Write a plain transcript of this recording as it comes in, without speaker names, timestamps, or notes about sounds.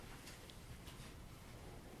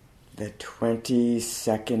The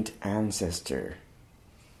 22nd ancestor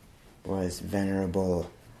was Venerable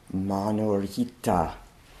Manorhita,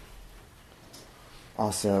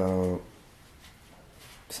 also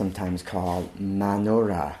sometimes called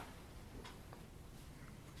Manora.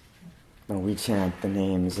 When we chant the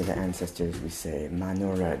names of the ancestors, we say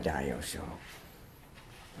Manora Dayosho.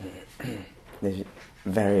 There's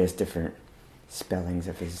various different spellings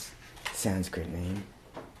of his Sanskrit name.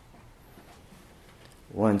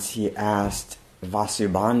 Once he asked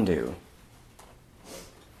Vasubandhu,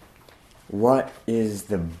 what is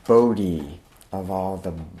the Bodhi of all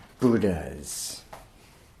the Buddhas?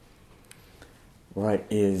 What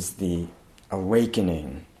is the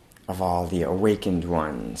awakening of all the awakened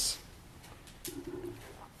ones?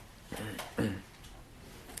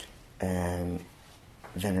 And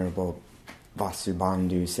Venerable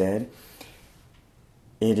Vasubandhu said,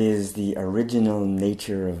 it is the original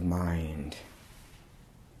nature of mind.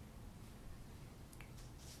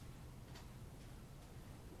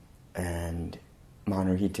 And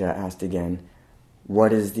Manorhita asked again,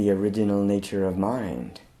 what is the original nature of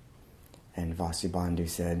mind? And Vasubandhu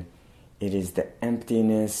said, it is the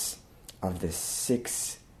emptiness of the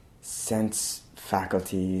 6 sense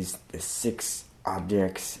faculties, the 6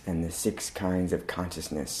 objects, and the 6 kinds of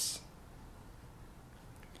consciousness.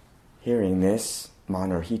 Hearing this,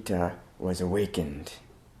 Manorhita was awakened,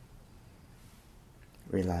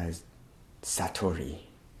 realized Satori.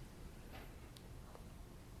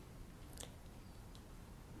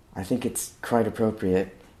 I think it's quite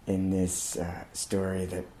appropriate in this story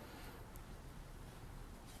that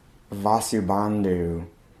Vasubandhu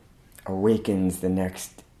awakens the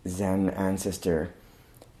next Zen ancestor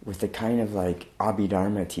with a kind of like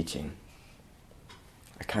Abhidharma teaching,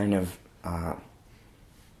 a kind of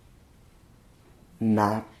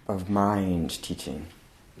map of mind teaching.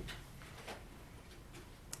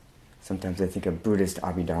 Sometimes I think of Buddhist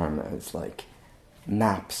Abhidharma as like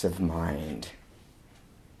maps of mind.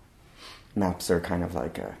 Maps are kind of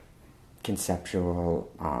like a conceptual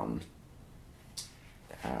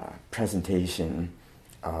presentation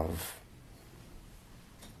of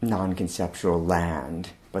non-conceptual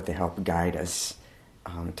land, but they help guide us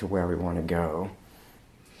to where we want to go.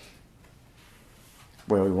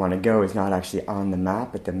 Where we want to go is not actually on the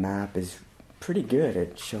map, but the map is pretty good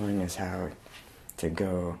at showing us how to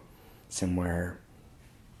go somewhere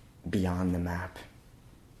beyond the map.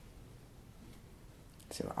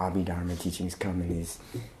 So Abhidharma teachings come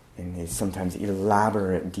in these sometimes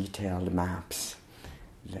elaborate, detailed maps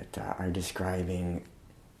that are describing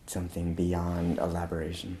something beyond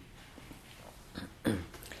elaboration.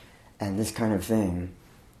 And this kind of thing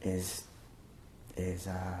is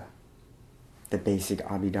the basic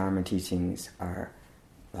Abhidharma teachings are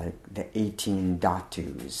like the 18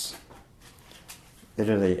 dhatus.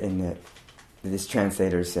 Literally, this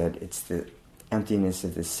translator said it's the emptiness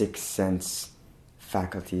of the 6 sense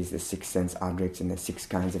faculties, the 6 sense objects, and the 6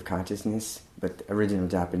 kinds of consciousness. But the original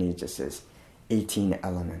Japanese just says 18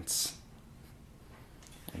 elements.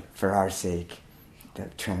 And for our sake, the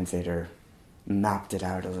translator mapped it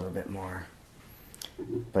out a little bit more.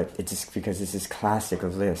 But it's just because it's this classic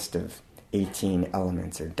list of 18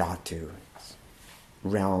 elements, or dhatu,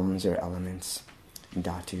 realms or elements,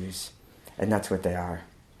 dhatus. And that's what they are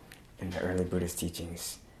in the early Buddhist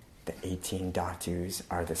teachings. The 18 dhatus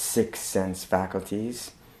are the 6 sense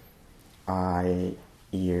faculties: eye,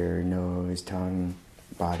 ear, nose, tongue,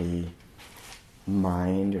 body,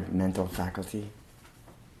 mind, or mental faculty.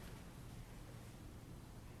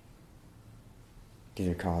 These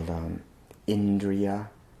are called indriya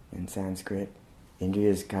in Sanskrit. Indriya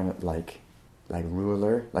is kind of like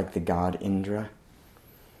ruler, like the god Indra.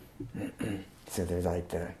 So they're like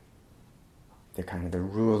they're kind of the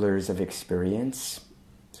rulers of experience,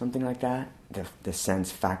 something like that. The sense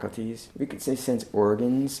faculties. We could say sense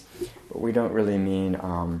organs, but we don't really mean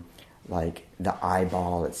like the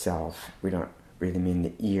eyeball itself. We don't really mean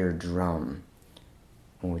the eardrum.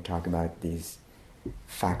 When we talk about these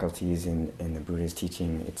faculties in the Buddha's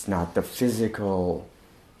teaching, it's not the physical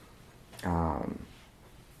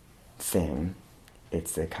thing.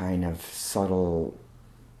 It's the kind of subtle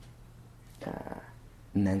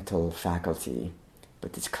mental faculty,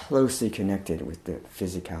 but it's closely connected with the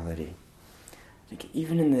physicality. Like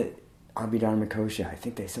even in the Abhidharma Kosha, I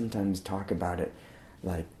think they sometimes talk about it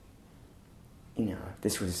like,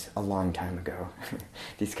 this was a long time ago.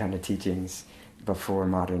 These kind of teachings before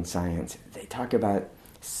modern science. They talk about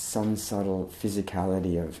some subtle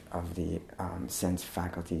physicality of the sense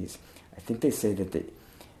faculties. I think they say that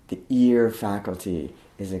the ear faculty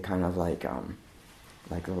is a kind of like a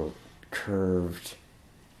little curved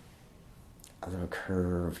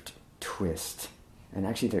twist. And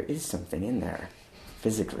actually there is something in there,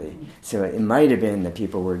 physically. So it might have been that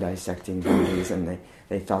people were dissecting bodies and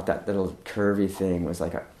they thought that little curvy thing was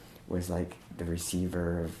like the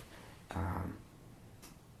receiver of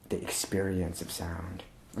the experience of sound.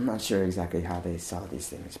 I'm not sure exactly how they saw these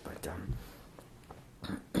things, but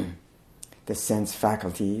the sense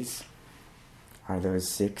faculties are those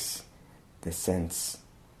 6. The sense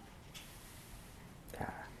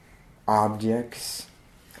objects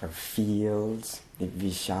or fields, the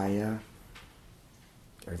vishaya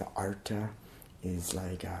or the arta is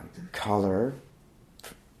like color.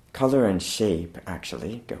 Color and shape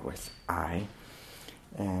actually go with eye,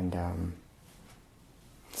 and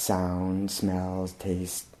sound, smells,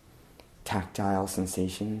 taste, tactile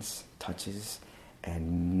sensations, touches,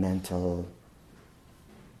 and mental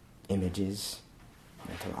images,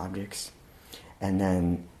 mental objects. And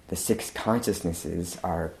then the 6 consciousnesses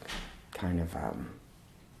are kind of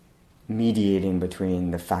mediating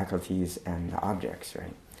between the faculties and the objects,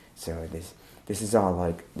 right? So this is all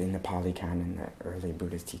like in the Pali Canon, the early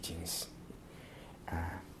Buddhist teachings.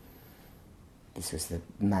 This was the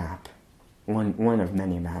map, one of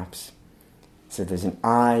many maps. So there's an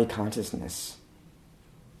I consciousness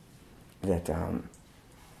that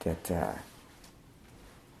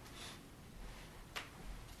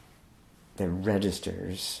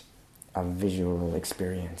registers a visual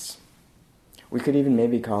experience. We could even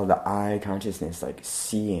maybe call the I consciousness like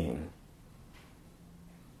seeing.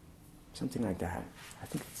 Something like that. I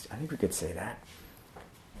think we could say that.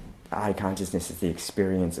 Eye consciousness is the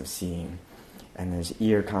experience of seeing. And there's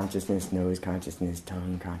ear consciousness, nose consciousness,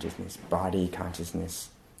 tongue consciousness, body consciousness,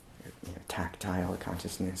 tactile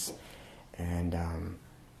consciousness, and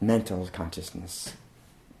mental consciousness.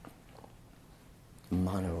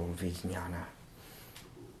 Mano vijnana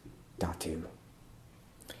dhatu.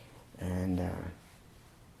 And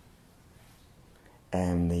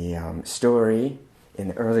the story in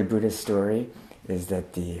the early Buddhist story is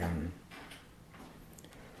that the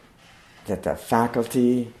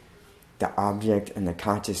faculty, the object, and the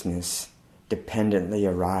consciousness dependently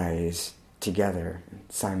arise together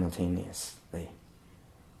simultaneously.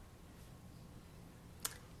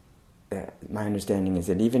 My understanding is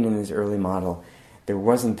that even in this early model, there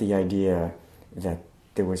wasn't the idea that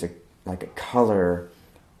there was a color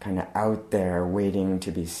kind of out there waiting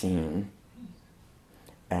to be seen,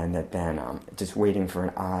 and that then just waiting for an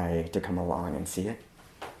eye to come along and see it,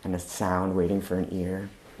 and a sound waiting for an ear.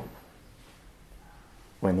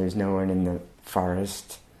 When there's no one in the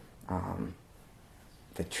forest,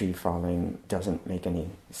 the tree falling doesn't make any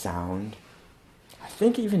sound. I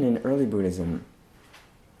think even in early Buddhism,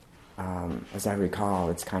 as I recall,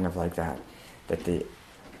 it's kind of like that.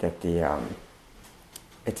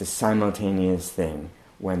 It's a simultaneous thing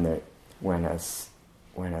when a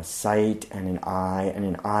sight and an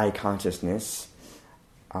eye consciousness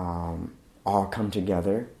all come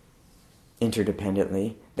together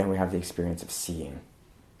interdependently, then we have the experience of seeing.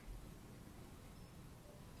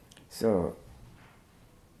 So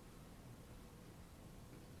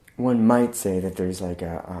one might say that there's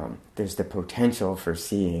there's the potential for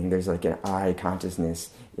seeing. There's like an eye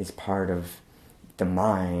consciousness is part of the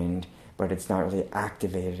mind, but it's not really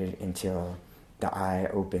activated until the eye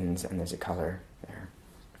opens and there's a color there.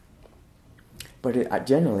 But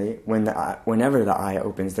generally, whenever the eye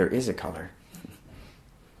opens, there is a color.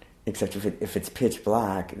 Except if it's pitch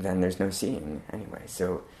black, then there's no seeing anyway.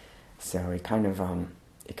 So it kind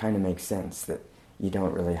of makes sense that you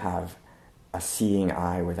don't really have a seeing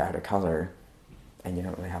eye without a color, and you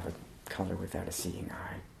don't really have a color without a seeing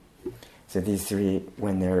eye. So these 3,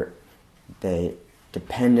 when they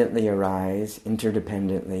dependently arise,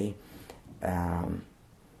 interdependently, and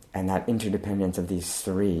that interdependence of these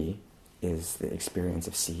 3 is the experience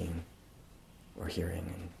of seeing or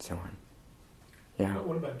hearing and so on. Yeah.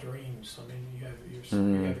 What about dreams? I mean, you have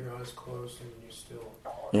your eyes closed and you still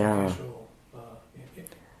visual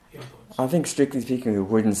influence. I think, strictly speaking, we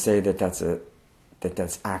wouldn't say that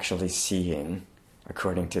that's actually seeing,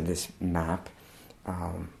 according to this map.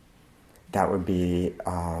 That would be,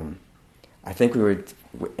 I think we would,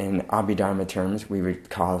 in Abhidharma terms, we would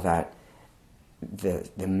call that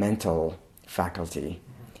the mental faculty.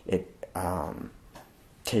 It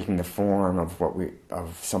taking the form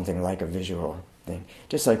of something like a visual thing.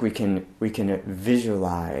 Just like we can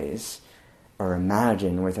visualize or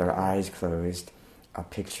imagine with our eyes closed a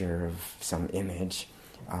picture of some image,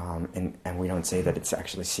 and we don't say that it's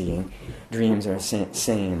actually seeing. Dreams are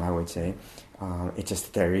same, I would say. It's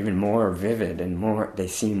just they're even more vivid and they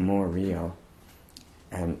seem more real.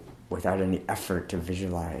 And without any effort to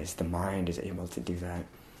visualize, the mind is able to do that.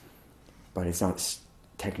 But it's not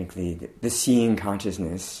technically the seeing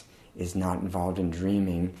consciousness is not involved in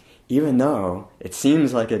dreaming, even though it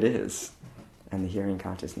seems like it is, and the hearing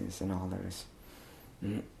consciousness and all those.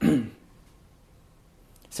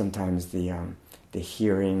 Sometimes the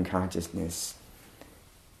hearing consciousness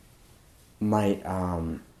might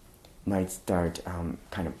start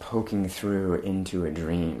kind of poking through into a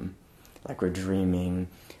dream, like we're dreaming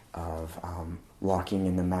of walking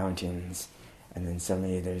in the mountains, and then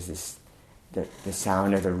suddenly there's the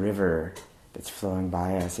sound of the river that's flowing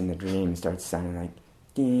by us in the dream starts sounding like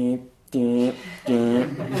deep, deep, deep.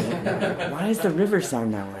 Why does the river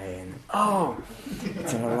sound that way? And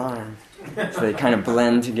it's an alarm. So they kind of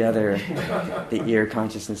blend together. The ear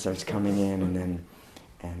consciousness starts coming in, and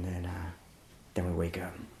then we wake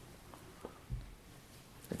up.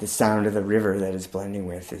 But the sound of the river that it's blending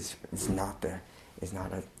with is not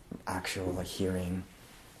an actual hearing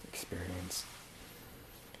experience.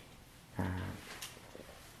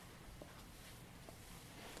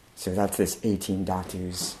 So that's this 18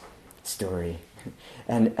 dhatus story.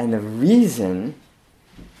 And the reason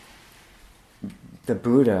the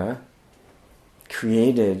Buddha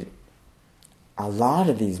created a lot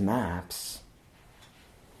of these maps,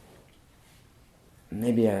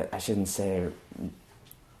 maybe I shouldn't say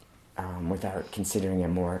without considering it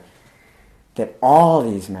more, that all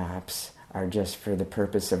these maps are just for the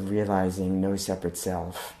purpose of realizing no separate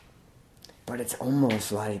self. But it's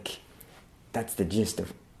almost like that's the gist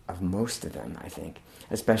of most of them, I think.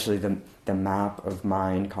 Especially the map of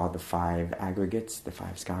mind called the 5 aggregates, the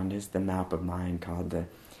 5 skandhas, the map of mind called the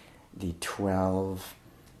 12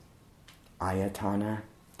 ayatana,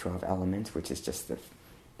 12 elements, which is just the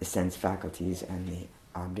sense faculties and the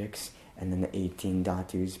objects, and then the 18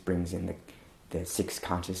 dhatus brings in the 6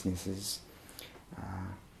 consciousnesses.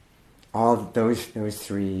 All those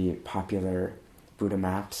 3 popular Buddha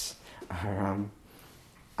maps are,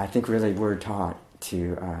 I think, really were taught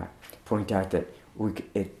to point out that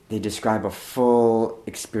they describe a full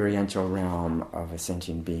experiential realm of a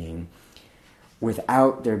sentient being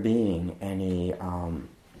without there being any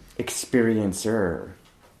experiencer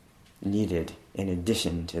needed in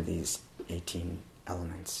addition to these 18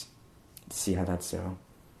 elements. See how that's so?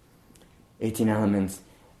 18 elements,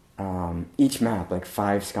 each map, like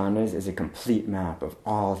 5 skandhas, is a complete map of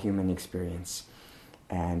all human experience.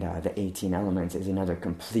 And the 18 elements is another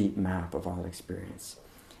complete map of all experience.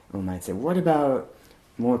 We might say, what about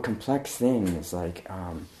more complex things like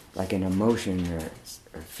an emotion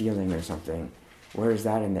or feeling or something? Where is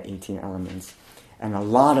that in the 18 elements? And a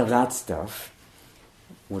lot of that stuff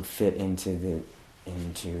would fit into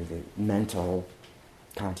the mental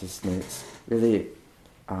consciousness. Really,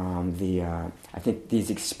 I think these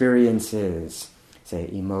experiences, say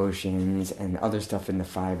emotions and other stuff in the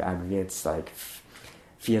 5 aggregates, like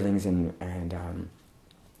feelings and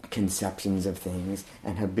conceptions of things,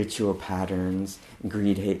 and habitual patterns,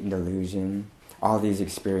 greed, hate, and delusion. All these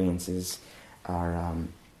experiences are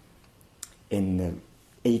in the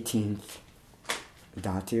 18th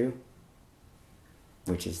dhatu,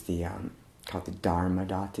 which is called the Dharma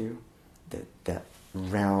dhatu, the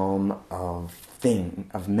realm of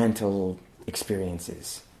mental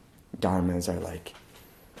experiences. Dharmas are like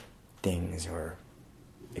things or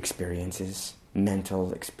experiences,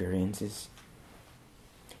 mental experiences.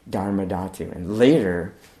 Dharma dhatu. And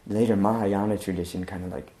later Mahayana tradition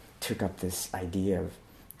kind of took up this idea of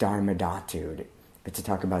Dharma dhatu to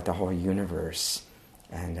talk about the whole universe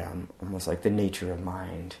and almost like the nature of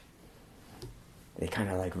mind. They kind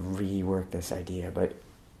of reworked this idea, but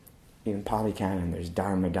in Pali Canon there's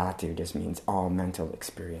Dharma dhatu, just means all mental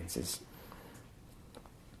experiences.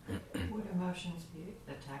 Would emotions be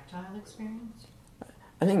a tactile experience?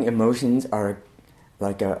 I think emotions are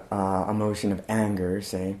like a emotion of anger,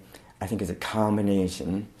 say, I think is a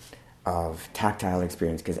combination of tactile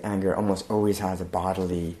experience, because anger almost always has a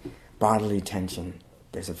bodily tension.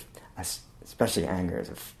 There's especially anger is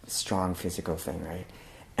a strong physical thing, right?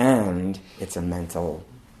 And it's a mental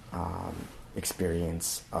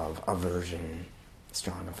experience of aversion,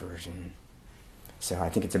 strong aversion. So I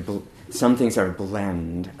think some things are a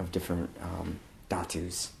blend of different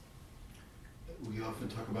dhatus. We often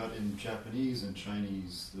talk about in Japanese and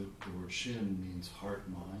Chinese the word shin means heart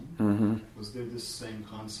mind. Mm-hmm. Was there this same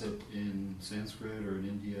concept in Sanskrit or in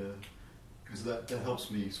India? Because that helps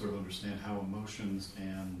me sort of understand how emotions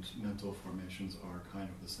and mental formations are kind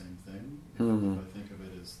of the same thing. If I think of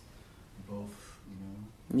it as both,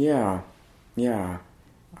 Yeah.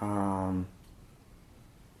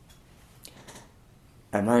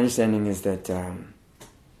 And my understanding is that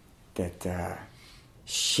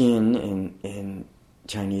Shin in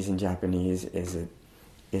Chinese and Japanese is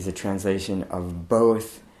is a translation of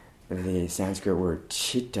both the Sanskrit word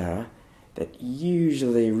chitta, that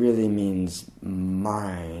usually really means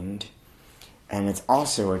mind, and it's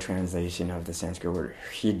also a translation of the Sanskrit word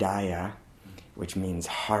hridaya, which means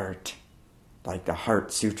heart, like the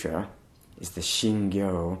Heart Sutra is the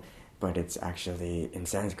Shingyo, but it's actually, in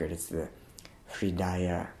Sanskrit, it's the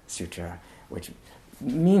Hridaya Sutra, which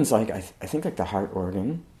means like, I think like the heart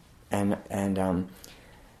organ, and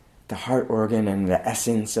the heart organ and the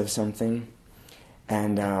essence of something.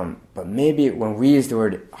 And but maybe when we use the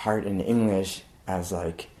word heart in English as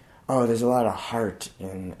like, oh, there's a lot of heart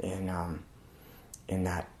in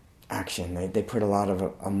that action. They put a lot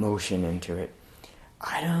of emotion into it.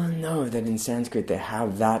 I don't know that in Sanskrit they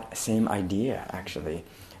have that same idea actually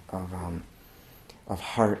of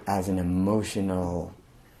heart as an emotional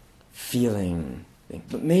feeling thing.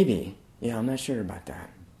 But maybe, yeah, I'm not sure about that.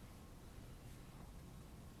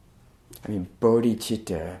 I mean,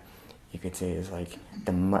 bodhicitta, you could say, is like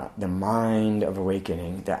the mind of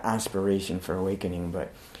awakening, the aspiration for awakening,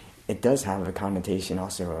 but it does have a connotation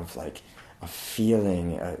also of like a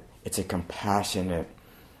feeling. It's a compassionate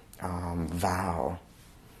vow.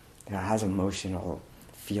 It has emotional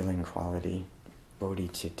feeling quality,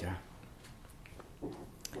 bodhicitta.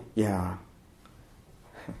 Yeah.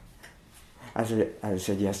 As I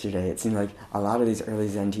said yesterday, it seemed like a lot of these early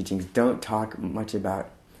Zen teachings don't talk much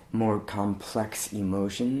about more complex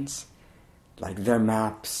emotions. Like their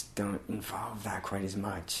maps don't involve that quite as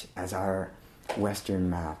much as our Western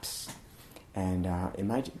maps. And it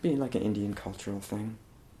might be like an Indian cultural thing.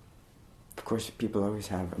 Of course, people always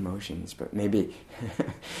have emotions, but maybe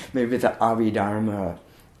maybe the Abhidharma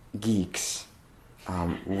geeks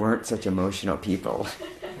weren't such emotional people.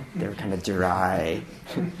 They were kind of dry.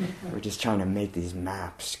 We're just trying to make these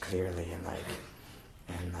maps clearly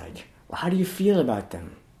and like, well, how do you feel about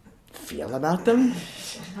them? Feel about them?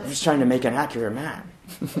 I'm just trying to make an accurate map.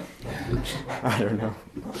 I don't know.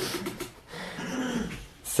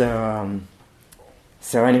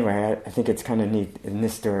 So anyway, I think it's kind of neat in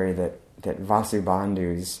this story that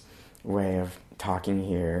Vasubandhu's way of talking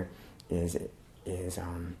here is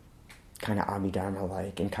kind of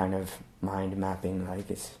Abhidharma-like and kind of mind mapping-like.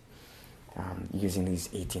 It's using these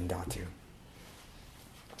 18 dhatu.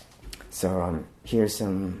 So here's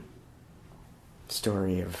some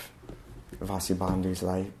story of Vasubandhu's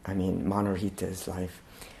life. I mean, Manarhita's life.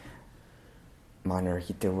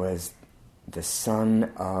 Manarhita was the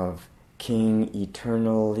son of King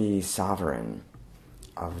Eternally Sovereign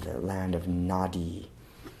of the land of Nadi.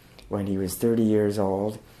 When he was 30 years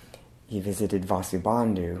old, he visited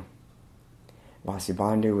Vasubandhu.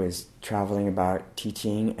 Vasubandhu was traveling about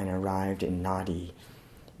teaching and arrived in Nadi.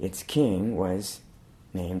 Its king was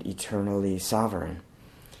named Eternally Sovereign.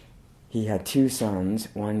 He had two sons,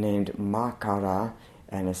 one named Makara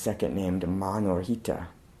and a second named Manorhita,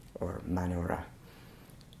 or Manora.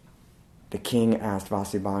 The king asked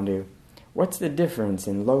Vasubandhu, "What's the difference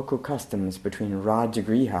in local customs between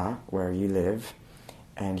Rajagriha, where you live,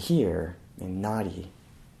 and here in Nadi?"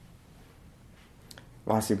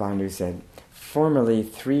 Vasubandhu said, "Formerly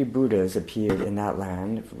 3 Buddhas appeared in that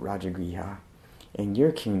land, Rajagriha. In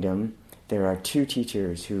your kingdom, there are 2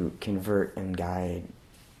 teachers who convert and guide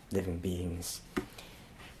living beings."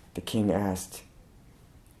 The king asked,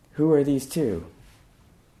 "Who are these 2?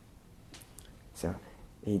 So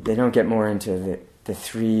they don't get more into the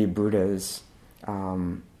 3 Buddhas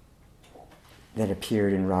that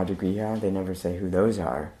appeared in Rajagriha. They never say who those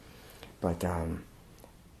are. But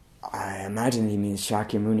I imagine he means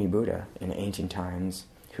Shakyamuni Buddha in ancient times,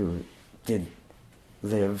 who did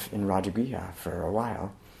live in Rajagriha for a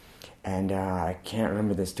while. And I can't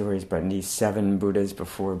remember the stories, but these 7 Buddhas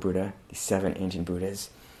before Buddha, these 7 ancient Buddhas,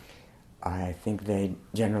 I think they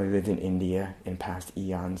generally lived in India in past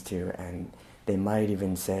eons too, and they might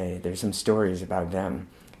even say, there's some stories about them,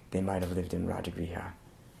 they might have lived in Rajagriha.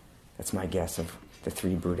 That's my guess of the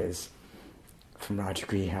 3 Buddhas from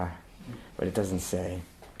Rajagriha, but it doesn't say.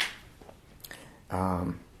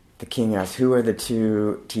 The king asked, "Who are the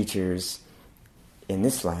 2 teachers in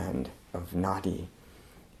this land of Nadi?"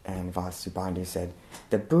 And Vasubandhu said,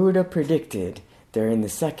 "The Buddha predicted that in the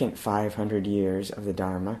second 500 years of the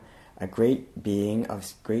Dharma, a great being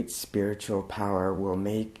of great spiritual power will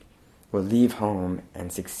leave home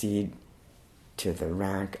and succeed to the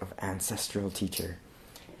rank of ancestral teacher.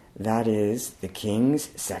 That is, the king's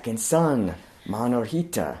second son,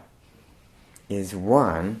 Manorhita, is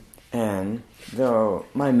one, and though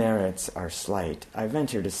my merits are slight, I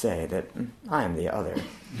venture to say that I am the other."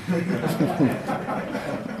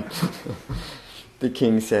 The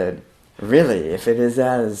king said, "Really, if it is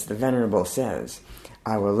as the Venerable says,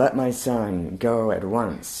 I will let my son go at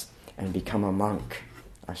once and become a monk,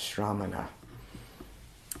 a shramana.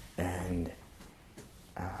 And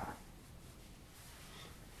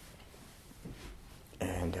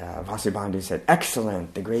Vasubandhu said,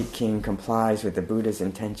 excellent, the great king complies with the Buddha's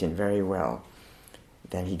intention very well.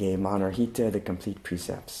 Then he gave Manarhita the complete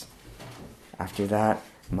precepts. After that,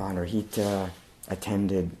 Manarhita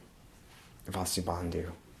attended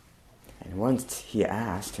Vasubandhu. And once he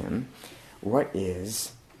asked him, what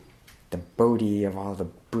is the Bodhi of all the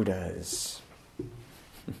Buddhas?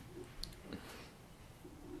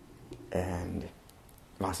 And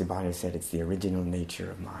Vasubandhu said it's the original nature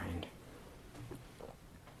of mind.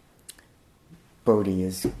 Bodhi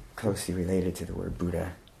is closely related to the word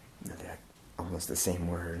Buddha. They're almost the same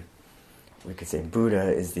word. We could say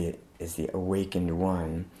Buddha is the awakened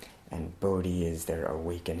one, and Bodhi is their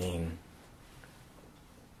awakening.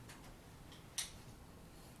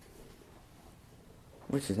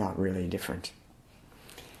 Which is not really different.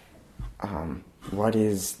 What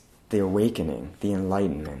is the awakening, the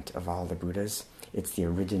enlightenment of all the Buddhas? It's the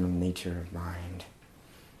original nature of mind.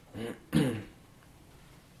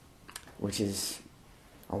 Which is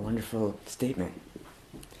a wonderful statement.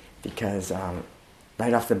 Because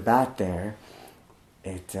right off the bat there,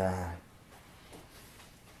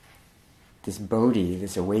 this Bodhi,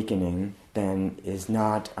 this awakening, then is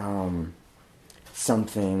not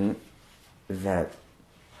something that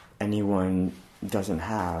anyone doesn't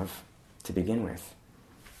have to begin with.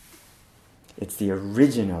 It's the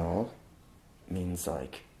original, means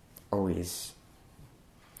like always,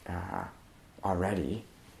 already,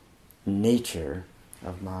 nature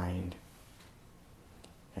of mind.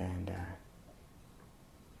 And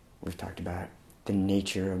we've talked about the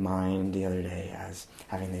nature of mind the other day as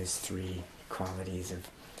having those three qualities of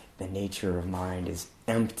the nature of mind is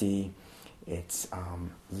empty, it's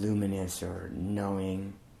luminous or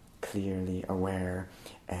knowing, clearly aware,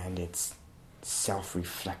 and it's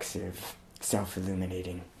self-reflexive,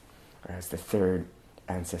 self-illuminating. Whereas the third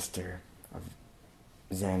ancestor of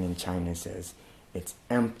Zen in China says it's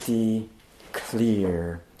empty,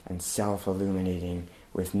 clear, and self-illuminating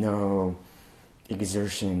with no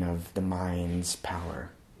exertion of the mind's power.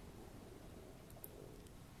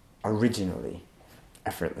 Originally,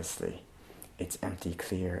 effortlessly, it's empty,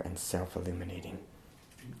 clear, and self-illuminating.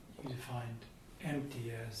 You defined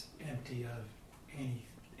empty as empty of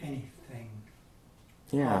anything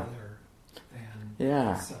other than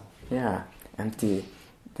itself. Yeah, empty.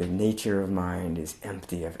 The nature of mind is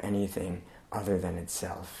empty of anything other than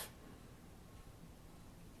itself.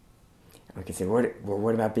 We could say,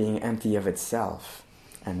 what about being empty of itself?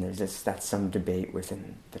 And that's some debate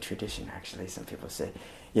within the tradition, actually. Some people say,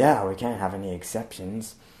 yeah, we can't have any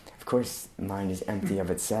exceptions. Of course, mind is empty of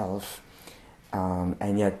itself.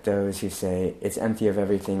 And yet those who say it's empty of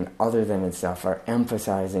everything other than itself are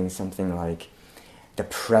emphasizing something like the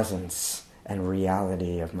presence and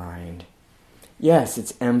reality of mind. Yes,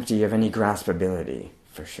 it's empty of any graspability,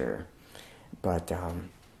 for sure. But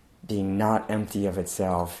being not empty of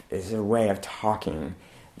itself is a way of talking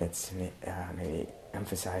that's maybe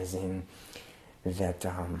emphasizing that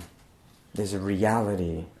there's a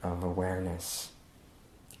reality of awareness,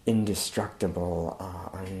 indestructible,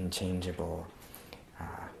 unchangeable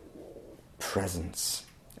presence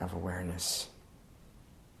of awareness.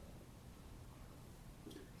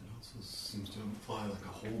 It also seems to imply like a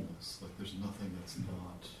wholeness, like there's nothing that's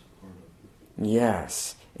not part of it.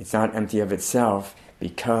 Yes, it's not empty of itself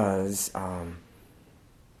because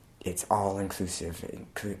it's all-inclusive.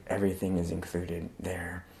 Everything is included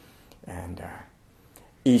there. And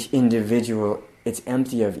each individual, it's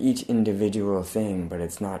empty of each individual thing, but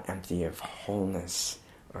it's not empty of wholeness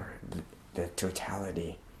or the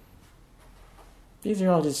totality. These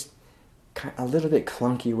are all just a little bit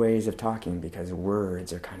clunky ways of talking because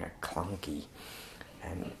words are kind of clunky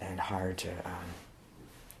and hard to...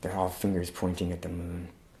 they're all fingers pointing at the moon.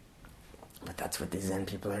 But that's what these Zen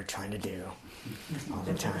people are trying to do all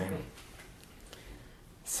the time.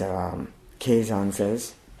 So Keizan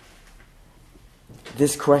says,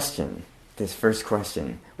 this first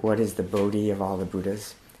question, what is the Bodhi of all the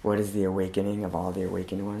Buddhas? What is the awakening of all the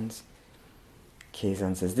awakened ones?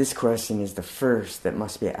 Keizan says, this question is the first that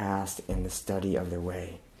must be asked in the study of the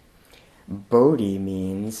way. Bodhi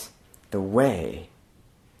means the way,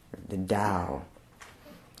 the Tao.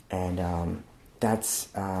 And that's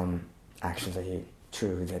actually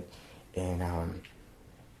true, that in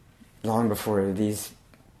long before these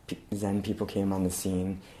Zen people came on the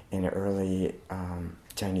scene in early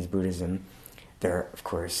Chinese Buddhism, there, of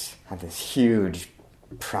course, had this huge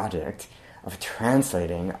project of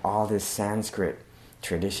translating all this Sanskrit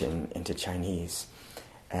tradition into Chinese.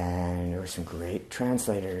 And there were some great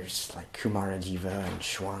translators like Kumarajiva and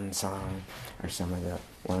Xuanzang are some of the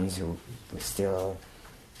ones who still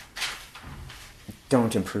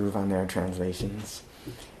don't improve on their translations.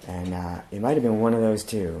 And it might have been one of those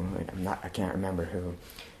two. I can't remember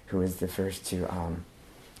who was the first to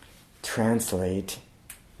translate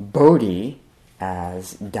Bodhi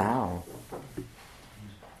as Tao.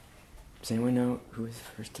 Does anyone know who was the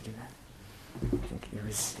first to do that? I think it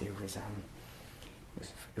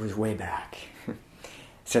was way back.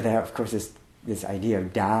 So that, of course, this idea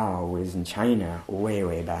of Tao was in China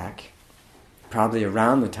way back, probably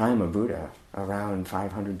around the time of Buddha, around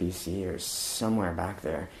 500 BC or somewhere back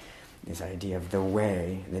there. This idea of the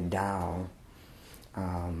way, the Tao,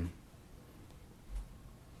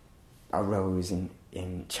 arose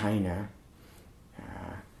in China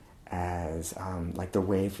as like the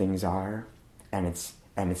way things are, and it's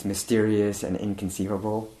mysterious and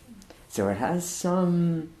inconceivable. So it has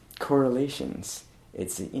some correlations.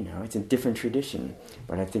 It's a different tradition,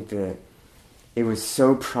 but I think that it was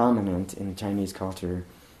so prominent in Chinese culture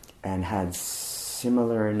and had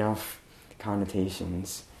similar enough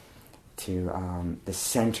connotations to the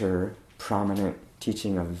center prominent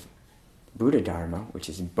teaching of Buddha Dharma, which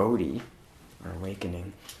is Bodhi, or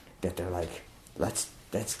awakening, that they're like, let's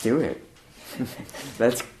do it.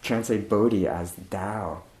 Let's translate Bodhi as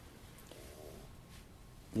Tao.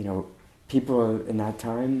 People in that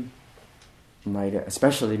time might,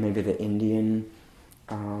 especially maybe the Indian,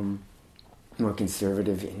 more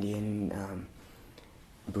conservative Indian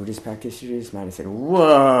Buddhist practitioners might have said,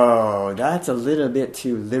 whoa, that's a little bit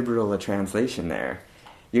too liberal a translation there.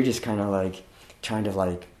 You're just kind of like trying to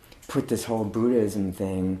like put this whole Buddhism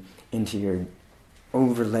thing into your,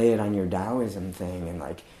 overlay it on your Taoism thing, and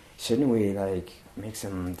like, shouldn't we like make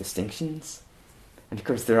some distinctions? And of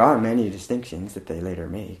course there are many distinctions that they later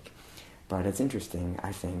make, but it's interesting,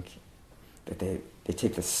 I think, that they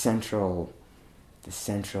take the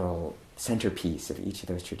centerpiece of each of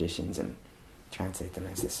those traditions and translate them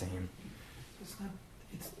as the same.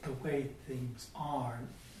 It's the way things are,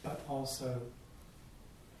 but also,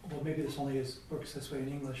 well, maybe this only works this way in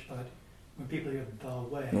English, but when people hear the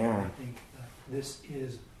way, yeah. I think that this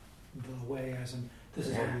is the way, as in this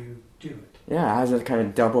is how you do it. Yeah, it has a kind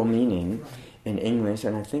of double meaning Right. in English,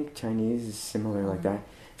 and I think Chinese is similar like that.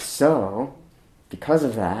 So, because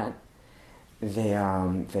of that,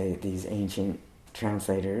 these ancient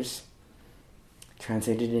translators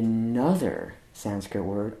translated another Sanskrit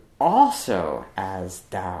word also as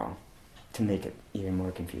Tao to make it even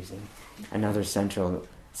more confusing. Another central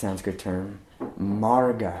Sanskrit term,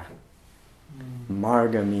 Marga.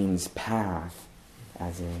 Marga means path,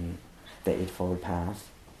 as in the Eightfold Path,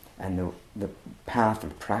 and the path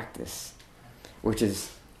of practice, which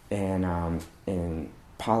is in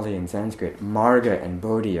Pali and Sanskrit, Marga and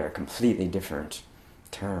Bodhi are completely different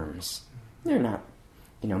terms. They're not,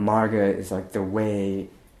 Marga is like the way,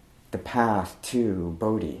 the path to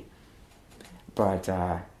Bodhi. But,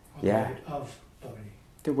 The way of Bodhi.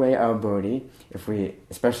 The way of Bodhi. If we,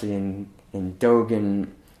 especially in Dogen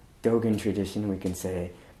tradition, we can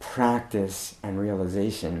say practice and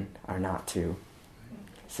realization are not two.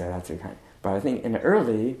 So that's a kind. But I think in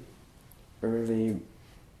early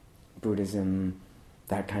Buddhism,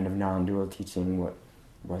 that kind of non-dual teaching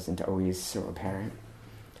wasn't always so apparent.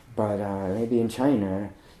 But maybe in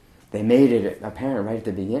China, they made it apparent right at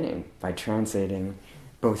the beginning by translating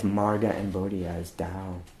both Marga and Bodhi as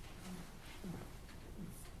Tao.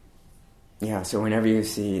 Yeah, so whenever you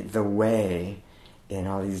see the way in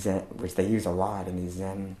all these Zen, which they use a lot in these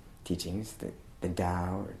Zen teachings, the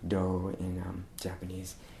Tao or Do in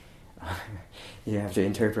Japanese, you have to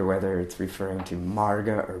interpret whether it's referring to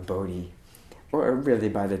Marga or Bodhi. Or really,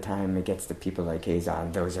 by the time it gets to people like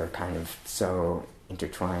Keizan, those are kind of so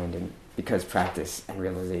intertwined, and because practice and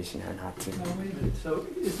realization are not two. No, wait a minute. So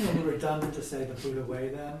isn't it redundant to say the Buddha way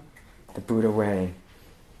then? The Buddha way.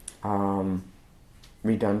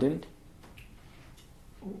 Redundant?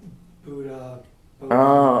 Buddha.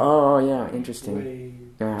 Oh, yeah, interesting. Way,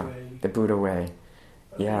 Yeah, way. the Buddha way.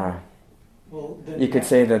 Yeah. Well, then You could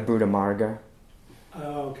say the Buddha Marga,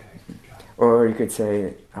 Oh, okay. Got it. or you could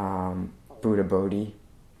say Buddha Bodhi.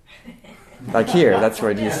 Like here, that's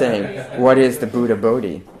what he's saying. What is the Buddha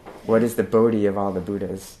Bodhi? What is the Bodhi of all the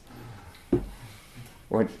Buddhas?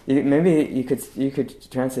 Maybe you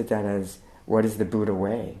could translate that as what is the Buddha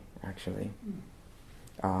way, actually.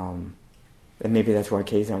 And maybe that's what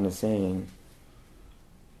Keizan is saying.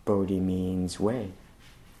 Bodhi means way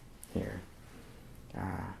here.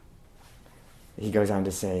 He goes on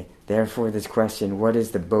to say, therefore this question, what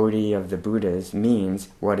is the Bodhi of the Buddhas, means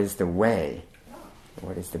what is the way?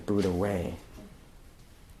 What is the Buddha way?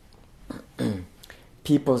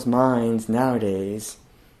 people's minds nowadays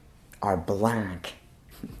are blank,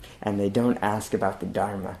 and they don't ask about the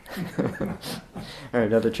Dharma. Or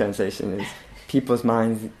another translation is, people's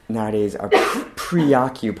minds nowadays are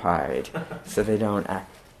preoccupied, so they don't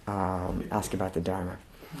ask about the Dharma.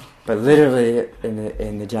 But literally,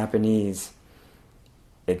 in the Japanese,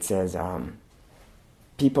 it says,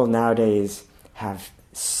 people nowadays have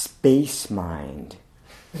space mind,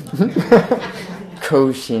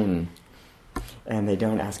 koshin, and they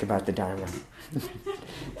don't ask about the Dharma.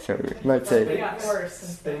 So let's say,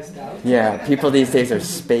 Spaced out. yeah, people these days are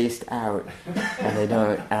spaced out, and they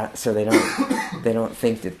don't. They don't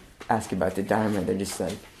think to ask about the Dharma. They're just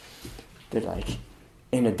like,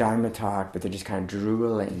 in a Dharma talk, but they're just kind of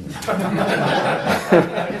drooling,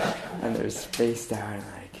 and they're spaced out.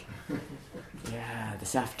 Like, yeah,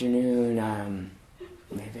 this afternoon,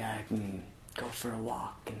 maybe I can go for a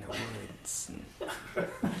walk in the woods. And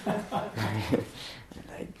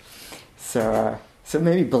like, so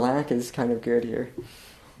maybe blank is kind of good here.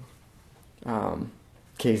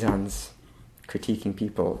 Keizan's critiquing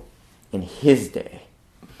people in his day.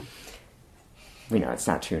 We know it's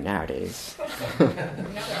not true nowadays. They're on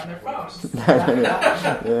their phones.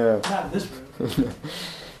 Yeah. Not in this room.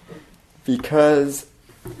 Because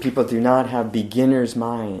people do not have beginner's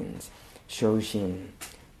minds. Shoshin,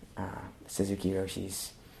 Suzuki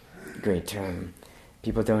Roshi's great term.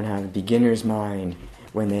 People don't have a beginner's mind.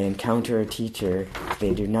 When they encounter a teacher,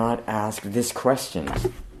 they do not ask this question.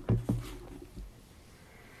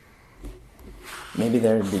 Maybe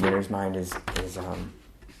their beginner's mind is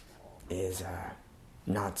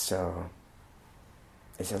not so.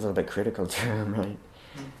 It's a little bit critical term,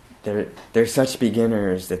 right? They're such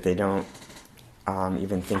beginners that they don't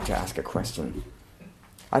even think to ask a question.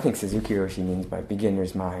 I think Suzuki Roshi means by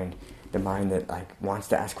beginner's mind the mind that wants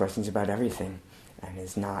to ask questions about everything and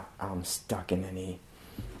is not stuck in any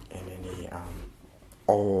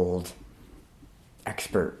old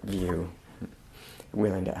expert view,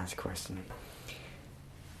 willing to ask questions.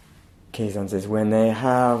 Keizan says, when they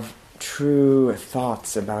have true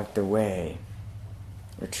thoughts about the way,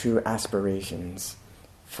 or true aspirations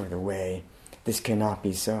for the way, this cannot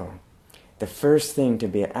be so. The first thing to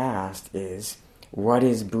be asked is, what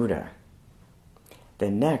is Buddha? The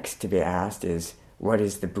next to be asked is, what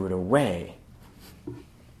is the Buddha way?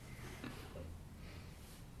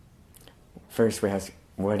 First we ask,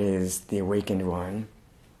 what is the awakened one?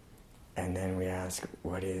 And then we ask,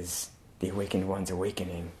 what is the awakened one's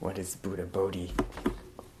awakening? What is Buddha Bodhi?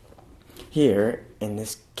 Here, in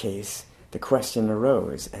this case, the question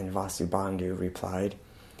arose, and Vasubandhu replied,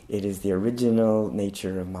 it is the original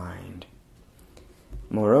nature of mind.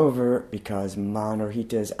 Moreover, because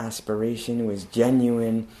Manohita's aspiration was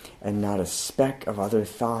genuine and not a speck of other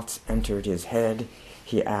thoughts entered his head,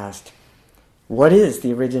 he asked, what is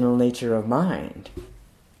the original nature of mind?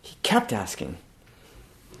 He kept asking.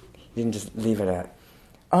 He didn't just leave it at,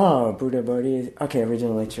 oh, Buddha Bodhi, okay,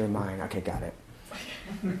 original nature of mind, okay, got it.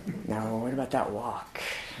 Now, what about that walk?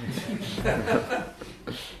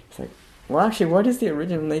 It's like, well, actually, what is the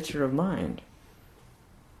original nature of mind?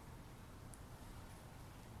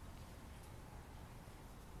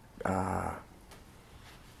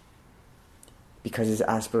 Because his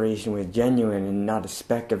aspiration was genuine and not a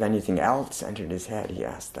speck of anything else entered his head, he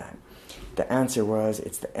asked that. The answer was,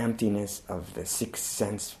 it's the emptiness of the 6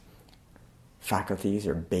 sense faculties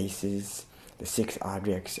or bases, the 6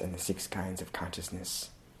 objects and the 6 kinds of consciousness.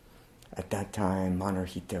 At that time,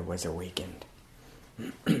 Manohita was awakened.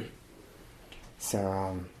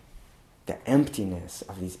 So, the emptiness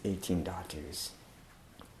of these 18 dhatus.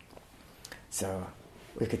 So,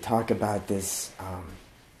 we could talk about this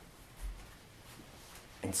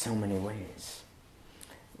in so many ways.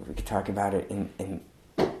 We could talk about it in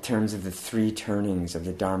terms of the 3 turnings of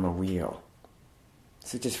the Dharma wheel.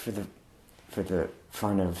 So just for the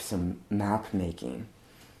fun of some map making,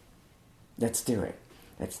 let's do it.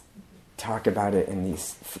 Let's talk about it in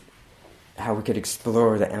these, how we could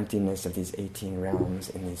explore the emptiness of these 18 realms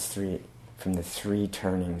in these 3, from the 3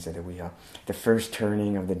 turnings of the wheel. The first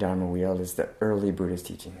turning of the Dharma wheel is the early Buddhist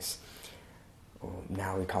teachings.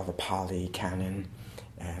 Now we call the Pali Canon,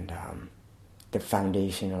 and the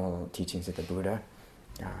foundational teachings of the Buddha,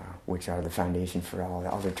 which are the foundation for all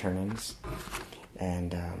the other turnings.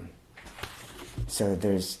 And so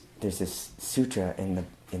there's this sutra in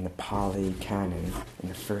the Pali Canon, in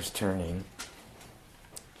the first turning,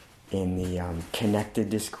 in the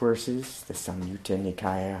Connected Discourses, the Samyutta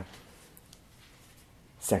Nikaya,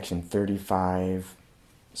 section 35,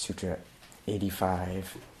 Sutra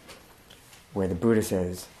 85, where the Buddha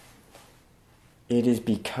says, it is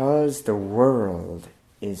because the world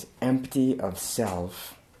is empty of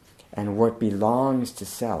self and what belongs to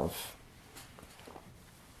self,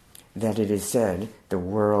 that it is said the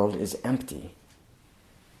world is empty.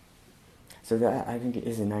 So that, I think,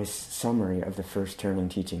 is a nice summary of the first turning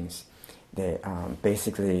teachings. They,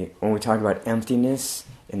 basically, when we talk about emptiness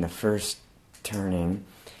in the first turning,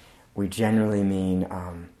 we generally mean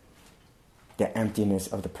the emptiness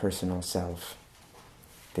of the personal self.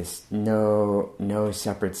 This no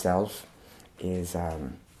separate self is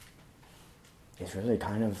really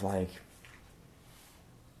kind of like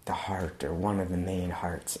the heart, or one of the main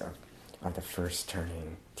hearts of the first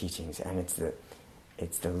turning teachings, and it's the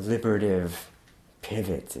liberative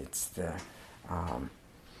pivot.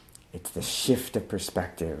 It's the shift of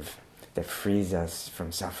perspective that frees us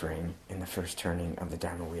from suffering in the first turning of the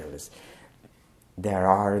Dharma wheel. There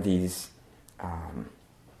are these 5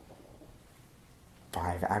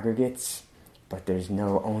 aggregates, but there's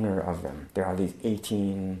no owner of them. There are these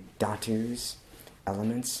 18 dhatus,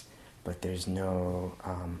 elements, but there's no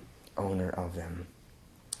owner of them.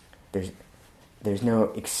 There's no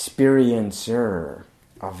experiencer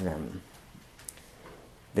of them.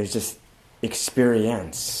 There's just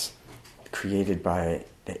experience created by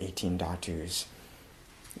the 18 dhatus.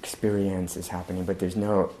 Experience is happening, but there's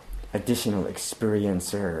no additional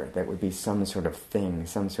experiencer that would be some sort of thing,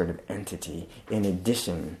 some sort of entity, in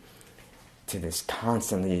addition to this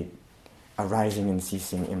constantly arising and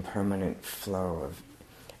ceasing impermanent flow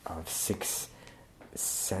of 6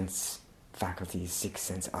 sense faculties, 6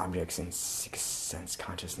 sense objects, and 6 sense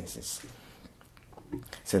consciousnesses.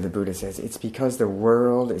 So the Buddha says, it's because the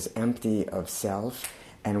world is empty of self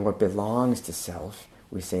and what belongs to self,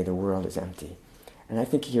 we say the world is empty. And I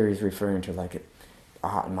think here he's referring to like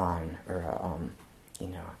Atman, or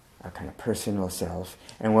a kind of personal self,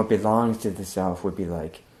 and what belongs to the self would be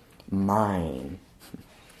like mine.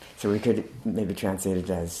 So we could maybe translate it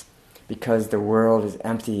as, because the world is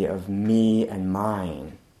empty of me and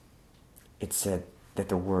mine, it's said that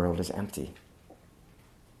the world is empty.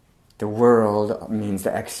 The world means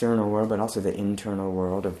the external world, but also the internal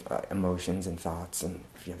world of emotions and thoughts and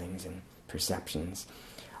feelings and perceptions.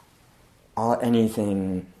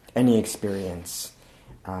 Any experience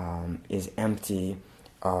is empty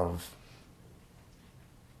of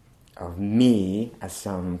me as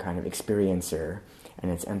some kind of experiencer, and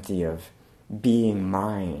it's empty of being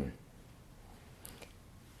mine,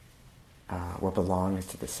 what belongs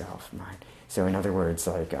to the self, mine. So in other words,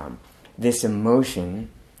 like this emotion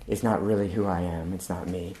is not really who I am, it's not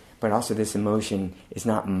me, but also this emotion is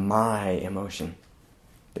not my emotion.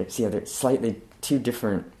 See how there's slightly 2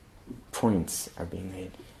 different points are being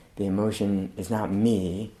made. The emotion is not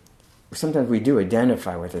me. Sometimes we do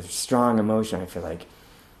identify with a strong emotion. I feel like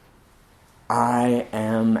I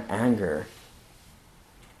am anger.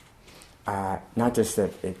 Not just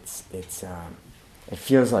that it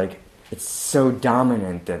feels like it's so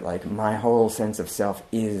dominant that like my whole sense of self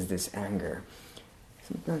is this anger.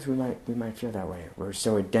 Sometimes we might feel that way. We're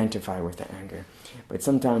so identified with the anger. But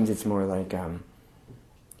sometimes it's more like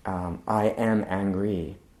I am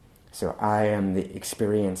angry. So I am the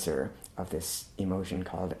experiencer of this emotion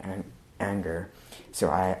called anger. So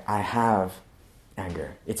I have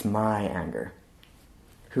anger. It's my anger.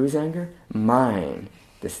 Whose anger? Mine.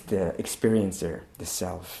 The experiencer, the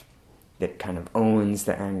self, that kind of owns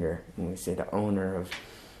the anger. And we say the owner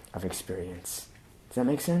of experience. Does that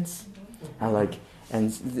make sense?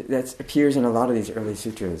 That appears in a lot of these early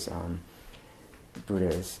sutras.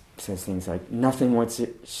 Buddha says things like, nothing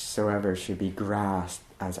whatsoever should be grasped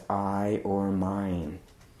as I or mine.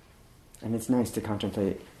 And it's nice to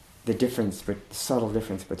contemplate the difference, the subtle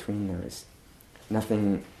difference between those.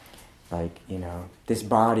 Nothing like, this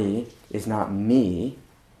body is not me,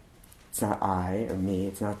 it's not I or me,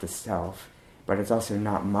 it's not the self, but it's also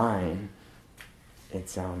not mine.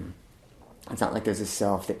 It's not like there's a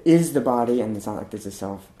self that is the body, and it's not like there's a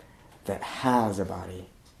self that has a body.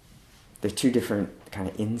 There's 2 different kind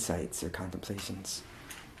of insights or contemplations.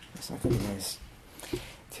 So I think it's nice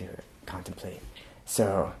to contemplate.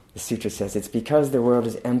 So the sutra says, it's because the world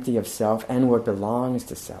is empty of self and what belongs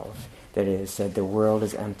to self that it is said the world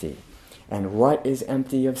is empty. And what is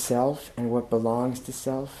empty of self and what belongs to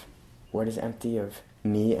self? What is empty of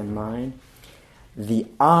me and mine? The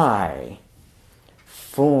I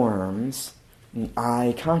forms an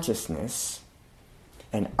I consciousness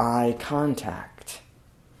and I contact.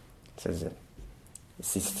 So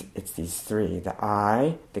it's these 3, the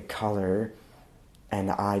I, the color, and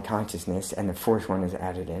the I consciousness, and the 4th one is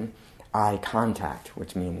added in, I contact,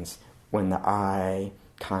 which means when the I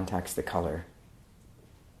contacts the color.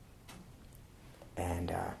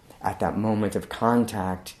 And at that moment of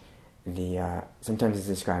contact, sometimes it's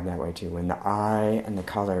described that way too. When the eye and the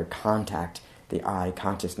color contact, the eye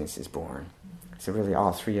consciousness is born. So really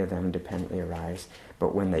all three of them dependently arise.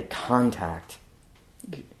 But when they contact,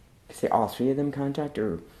 say all three of them contact,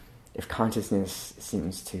 or if consciousness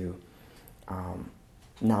seems to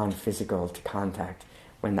non-physical to contact,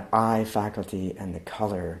 when the eye faculty and the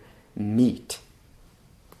color meet,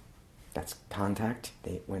 that's contact.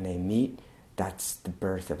 When they meet, that's the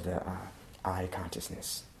birth of the eye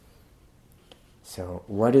consciousness. So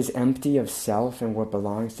what is empty of self and what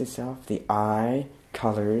belongs to self? The eye,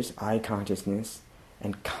 colors, eye consciousness,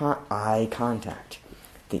 and eye contact.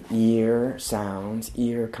 The ear, sounds,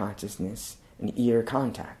 ear consciousness, and ear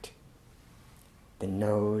contact. The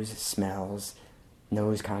nose, smells,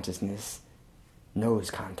 nose consciousness,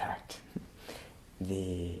 nose contact.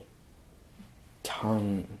 The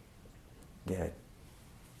tongue, the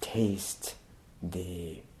taste,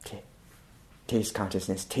 taste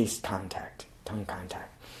consciousness, taste contact, tongue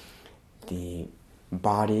contact. The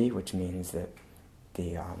body, which means that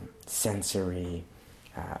the sensory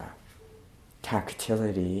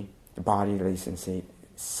tactility, the bodily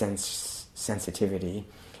sensitivity,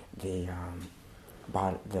 the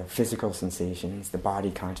physical sensations, the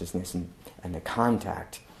body consciousness, and the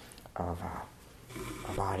contact of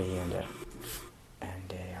a body and a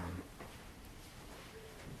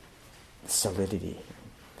solidity.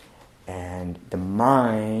 And the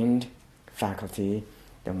mind faculty,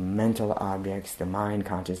 the mental objects, the mind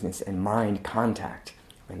consciousness, and mind contact.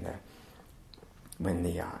 When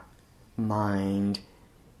the mind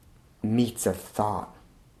meets a thought,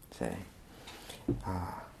 say,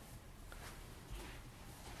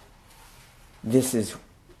 this is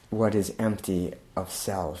what is empty of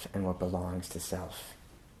self and what belongs to self.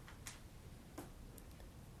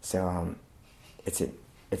 So this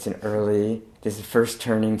is first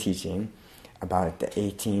turning teaching about the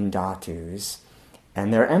 18 dhatus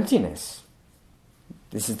and their emptiness.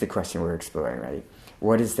 This is the question we're exploring, right?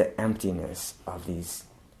 What is the emptiness of these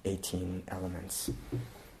 18 elements?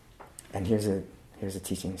 And here's a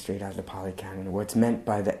teaching straight out of the Pali Canon. What's meant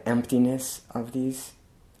by the emptiness of these?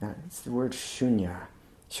 It's the word shunya,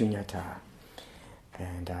 shunyata,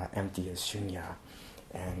 and empty is shunya,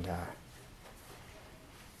 and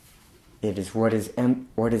it is what is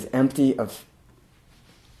empty of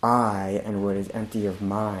I and what is empty of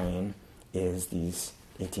mine is these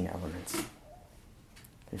 18 elements.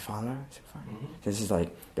 You follow so far? Mm-hmm. This is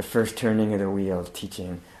like the first turning of the wheel,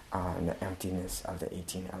 teaching on the emptiness of the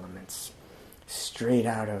 18 elements, straight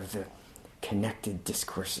out of the connected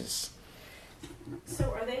discourses.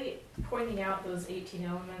 So are they pointing out those 18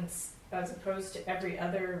 elements as opposed to every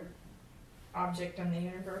other object in the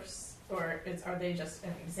universe? Or are they just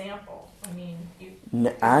an example? I mean,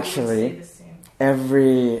 actually,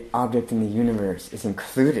 every object in the universe is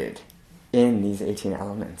included in these 18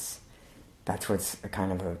 elements. That's what's a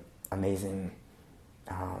kind of an amazing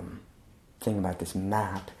thing about this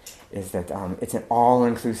map, is that it's an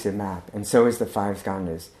all-inclusive map, and so is the five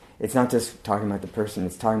skandhas. It's not just talking about the person,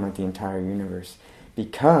 it's talking about the entire universe.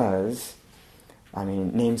 Because,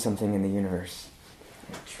 name something in the universe.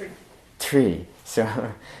 Tree. Tree. So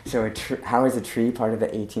how is a tree part of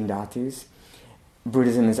the 18 dhatus?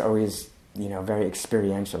 Buddhism is always, very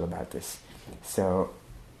experiential about this. So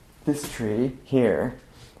this tree here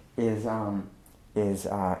is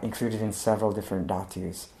included in several different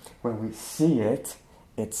dhatus. When we see it,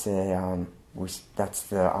 it's that's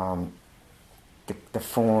the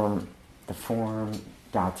form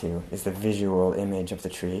dhatu is the visual image of the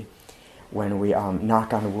tree. When we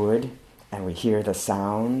knock on wood and we hear the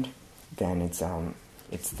sound, then it's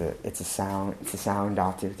a sound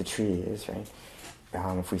dhatu. The tree is right.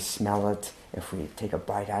 If we smell it, if we take a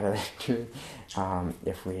bite out of the tree,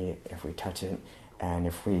 if we touch it, and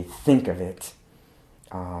if we think of it,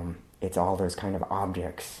 it's all those kind of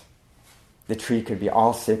objects. The tree could be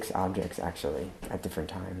all 6 objects actually at different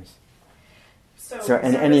times. So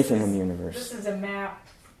anything in the universe. This is a map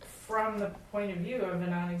from the point of view of a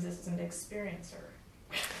non-existent experiencer.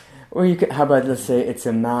 Or how about, let's say, it's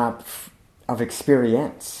a map of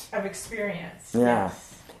experience. Of experience, yeah.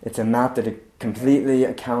 Yes. It's a map that completely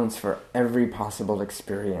accounts for every possible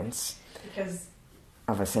experience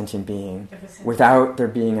of a sentient being without there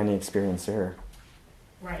being any experiencer.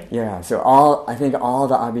 Right. Yeah, so I think all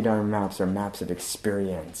the Abhidharma maps are maps of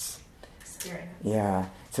experience. Experience. Yeah.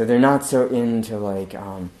 So they're not so into like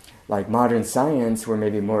modern science, we're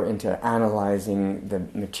maybe more into analyzing the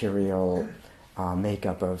material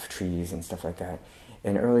makeup of trees and stuff like that.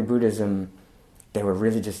 In early Buddhism, they were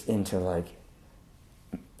really just into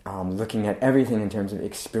looking at everything in terms of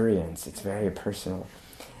experience. It's very personal.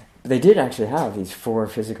 they did actually have these 4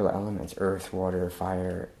 physical elements: earth, water,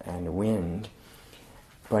 fire, and wind.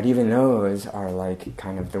 But even those are like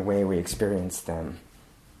kind of the way we experience them.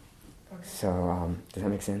 Okay. So does that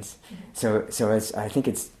make sense? So I think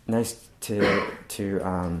it's nice to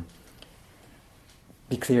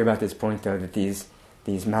be clear about this point, though, that these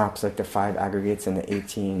maps, like the 5 aggregates and the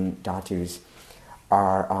 18 dhatus,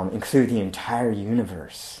 are include the entire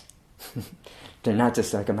universe. They're not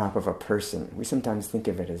just like a map of a person. We sometimes think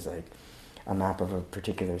of it as like a map of a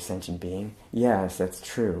particular sentient being. Yes, that's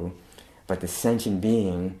true. But the sentient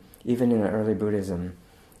being, even in the early Buddhism,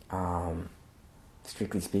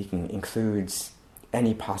 strictly speaking, includes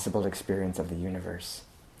any possible experience of the universe.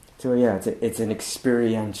 So yeah, it's an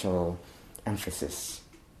experiential emphasis.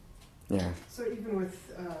 Yeah. So even with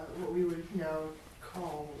what we would now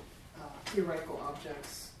call theoretical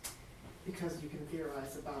objects, because you can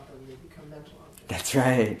theorize about them, they become mental objects. That's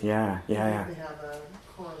right. Yeah. They have a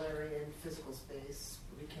corollary in physical space.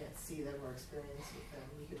 We can't see them or experience with them.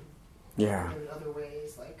 We can Yeah. in other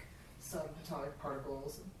ways, like subatomic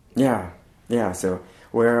particles. Yeah. So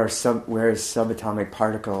where are subatomic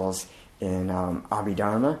particles in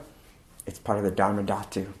Abhidharma? It's part of the Dharma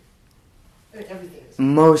Dhatu. Everything is.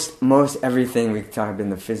 Most everything we talk about in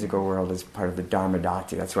the physical world is part of the Dharma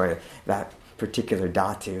Dhatu. That's why that particular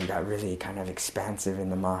Dhatu got really kind of expansive in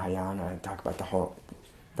the Mahayana and talk about the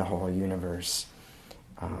whole universe.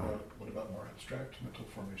 What about more abstract mental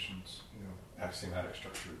formations? Axiomatic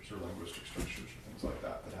structures or linguistic structures or things like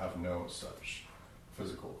that have no such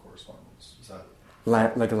physical correspondence. Is that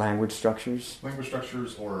like language structures? Language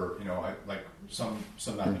structures, or like some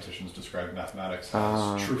mathematicians describe mathematics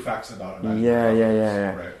as true facts about imaginary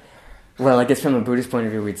Yeah. Right. Well, I guess from a Buddhist point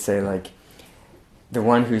of view, we'd say like the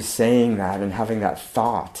one who's saying that and having that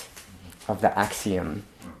thought of the axiom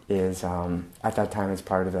is at that time is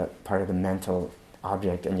part of the mental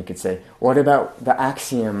object. And you could say, what about the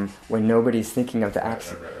axiom when nobody's thinking of the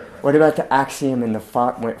axiom? Right. What about the axiom in the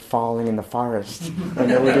falling in the forest when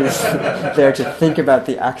nobody's there to think about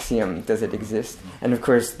the axiom? Does it exist? And of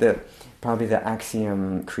course, probably the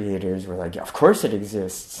axiom creators were like, yeah, of course it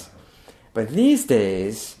exists. But these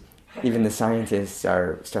days, even the scientists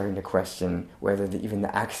are starting to question whether even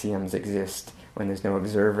the axioms exist when there's no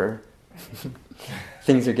observer.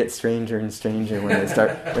 Things get stranger and stranger when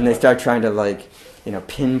they start trying to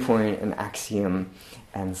pinpoint an axiom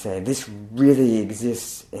and say this really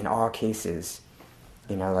exists in all cases.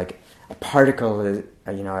 Like a particle is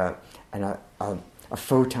a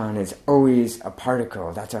photon is always a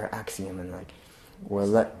particle. That's our axiom. And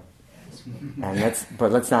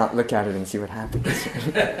let's not look at it and see what happens.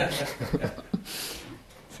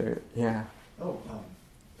 So yeah.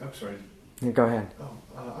 I'm sorry. Go ahead.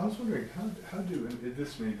 I was wondering how do, and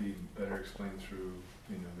this may be better explained through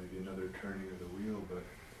maybe another turning of the wheel, but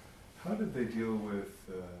how did they deal with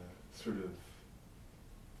sort of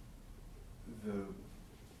the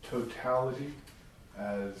totality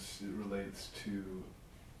as it relates to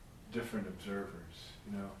different observers?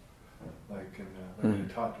 Like in a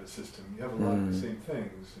tattva system, you have a lot of the same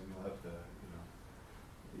things, and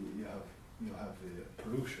you'll have the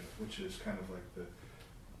Purusha, which is kind of like the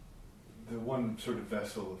one sort of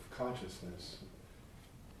vessel of consciousness.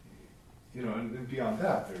 And beyond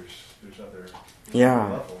that, there's other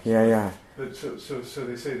levels. Yeah. But so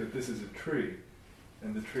they say that this is a tree,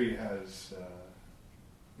 and the tree has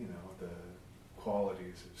the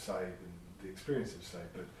qualities of sight and the experience of sight.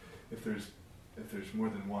 But if there's more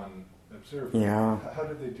than one observer, how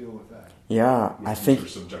do they deal with that? Yeah, I think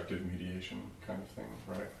intersubjective mediation kind of thing,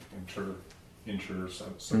 right?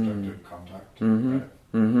 Inter-subjective contact. Mm-hmm. Right?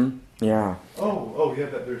 Mm-hmm. Yeah. Oh, yeah.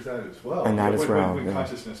 There's that as well. And that as well. When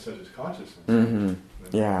consciousness touches consciousness. Mm-hmm.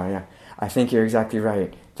 Yeah. I think you're exactly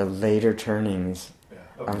right. The later turnings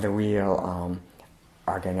of the wheel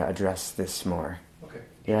are going to address this more. Okay.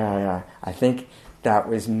 Yeah. I think that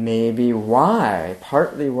was maybe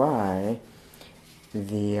partly why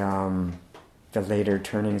the later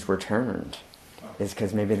turnings were turned, is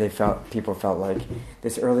because maybe people felt like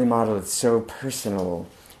this early model is so personal,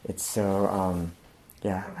 it's so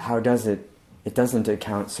how does it doesn't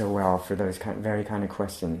account so well for those very kind of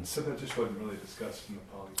questions. So that just wasn't really discussed in the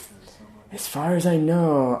Pali Canon so much? As far as I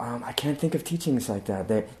know, I can't think of teachings like that.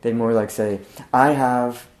 They more like say, I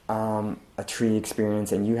have a tree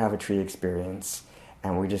experience and you have a tree experience,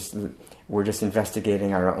 and we're just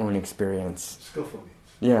investigating our own experience. Skillful means.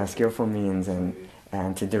 Yeah, skillful means, and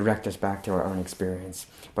to direct us back to our own experience.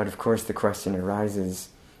 But of course the question arises,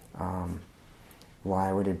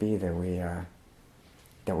 why would it be that we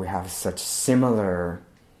have such similar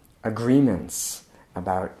agreements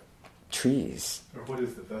about trees. Or what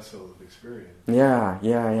is the vessel of experience?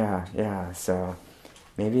 Yeah. So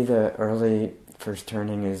maybe the early first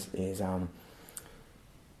turning is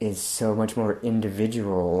so much more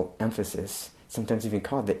individual emphasis, sometimes even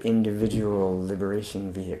called the individual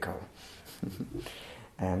liberation vehicle.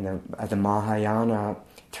 And the Mahayana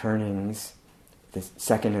turnings, the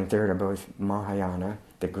second and third are both Mahayana,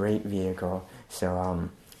 the great vehicle. So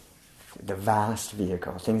the vast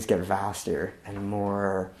vehicle, things get vaster and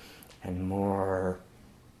more, there's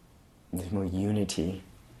more unity.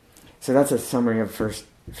 So that's a summary of first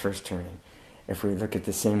turning. If we look at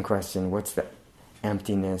the same question, what's the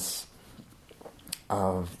emptiness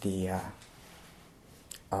of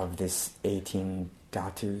this 18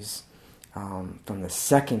 dhatus from the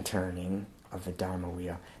second turning of the Dharma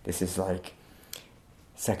wheel? This is like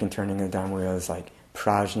second turning of the Dharma wheel is like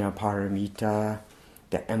Prajna Paramita,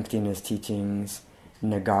 the emptiness teachings,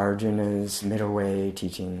 Nagarjuna's middle way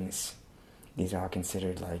teachings. These are all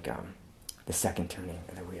considered like the second turning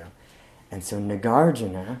of the wheel. And so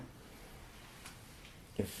Nagarjuna,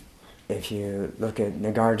 if you look at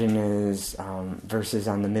Nagarjuna's verses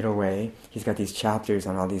on the middle way, he's got these chapters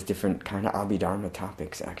on all these different kind of Abhidharma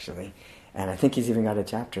topics, actually. And I think he's even got a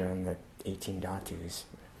chapter on the 18 dhatus.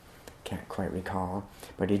 Can't quite recall.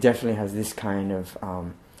 But he definitely has this kind of,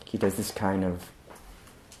 he does this kind of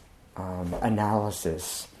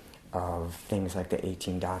analysis of things like the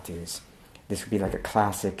 18 dhatus. This would be like a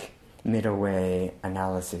classic middle way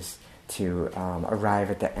analysis to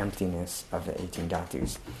arrive at the emptiness of the 18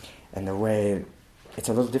 dhatus. And the way, it's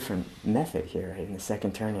a little different method here, right? In the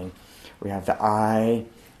second turning, we have the eye,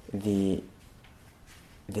 the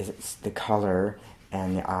color,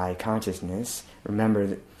 and the eye consciousness. Remember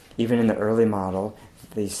that even in the early model,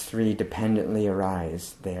 these three dependently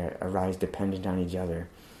arise. They arise dependent on each other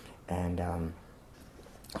and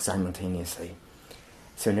simultaneously.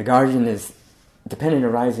 So Nagarjuna's dependent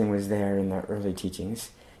arising was there in the early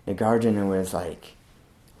teachings. Nagarjuna was like,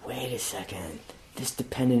 wait a second, this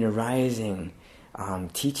dependent arising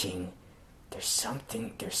teaching, there's some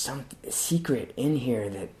secret in here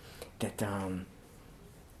that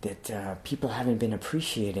people haven't been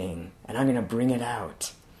appreciating, and I'm going to bring it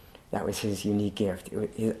out. That was his unique gift.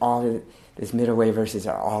 All his middle way verses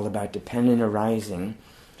are all about dependent arising,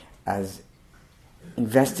 as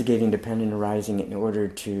investigating dependent arising in order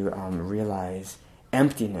to realize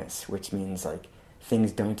emptiness, which means like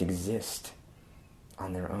things don't exist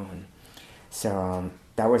on their own. So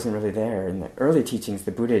that wasn't really there. In the early teachings,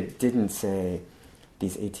 the Buddha didn't say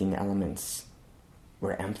these 18 elements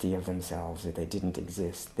were empty of themselves, or they didn't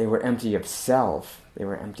exist. They were empty of self, they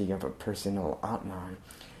were empty of a personal Atman,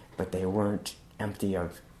 but they weren't empty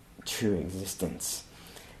of true existence.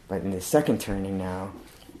 But in the second turning now,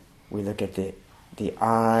 we look at the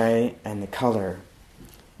eye and the color.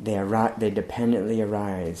 They dependently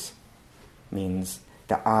arise. Means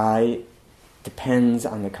the eye depends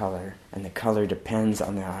on the color, and the color depends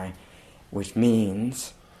on the eye, which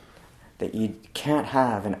means that you can't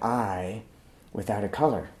have an eye without a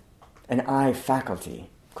color. An eye faculty.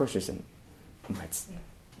 Of course you might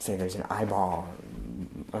say there's an eyeball,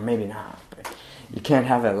 or maybe not, but you can't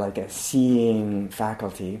have a seeing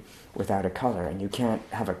faculty without a color, and you can't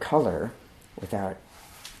have a color without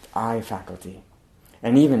eye faculty.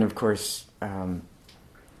 And even, of course,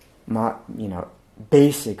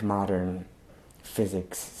 basic modern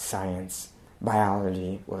physics, science,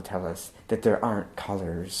 biology will tell us that there aren't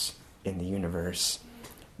colors in the universe.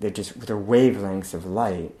 They're wavelengths of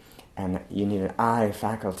light, and you need an eye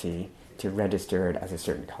faculty to register it as a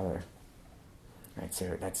certain color. Right,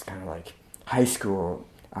 so that's kind of like high school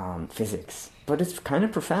physics. But it's kind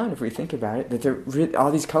of profound if we think about it, that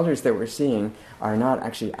all these colors that we're seeing are not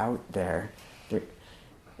actually out there. They're,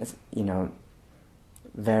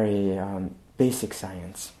 very basic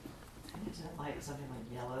science. Is it like something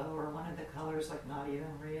like yellow, or one of the colors like not even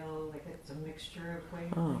real, like it's a mixture of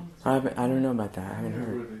wavelengths? I don't know about that. I haven't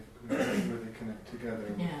heard. Where they connect together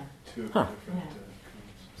with two of the different colors.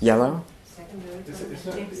 Yellow? Secondary.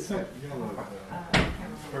 It's not yellow,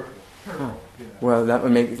 purple. Purple. Yeah. Well, that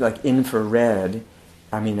would make like infrared.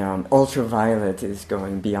 Ultraviolet is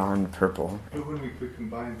going beyond purple. But when we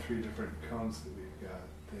combine three different cones that we've got,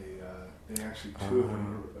 they actually, two of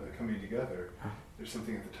them are coming together. There's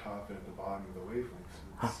something at the top and at the bottom of the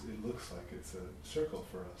wavelengths. It looks like it's a circle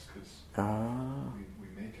for us because we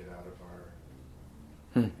make it out of our,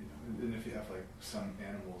 and if you have like some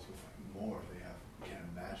animals with more, you can't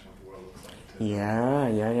imagine what the world looks like. Too.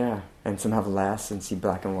 Yeah. And some have less and see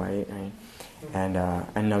black and white, right? And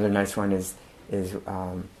another nice one is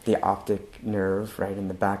the optic nerve, right, in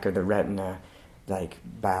the back of the retina. Like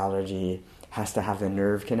biology has to have the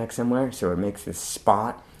nerve connect somewhere, so it makes this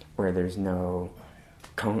spot where there's no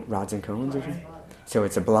rods and cones. Or something. So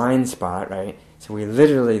it's a blind spot, right? So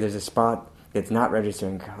there's a spot that's not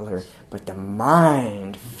registering color, but the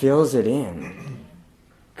mind fills it in.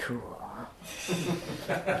 Cool.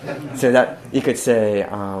 So that you could say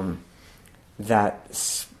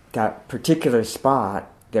that particular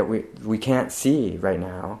spot that we can't see right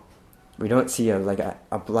now. We don't see a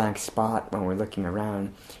blank spot when we're looking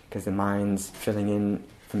around because the mind's filling in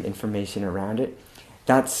from information around it.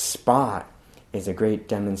 That spot is a great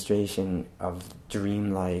demonstration of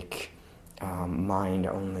dreamlike,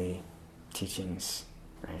 mind-only teachings.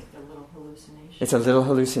 Right? It's a little hallucination. It's a little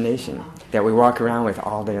hallucination that we walk around with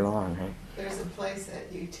all day long. Right? There's a place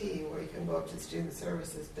at UT where you can go up to the Student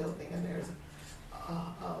Services building, and there's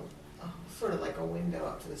sort of like a window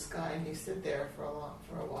up to the sky, and you sit there for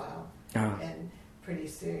a while, and pretty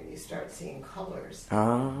soon you start seeing colors.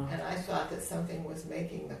 And I thought that something was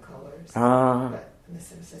making the colors, but the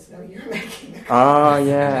Sim says, no, you're making the colors.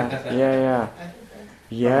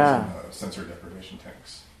 Yeah. Sensor deprivation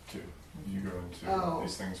tanks too. You go into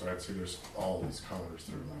these things, right? So there's all these colors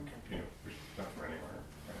that are like, there's not for anywhere.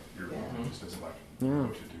 Right? Your mind just doesn't like know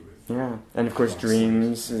what to do with. Yeah, and of course,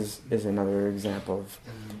 dreams is another example of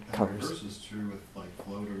colors. And reverse is true with like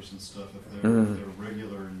floaters and stuff. If they're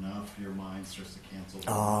regular enough, your mind starts to cancel.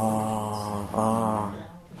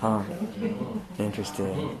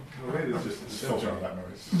 Interesting. Wait, it's just a Filter symphony. out that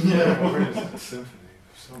noise. Yeah, wait, it's a symphony.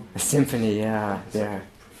 A symphony, yeah. It's like a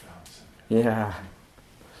profound symphony. Yeah.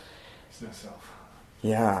 It's no self.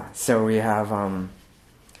 Yeah, so we have,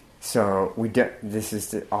 this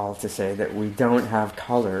is all to say that we don't have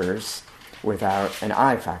colors without an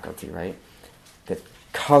eye faculty, right? That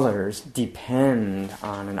colors depend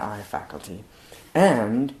on an eye faculty.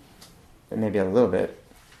 And, it may be a little bit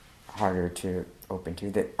harder to open to,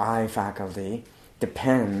 that eye faculty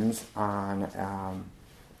depends on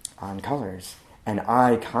colors. And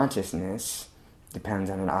eye consciousness depends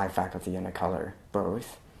on an eye faculty and a color,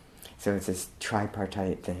 both. So it's this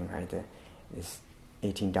tripartite thing, right? This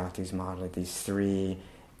 18 Dhatus model of these three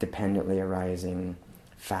dependently arising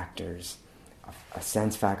factors, a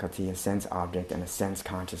sense faculty, a sense object, and a sense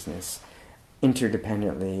consciousness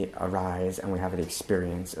interdependently arise, and we have the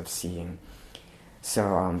experience of seeing.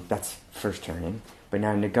 So that's first turning. But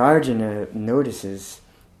now Nagarjuna notices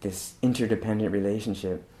this interdependent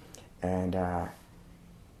relationship and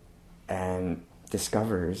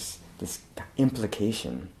discovers this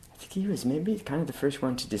implication. I think he was maybe kind of the first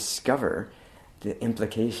one to discover the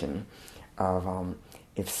implication of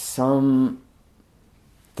if something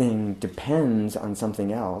depends on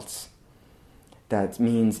something else, that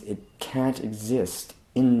means it can't exist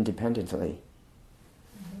independently.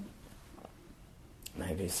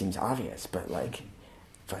 Maybe it seems obvious, but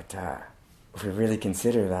if we really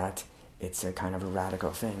consider that, it's a kind of a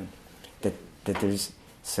radical thing. That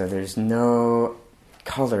there's no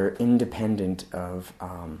color independent of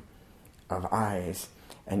eyes.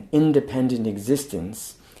 An independent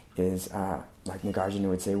existence is, like Nagarjuna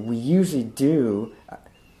would say, we usually do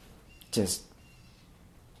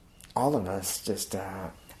all of us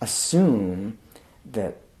assume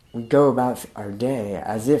that we go about our day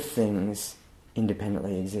as if things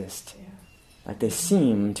independently exist. Yeah. Like they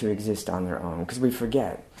seem to exist on their own, because we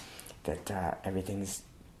forget that everything's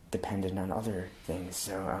dependent on other things.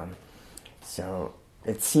 So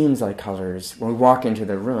it seems like colors, when we walk into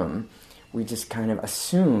the room, we just kind of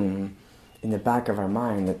assume in the back of our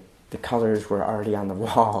mind that the colors were already on the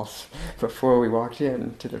walls before we walked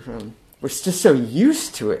into the room. We're just so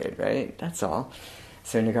used to it, right? That's all.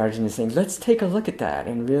 So Nagarjuna is saying, let's take a look at that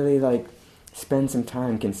and really spend some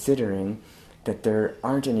time considering that there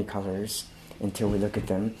aren't any colors until we look at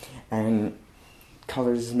them. And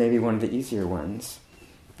colors is maybe one of the easier ones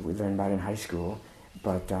that we learn about in high school.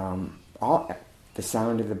 But the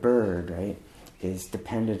sound of the bird, right, is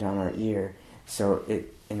dependent on our ear. So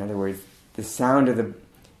in other words, there's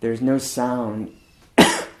no sound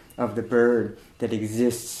of the bird that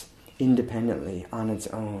exists independently on its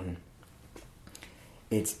own.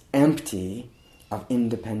 It's empty of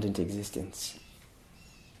independent existence.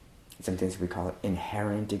 Sometimes we call it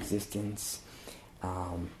inherent existence.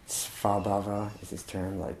 Svabhava is this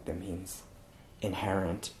term that means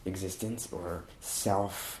inherent existence or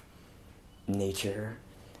self nature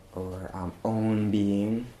or own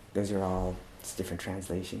being. Those are all different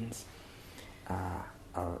translations.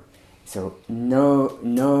 So no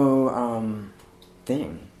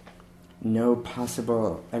thing,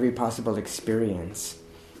 every possible experience,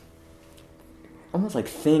 almost like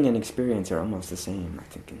thing and experience are almost the same, I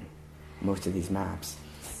think, in most of these maps.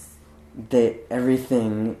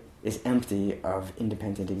 Everything is empty of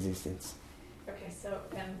independent existence. Okay, so,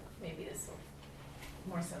 and maybe this will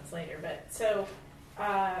make more sense later, but so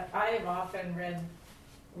I have often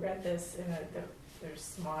read this in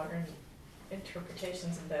there's modern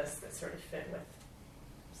interpretations of this that sort of fit with,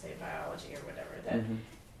 say, biology or whatever, that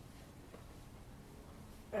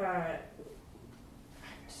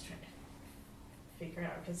I'm just trying to figure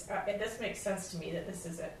out, because this makes sense to me that this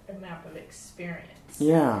is a map of experience.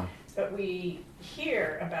 Yeah. But we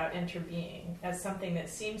hear about interbeing as something that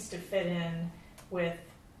seems to fit in with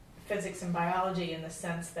physics and biology in the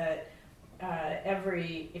sense that if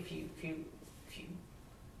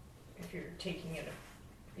you're taking it,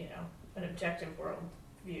 an objective world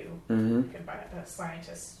view, a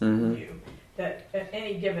scientist's view, that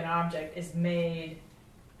any given object is made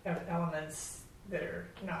of elements that are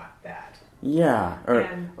not that. Yeah,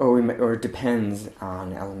 or it depends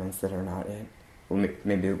on elements that are not it. Well,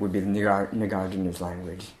 maybe it would be Nagarjuna's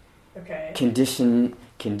language. Okay. Conditioned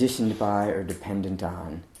by or dependent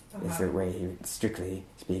on is the way he, strictly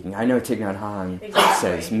speaking. I know Thich Nhat Hanh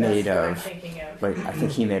says made of, but I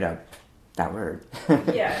think he made up that word.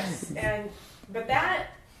 Yes, but that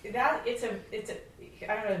it's a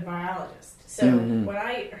I'm a biologist, so when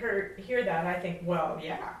I hear that, I think, well,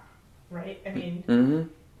 yeah, right. I mean,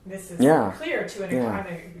 this is clear to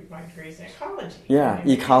an my degree's in ecology. Yeah, I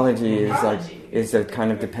mean, ecology is a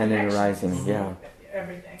kind of dependent arising. Yeah,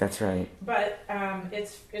 everything. That's right. But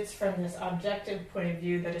it's from this objective point of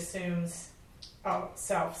view that assumes all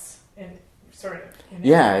selves in sort of.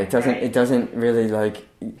 It doesn't really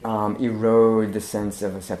erode the sense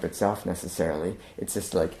of a separate self necessarily. It's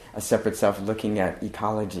just like a separate self looking at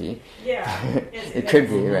ecology. Yeah, it could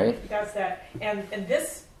be, right? That's that, and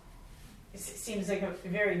this seems like a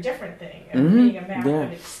very different thing, being a map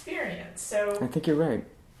of experience. So I think you're right.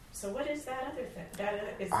 So what is that other thing?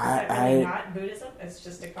 Is that really not Buddhism? It's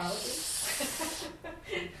just ecology?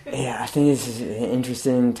 I think this is an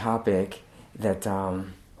interesting topic that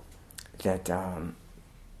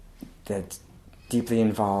deeply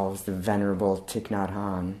involves the venerable Thich Nhat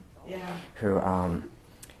Hanh,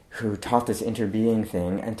 who taught this interbeing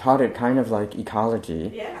thing and taught it kind of like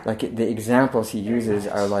ecology. Yeah. Like the examples he uses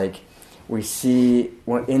are like, we see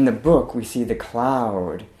in the book we see the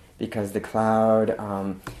cloud, because the cloud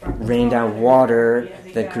rained down water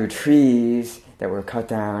that grew trees that were cut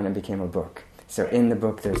down and became a book. So in the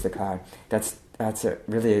book there's the cloud. That's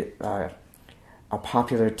really a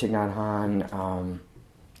popular Thich Nhat Hanh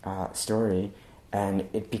story, and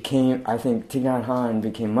I think Thich Nhat Hanh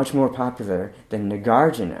became much more popular than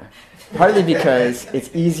Nagarjuna, partly because it's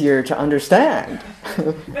easier to understand.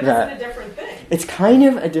 But it's a different thing. It's kind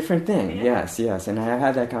of a different thing, yes, and I have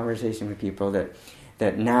had that conversation with people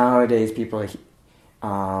that nowadays people, you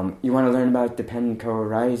want to learn about dependent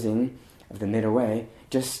co-arising of the middle way,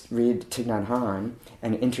 just read Thich Nhat Hanh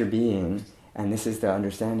and interbeing, and this is the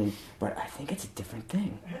understanding. But I think it's a different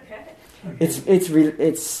thing. Okay.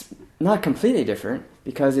 It's not completely different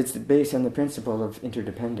because it's based on the principle of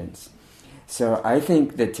interdependence. So I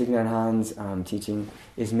think that Thich Nhat Hanh's teaching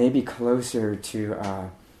is maybe closer to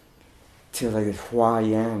like the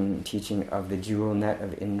Huayan teaching of the jewel net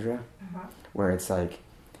of Indra, where it's like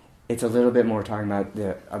it's a little bit more talking about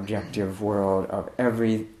the objective world of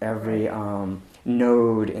every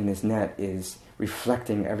node in this net is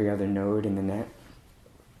reflecting every other node in the net.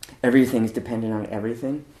 Everything's dependent on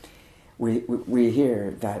everything. We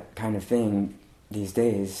hear that kind of thing these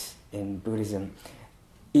days in Buddhism.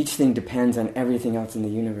 Each thing depends on everything else in the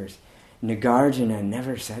universe. Nagarjuna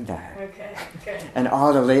never said that. Okay. And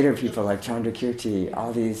all the later people like Chandrakirti,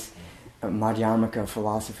 all these Madhyamaka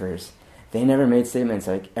philosophers, they never made statements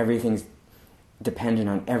like everything's dependent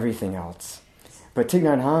on everything else. But Thich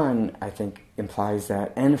Nhat Hanh, I think, implies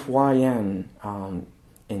that, and Huayan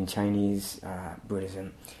in Chinese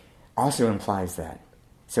Buddhism also implies that.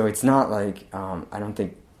 So it's not like, I don't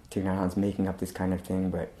think Thich Nhat Hanh's making up this kind of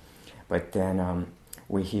thing, but then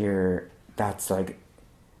we hear that's like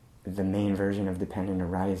the main version of dependent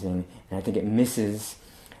arising, and I think it misses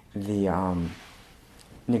the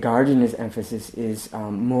Nagarjuna's emphasis is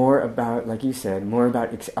more about, like you said, more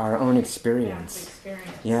about our own experience.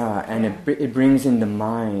 And it brings in the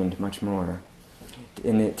mind much more.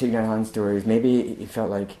 In the Thich Nhat Hanh stories, maybe he felt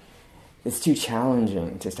like it's too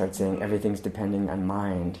challenging to start saying everything's depending on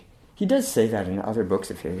mind. He does say that in other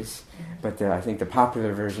books of his, but I think the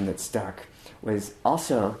popular version that stuck was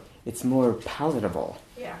also, it's more palatable.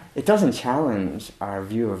 Yeah. It doesn't challenge our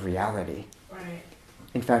view of reality. Right.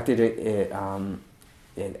 In fact, it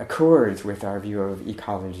accords with our view of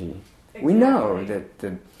ecology. Exactly. We know that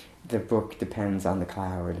the book depends on the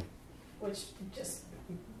cloud. Which just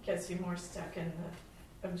gets you more stuck in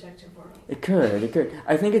objective world. It could.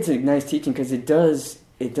 I think it's a nice teaching because it does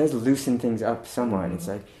loosen things up somewhat. It's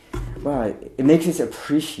like, well, it makes us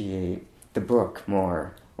appreciate the book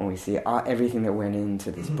more when we see everything that went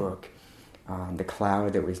into this book, the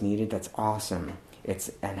cloud that was needed. That's awesome.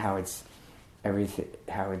 How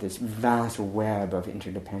this vast web of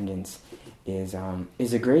interdependence is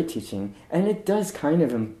a great teaching, and it does kind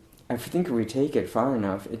of. I think if we take it far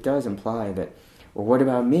enough, it does imply that, well, what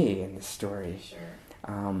about me in this story? Sure.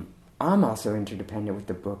 I'm also interdependent with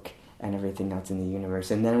the book and everything else in the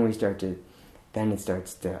universe, and then we start to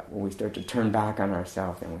turn back on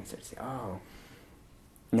ourselves, and we start to say, oh,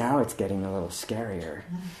 now it's getting a little scarier.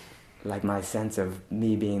 Like my sense of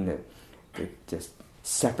me being the just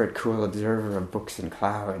separate, cool observer of books and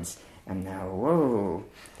clouds, and now, whoa,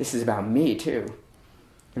 this is about me too.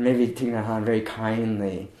 And maybe Thich Nhat Hanh very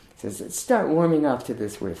kindly says, let's start warming up to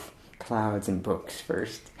this with clouds and books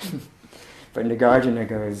first. But Nagarjuna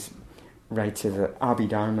goes right to the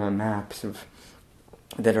Abhidharma maps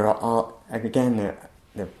that are all, again,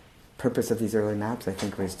 the purpose of these early maps, I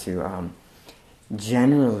think, was to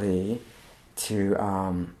generally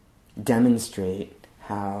to demonstrate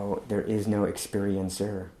how there is no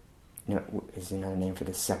experiencer, is another name for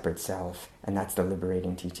the separate self, and that's the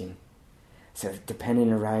liberating teaching. So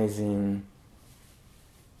dependent arising,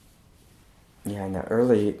 and the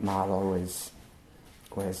early model was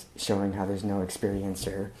showing how there's no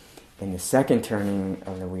experiencer. In the second turning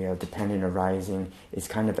of the wheel, dependent arising is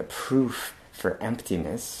kind of the proof for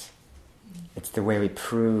emptiness. It's the way we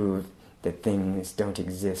prove that things don't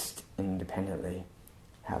exist independently,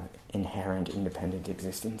 have inherent independent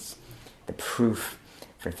existence. The proof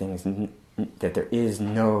for things that there is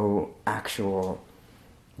no actual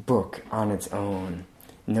book on its own,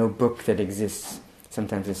 no book that exists,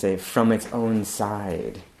 sometimes they say, from its own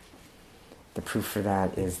side. The proof for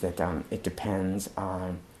that is that it depends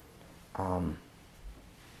on an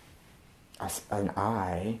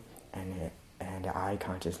I and I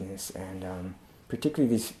consciousness, and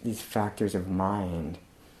particularly these factors of mind.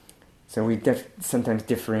 So we sometimes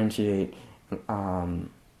differentiate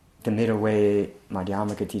the middle way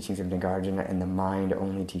Madhyamaka teachings of Nagarjuna and the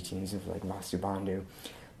mind-only teachings of like Vasubandhu.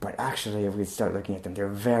 But actually, if we start looking at them, they're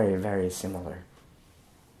very, very similar.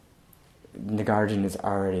 Nagarjuna is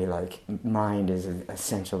already like, mind is an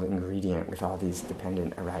essential ingredient with all these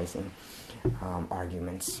dependent arising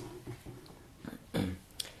arguments.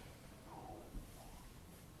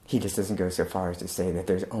 He just doesn't go so far as to say that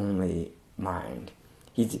there's only mind.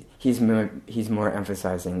 He's more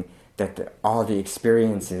emphasizing that all the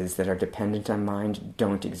experiences that are dependent on mind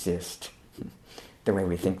don't exist the way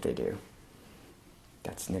we think they do.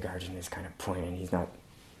 That's Nagarjuna's kind of point, and he's not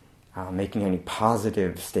making any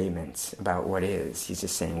positive statements about what is. He's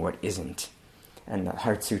just saying what isn't. And the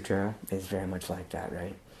Heart Sutra is very much like that,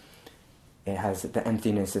 right? It has the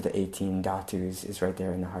emptiness of the 18 dhatus is right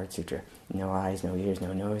there in the Heart Sutra. No eyes, no ears,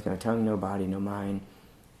 no nose, no tongue, no body, no mind,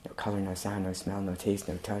 no color, no sound, no smell, no taste,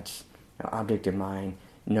 no touch, no object of mind,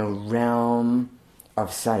 no realm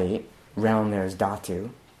of sight. Realm there is dhatu.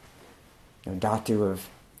 No dhatu of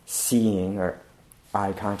seeing or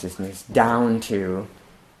eye consciousness, down to,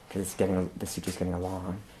 because the sutra's getting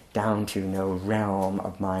along, down to no realm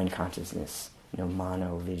of mind consciousness, no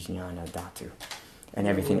mano vijnana dhatu, and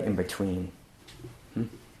everything in between. You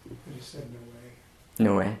said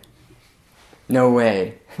no way. No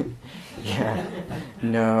way. Yeah.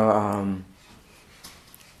 No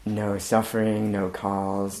suffering, no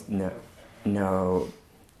cause, no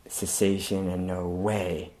cessation, and no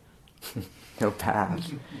way. No path,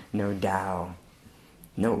 no Tao.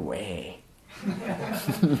 No way.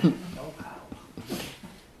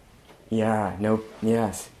 Yeah, no,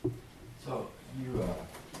 yes. So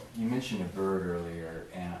you mentioned a bird earlier,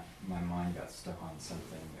 and my mind got stuck on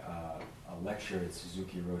something. A lecture that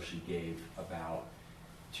Suzuki Roshi gave about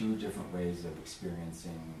 2 different ways of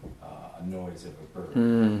experiencing a noise of a bird.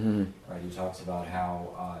 Mm-hmm. Right? He talks about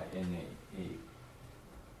how in a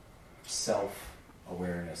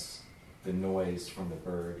self-awareness, the noise from the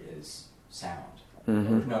bird is sound.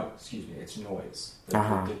 Mm-hmm. No, excuse me, it's noise. The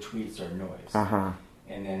tweets are noise. Uh-huh.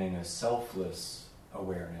 And then in a selfless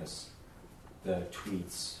awareness, the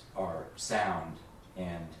tweets are sound,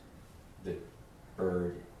 and the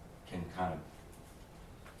bird can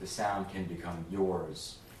the sound can become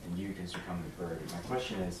yours, and you can become the bird. My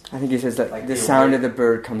question is, I think he says that like the sound of the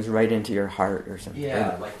bird comes right into your heart or something.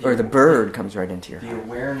 Yeah, or the bird comes right into your heart. The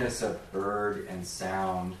awareness of bird and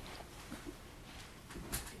sound,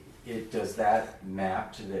 does that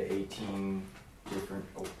map to the 18 different,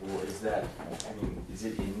 or is that, is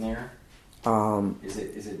it in there? Is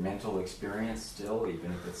it mental experience still,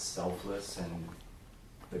 even if it's selfless and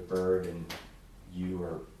the bird and you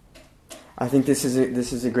are... I think this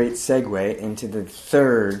is a great segue into the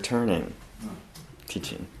third turning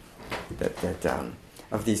teaching. That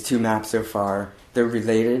of these two maps so far, they're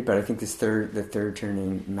related, but I think the third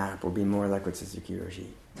turning map will be more like what Suzuki Roshi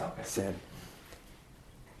said.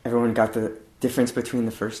 Everyone got the difference between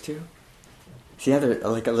the first two? See how they're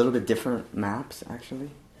like a little bit different maps, actually?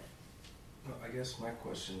 Well, I guess my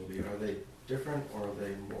question would be, are they different, or are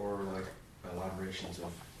they more like elaborations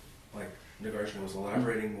of, like Nagarjuna was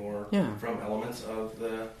elaborating more from elements of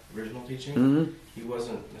the original teaching? Mm-hmm. He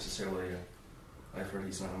wasn't necessarily I've heard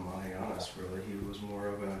he's not a Mahayanist, really. He was more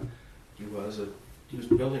of he was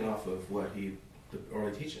building off of the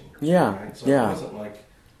early teaching. Yeah, right? So yeah. it wasn't like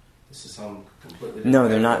this is some completely different. No,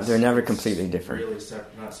 they're not. They're never completely different. Really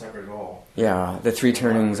not separate at all. Yeah, the three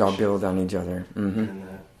turnings all build on each other. Mm-hmm.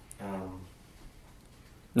 And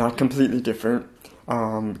not completely different,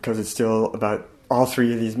 because it's still about all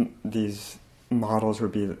three of these models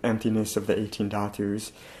would be the emptiness of the 18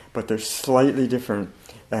 dhatus, but they're slightly different.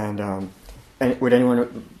 And would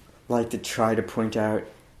anyone like to try to point out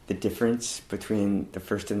the difference between the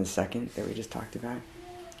first and the second that we just talked about?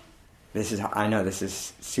 I know this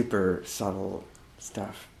is super subtle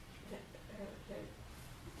stuff.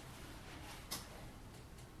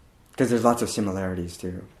 Because there's lots of similarities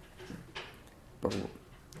too. But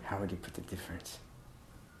how would you put the difference?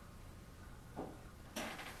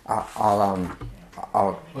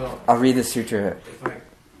 I'll read the sutra. If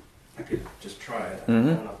I could just try it, Mm-hmm.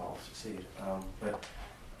 I don't know if I'll succeed. But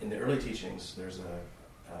in the early teachings, there's a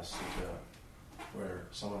sutta where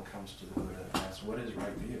someone comes to the Buddha and asks, "What is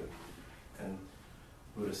right view?" And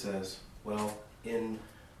Buddha says, "Well, in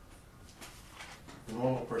the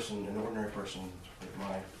normal person, an ordinary person like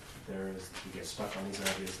mine, you get stuck on these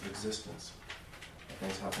ideas of existence, of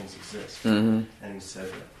things, how things exist." Mm-hmm. And he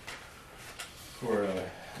said that for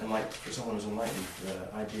someone who's enlightened,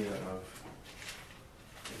 the idea of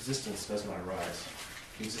existence does not arise.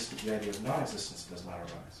 The idea of non-existence does not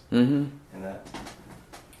arise. Mm-hmm. And that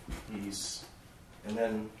and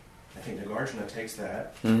then I think Nagarjuna takes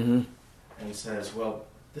that Mm-hmm. and he says, well,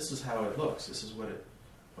 this is how it looks. This is what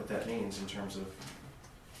that means in terms of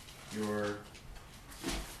you're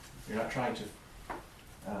not trying to,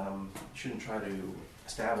 you shouldn't try to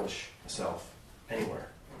establish a self anywhere.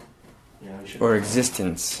 You know, you shouldn't Or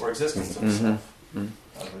existence. Or existence of Mm-hmm. self.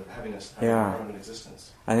 Mm-hmm. Having Yeah. our own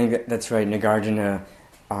existence. I think that's right. Nagarjuna,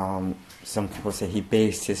 some people say he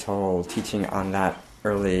based his whole teaching on that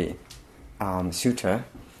early sutta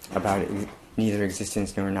about neither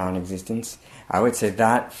existence nor non-existence. I would say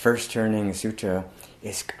that first turning sutra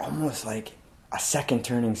is almost like a second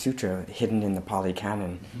turning sutra hidden in the Pali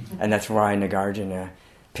Canon, and that's why Nagarjuna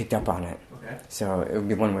picked up on it. Okay. So it would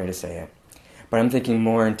be one way to say it. But I'm thinking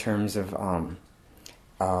more in terms of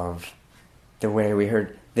the way we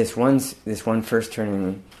heard this one first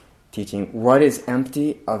turning teaching. What is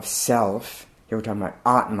empty of self? Here we're talking about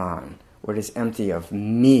Atman. What is empty of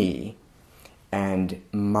me and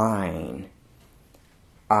mine?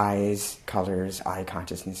 Eyes, colors, eye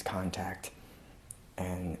consciousness, contact,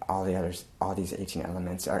 and all these 18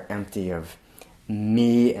 elements are empty of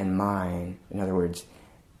me and mine. In other words,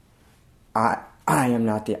 I am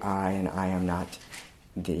not the I, and I am not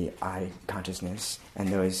the I consciousness, and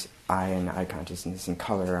those I and I consciousness and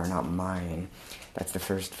color are not mine. That's the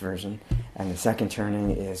first version. And the second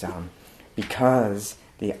turning is because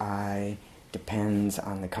the I depends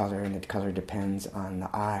on the color and the color depends on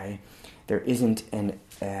the I, there isn't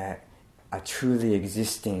a truly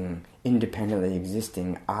existing, independently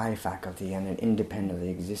existing I faculty and an independently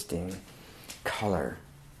existing color.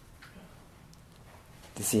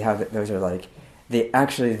 To see how those are like, in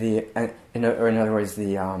other words,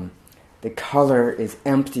 the color is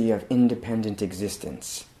empty of independent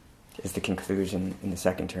existence, is the conclusion in the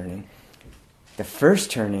second turning. The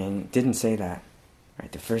first turning didn't say that.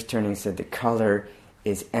 Right? The first turning said the color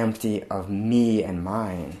is empty of me and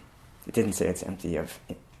mine. It didn't say it's empty of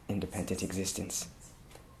independent existence.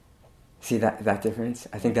 See that difference?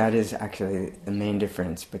 I think that is actually the main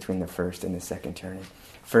difference between the first and the second turning.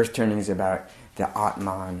 First turning is about the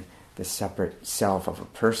Atman, the separate self of a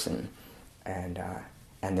person, and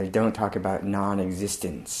they don't talk about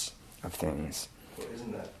non-existence of things. Well,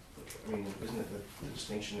 isn't it the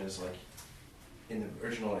distinction is like, in the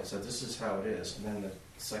original it said this is how it is, and then the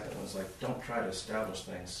second one was like, don't try to establish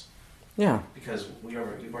things. Yeah. Because we've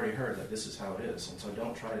already heard that this is how it is, and so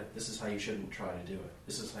this is how you shouldn't try to do it.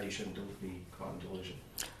 This is how you shouldn't be caught in delusion.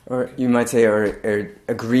 Or you might say, or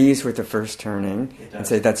agrees with the first turning, and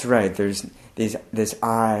say, that's right, there's this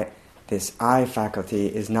I faculty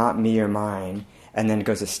is not me or mine, and then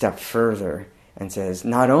goes a step further and says,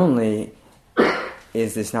 not only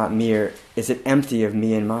is this not mere, is it empty of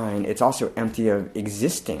me and mine, it's also empty of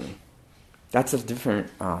existing. That's a different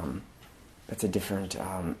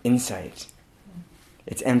insight.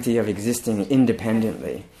 It's empty of existing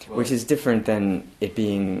independently, which is different than it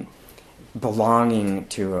being belonging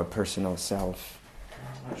to a personal self.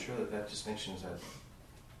 I'm not sure that distinction is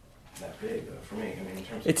that big for me. I mean, in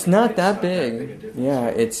terms it's of not it's that not big. That big a Yeah,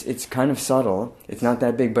 it's kind of subtle. It's not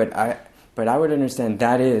that big, but I would understand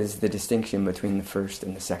that is the distinction between the first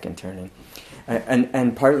and the second turning,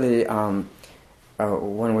 and partly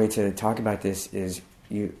one way to talk about this is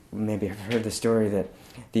you maybe have heard the story that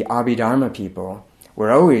the Abhidharma people were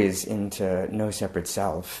always into no separate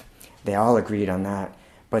self. They all agreed on that.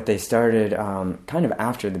 But they started kind of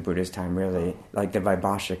after the Buddha's time, really, like the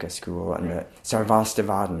Vaibhashika school and the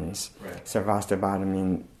Sarvastivadins. Right.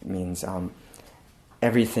 Sarvastivada means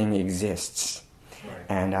everything exists. Right.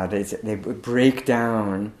 And they break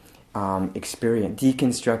down experience,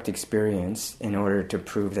 deconstruct experience in order to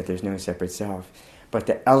prove that there's no separate self. But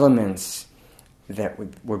the elements that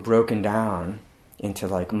were broken down into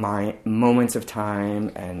like moments of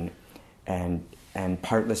time and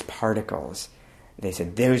partless particles, they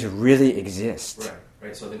said those really exist.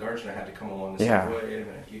 Right. So the Nagarjuna had to come along and say, wait a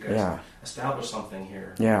minute, you guys established something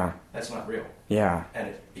here. Yeah. That's not real. Yeah.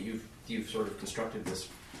 And you've sort of constructed this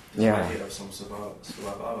idea of some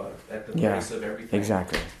svabhava at the base of everything.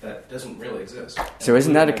 Exactly. That doesn't really exist. So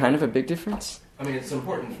isn't that a kind of a big difference? I mean, it's an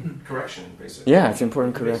important correction, basically. Yeah, it's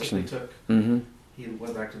important correction. He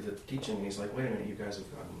went back to the teaching and he's like, wait a minute, you guys have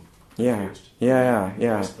gotten confused.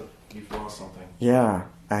 Yeah. You've lost something. Yeah,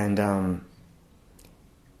 and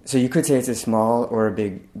so you could say it's a small or a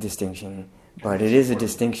big distinction, but it is a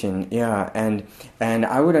distinction, and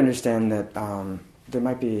I would understand that there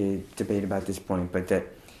might be debate about this point, but that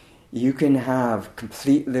you can have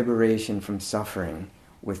complete liberation from suffering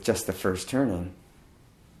with just the first turning.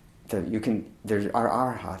 There are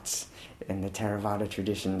arhats in the Theravada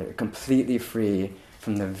tradition that are completely free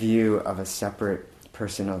from the view of a separate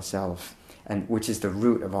personal self, and which is the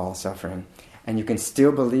root of all suffering. And you can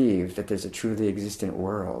still believe that there's a truly existent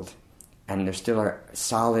world, and there still are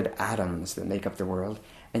solid atoms that make up the world,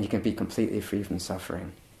 and you can be completely free from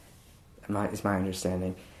suffering, is my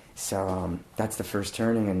understanding. So that's the first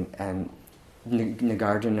turning, and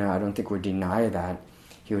Nagarjuna, I don't think, would deny that.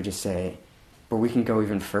 He would just say, but we can go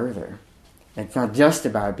even further. And it's not just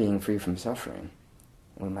about being free from suffering.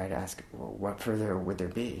 We might ask, well, what further would there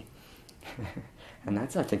be? And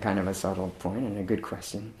that's, I think, kind of a subtle point and a good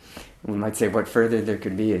question. We might say what further there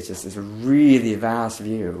could be is just this really vast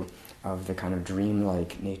view of the kind of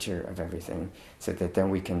dreamlike nature of everything, so that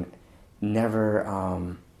then we can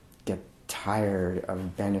never get tired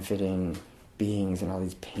of benefiting beings in all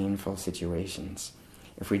these painful situations.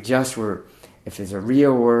 If there's a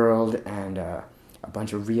real world and a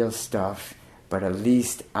bunch of real stuff, but at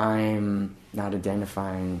least I'm not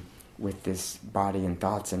identifying with this body and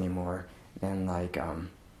thoughts anymore, then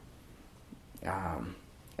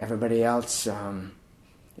everybody else,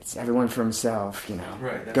 it's everyone for himself,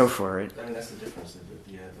 Right, go for it. I mean, that's the difference,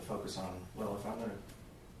 the focus on, well, if I'm going to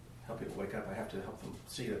help people wake up, I have to help them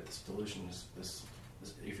see that this delusion is this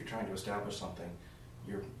if you're trying to establish something,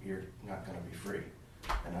 you're not going to be free.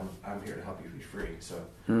 And I'm here to help you be free. So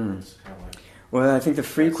it's kind of like... Well, I think the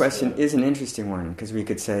free question is an interesting one, because we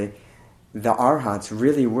could say the arhats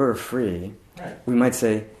really were free. Right. We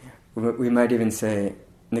might even say,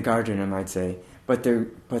 Nagarjuna might say, but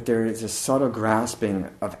there is a subtle grasping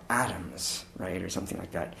of atoms, right, or something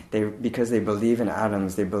like that. Because they believe in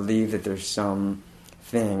atoms, they believe that there's some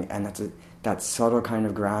thing, and that subtle kind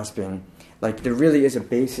of grasping. Like, there really is a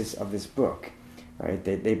basis of this book, right?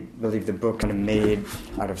 They believe the book kind of made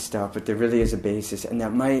out of stuff, but there really is a basis, and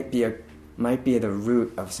that might be the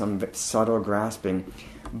root of some subtle grasping.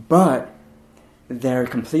 But they're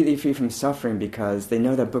completely free from suffering because they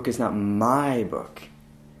know that book is not my book.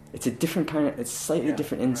 It's a different kind of, it's slightly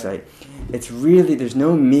different insight. Right. It's really, there's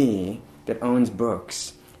no me that owns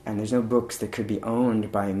books, and there's no books that could be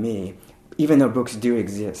owned by me, even though books do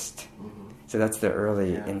exist. Mm-hmm. So that's the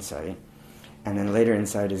early insight. And then later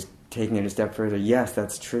insight is taking it a step further. Yes,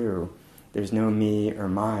 that's true. There's no me or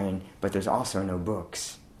mine, but there's also no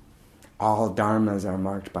books. All dharmas are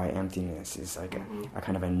marked by emptiness. Is like a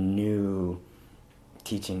kind of a new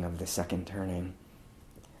teaching of the second turning.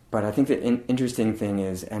 But I think the interesting thing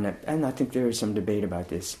is, and I think there is some debate about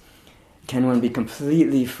this, can one be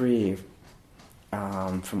completely free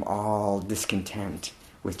from all discontent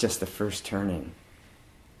with just the first turning?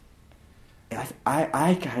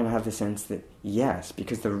 I kind of have the sense that yes,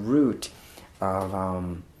 because the root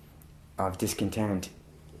of discontent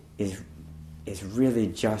is is really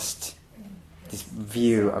just this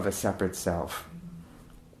view of a separate self.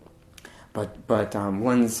 But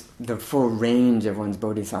the full range of one's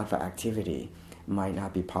bodhisattva activity might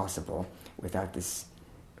not be possible without this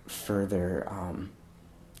further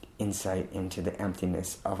insight into the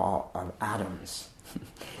emptiness of atoms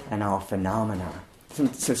and all phenomena.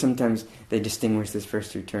 So sometimes they distinguish these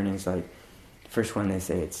first two turnings, like first one they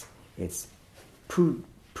say it's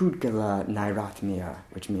Pudgala Nairatmya,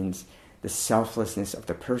 which means the selflessness of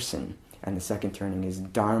the person, and the second turning is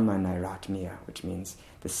Dharma Nairatmya, which means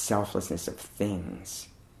the selflessness of things.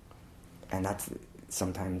 And that's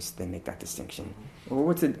sometimes they make that distinction.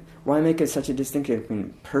 Well, why make such a distinction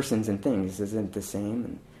between persons and things? Isn't it the same?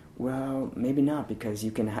 And, well, maybe not, because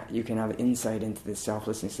you can have insight into the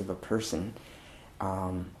selflessness of a person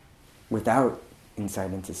without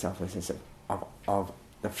insight into selflessness of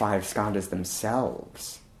the five skandhas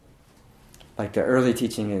themselves. Like the early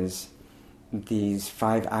teaching is, these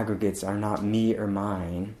five aggregates are not me or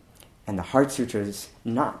mine, and the Heart Sutra is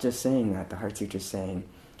not just saying that. The Heart Sutra is saying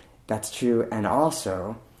that's true, and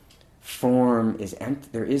also form is empty.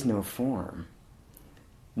 There is no form,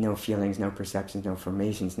 no feelings, no perceptions, no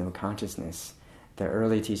formations, no consciousness. The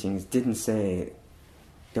early teachings didn't say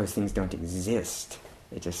those things don't exist.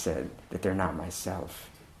 It just said that they're not myself.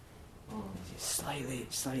 Slightly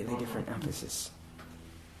different emphasis.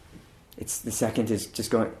 It's the second is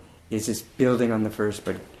just building on the first,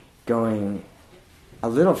 but going a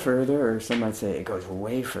little further, or some might say it goes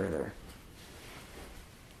way further.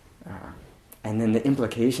 And then the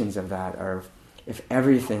implications of that are, if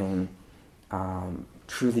everything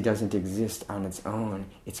truly doesn't exist on its own,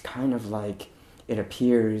 it's kind of like it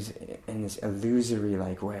appears in this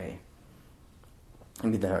illusory-like way.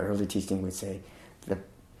 Maybe the early teaching would say the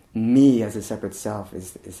me as a separate self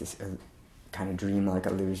is this kind of dream-like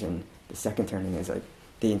illusion. The second turning is like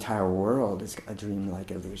the entire world is a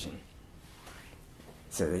dream-like illusion.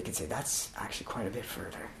 So they could say that's actually quite a bit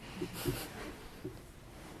further.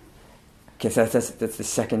 Okay, so that's the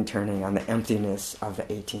second turning on the emptiness of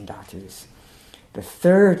the 18 dhatus. The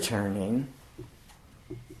third turning,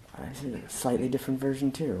 I see a slightly different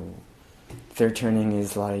version too. Third turning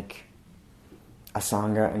is like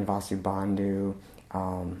Asanga and Vasubandhu,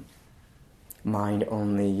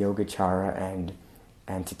 mind-only Yogacara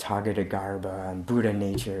and Tathagata Garbha and Buddha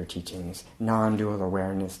nature teachings, non-dual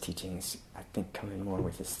awareness teachings, I think come in more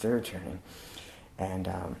with this third turning. And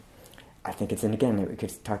I think it's, and again, we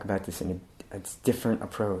could talk about this in a different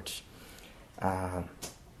approach.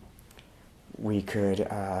 We could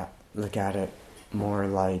look at it more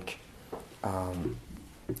like,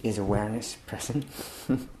 is awareness present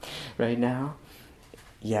right now?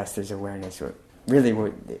 Yes, there's awareness.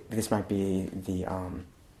 Really, this might be the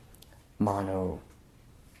mono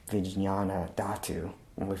vijnana dhatu.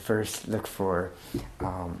 When we first look for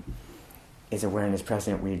is awareness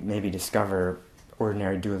present, we maybe discover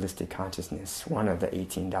ordinary dualistic consciousness, one of the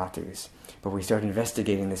 18 dhatus. But we start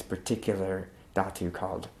investigating this particular dhatu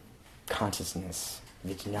called consciousness,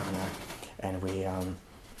 vijnana, and we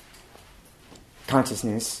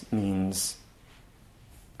consciousness means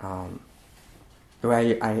the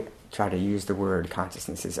way I try to use the word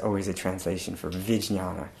consciousness is always a translation for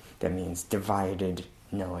vijnana, that means divided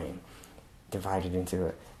knowing, divided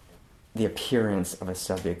into the appearance of a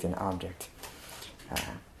subject and object.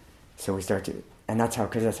 So we start to, and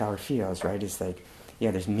because that's how it feels, right? It's like,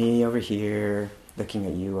 yeah, there's me over here, looking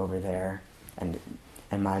at you over there, and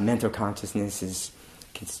my mental consciousness is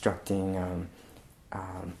constructing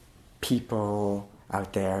people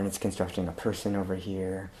out there, and it's constructing a person over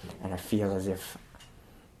here, and I feel as if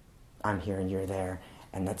I'm here and you're there,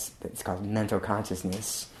 and it's called mental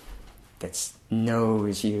consciousness. That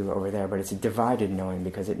knows you over there, but it's a divided knowing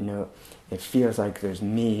because it feels like there's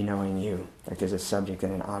me knowing you, like there's a subject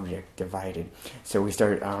and an object divided. So we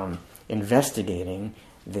start investigating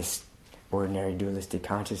this ordinary dualistic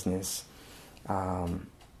consciousness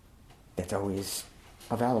that's always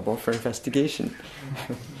available for investigation.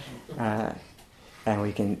 And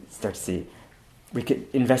we can start to see, we could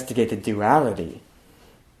investigate the duality.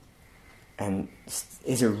 And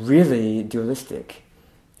is it really dualistic,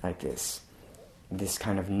 like this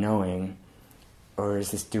kind of knowing, or is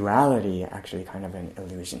this duality actually kind of an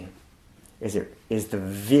illusion? Is the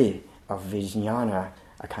vi of vijnana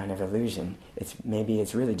a kind of illusion? Maybe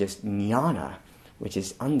it's really just jnana, which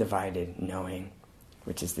is undivided knowing,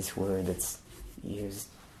 which is this word that's used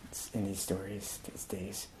in these stories these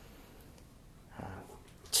days.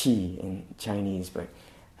 Qi in Chinese, but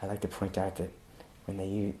I like to point out that when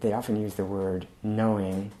they often use the word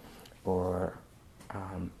knowing or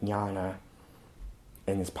jnana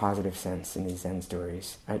in this positive sense in these Zen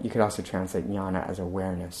stories. You could also translate jnana as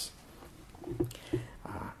awareness.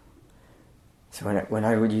 So when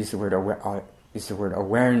I would use the word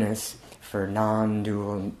awareness for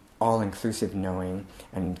non-dual, all-inclusive knowing,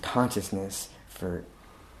 and consciousness for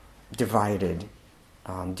divided,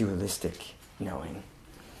 dualistic knowing,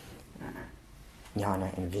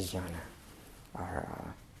 jnana and vijnana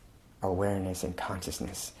are awareness and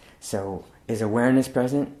consciousness. So is awareness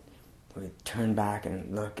present? We turn back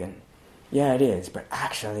and look, and yeah, it is, but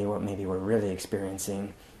actually what maybe we're really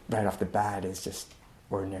experiencing right off the bat is just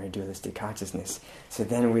ordinary dualistic consciousness. So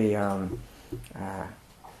then we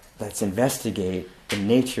let's investigate the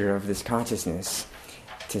nature of this consciousness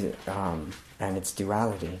and its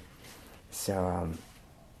duality. So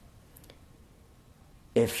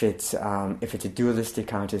if it's a dualistic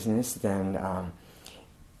consciousness, then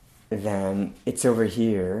it's over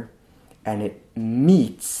here, and it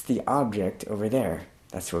meets the object over there.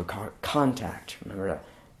 That's what we call contact. Remember,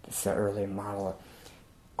 that's the early model.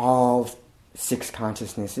 All 6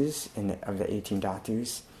 consciousnesses of the 18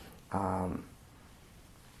 dhatus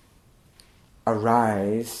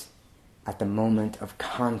arise at the moment of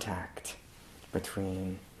contact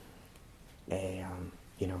between a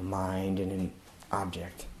mind and an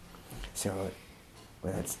object. So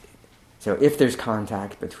if there's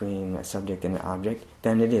contact between a subject and an object,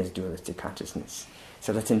 then it is dualistic consciousness.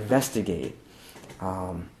 So let's investigate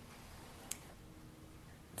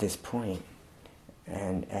this point,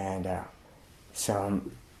 so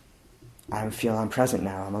I feel I'm present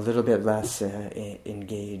now. I'm a little bit less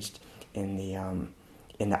engaged in the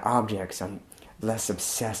objects. I'm less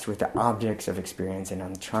obsessed with the objects of experience, and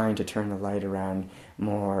I'm trying to turn the light around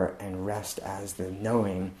more and rest as the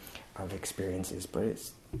knowing of experiences. But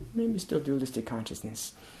it's maybe still dualistic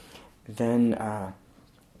consciousness. Then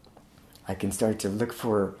I can start to look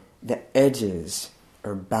for the edges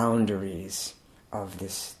or boundaries of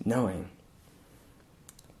this knowing.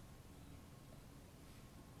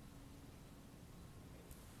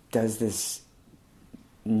 Does this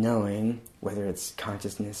knowing, whether it's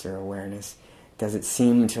consciousness or awareness, does it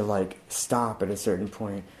seem to stop at a certain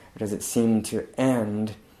point, or does it seem to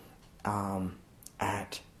end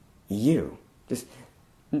at you? Just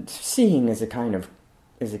seeing is a kind of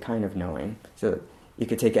knowing. So you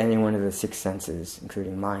could take any one of the 6 senses,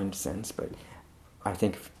 including mind sense, but I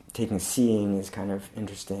think taking seeing is kind of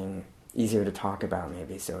interesting, easier to talk about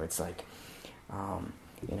maybe. So it's like, I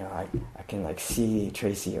can see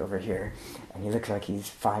Tracy over here, and he looks like he's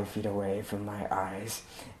 5 feet away from my eyes,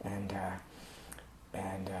 and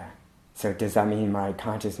so does that mean my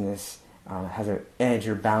consciousness has an edge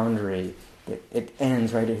or boundary that it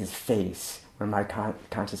ends right at his face, where my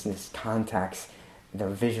consciousness contacts the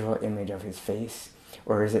visual image of his face,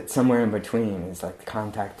 or is it somewhere in between? Is the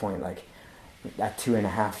contact point at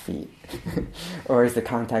 2.5 feet, or is the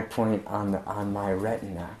contact point on my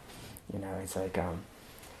retina? It's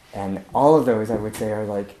and all of those, I would say,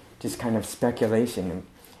 are just kind of speculation.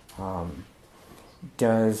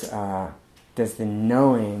 Does the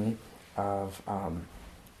knowing of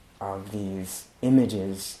these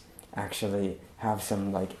images actually have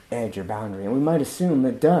some edge or boundary? And we might assume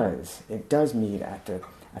it does. It does meet at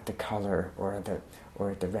the color or at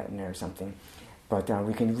the retina or something. But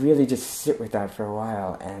we can really just sit with that for a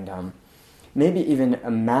while and maybe even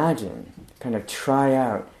imagine, kind of try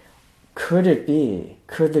out. Could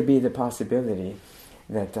there be the possibility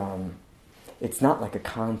that it's not like a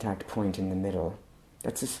contact point in the middle?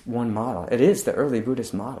 That's just one model. It is the early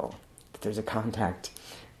Buddhist model, that there's a contact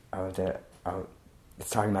it's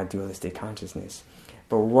talking about dualistic consciousness.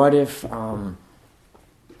 But what if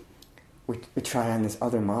we try on this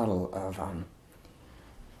other model of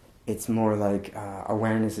it's more like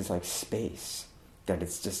awareness is like space, that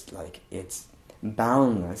it's just it's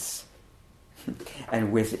boundless,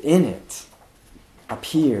 and within it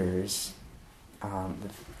appears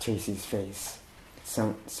Tracy's face.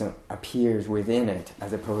 So appears within it,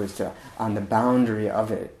 as opposed to on the boundary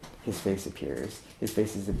of it, his face appears. His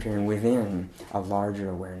face is appearing within a larger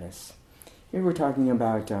awareness. Here we're talking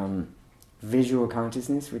about visual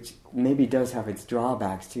consciousness, which maybe does have its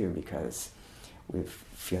drawbacks too, because we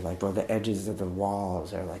feel the edges of the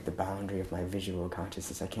walls are the boundary of my visual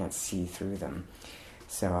consciousness. I can't see through them.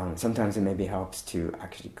 So sometimes it maybe helps to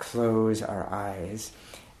actually close our eyes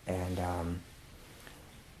and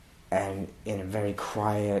in a very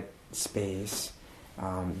quiet space,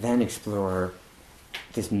 then explore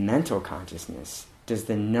this mental consciousness. Does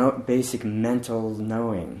the basic mental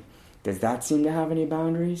knowing, does that seem to have any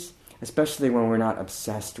boundaries? Especially when we're not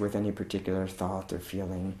obsessed with any particular thought or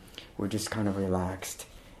feeling. We're just kind of relaxed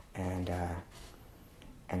and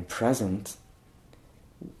present.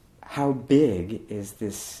 how big is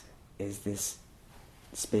this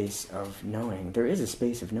space of knowing? There is a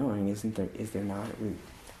space of knowing, isn't there? Is there not?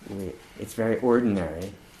 It's very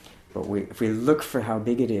ordinary, but if we look for how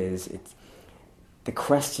big it is, the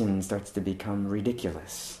question starts to become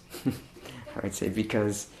ridiculous. I would say,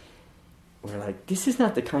 because we're like, this is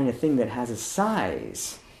not the kind of thing that has a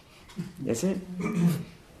size, is it?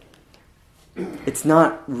 It's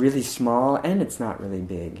not really small and it's not really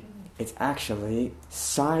big. It's actually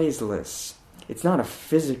sizeless. It's not a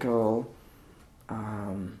physical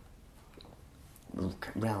realm.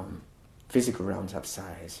 Physical realms have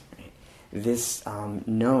size. Right? This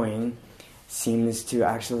knowing seems to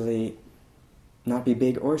actually not be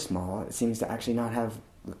big or small. It seems to actually not have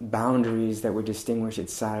boundaries that would distinguish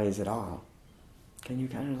its size at all. Can you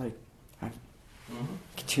kind of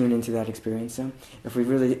tune into that experience then? If we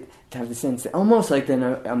really have the sense, almost like then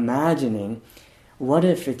imagining, what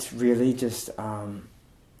if it's really just,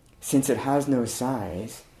 since it has no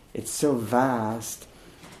size, it's so vast,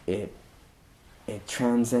 it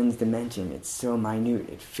transcends dimension. It's so minute,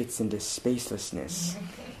 it fits into spacelessness.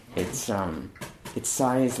 It's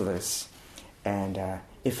sizeless, and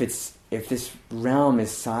if this realm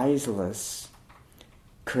is sizeless,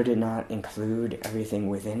 could it not include everything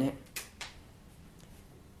within it?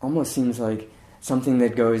 Almost seems like something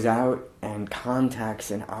that goes out and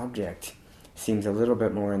contacts an object seems a little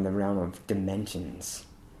bit more in the realm of dimensions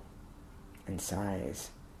and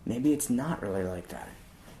size. Maybe it's not really like that.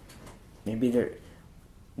 Maybe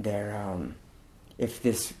if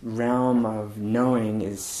this realm of knowing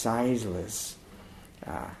is sizeless,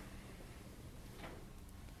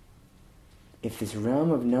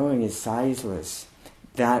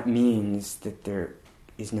 that means that there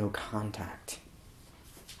is no contact.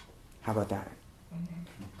 How about that?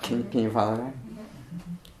 Can you follow that?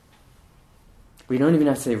 We don't even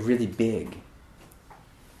have to say really big.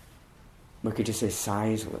 We could just say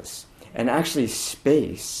sizeless. And actually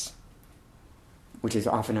space, which is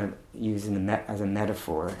often used as a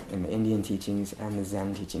metaphor in the Indian teachings and the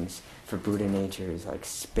Zen teachings for Buddha nature, is like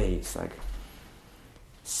space,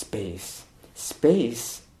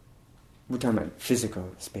 Space, we're talking about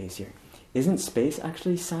physical space here. Isn't space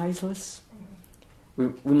actually sizeless?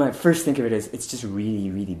 We might first think of it as it's just really,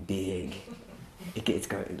 really big. It's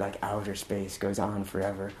like outer space goes on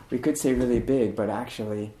forever. We could say really big, but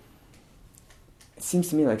actually, it seems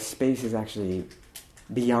to me like space is actually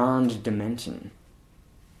beyond dimension.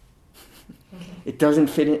 It doesn't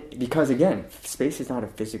fit in, because again, space is not a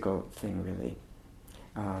physical thing really.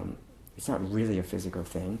 It's not really a physical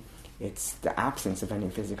thing. It's the absence of any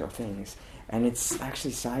physical things. And it's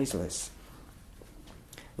actually sizeless.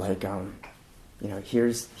 Like,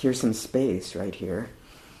 here's some space right here.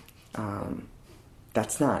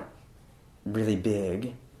 That's not really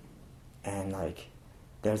big. And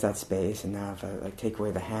there's that space, and now if I take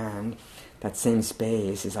away the hand, that same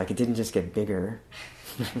space is it didn't just get bigger.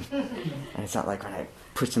 And it's not like when I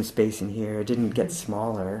put some space in here, it didn't get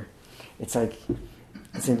smaller. It's a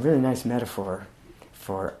really nice metaphor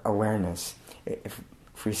for awareness.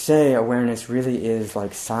 If we say awareness really is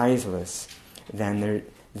sizeless, then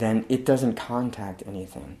it doesn't contact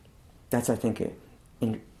anything. That's, I think,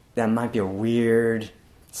 that might be a weird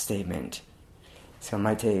statement. So it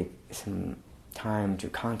might take some time to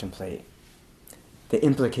contemplate. The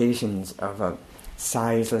implications of a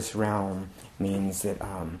sizeless realm means that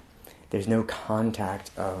there's no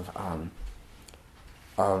contact of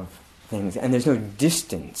things, and there's no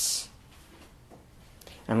distance.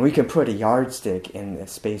 And we can put a yardstick in the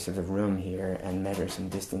space of the room here and measure some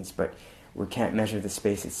distance, but we can't measure the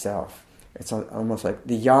space itself. It's almost like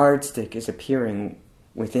the yardstick is appearing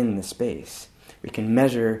within the space. We can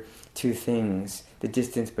measure two things, the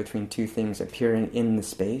distance between two things appearing in the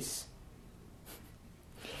space,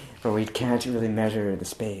 but we can't really measure the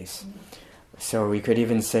space. So we could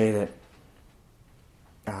even say that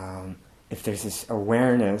if there's this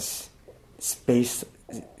awareness,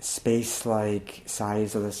 space-like,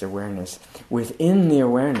 sizeless awareness, within the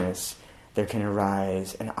awareness there can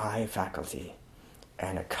arise an eye faculty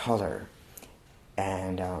and a color,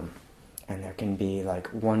 and there can be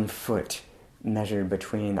 1 foot measured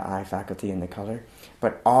between the eye faculty and the color,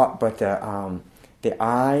 but the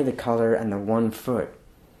eye, the color, and the 1 foot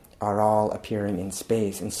are all appearing in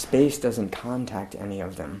space, and space doesn't contact any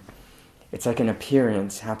of them. It's like an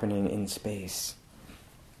appearance happening in space.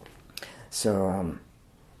 So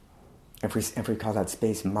if we call that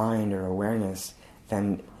space mind or awareness,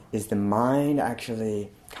 then is the mind actually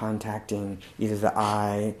contacting either the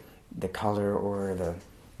eye, the color, or the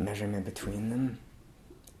measurement between them?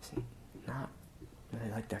 It's not really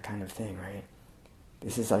like that kind of thing, right?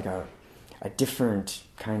 This is like a a different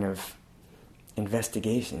kind of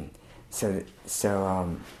investigation. So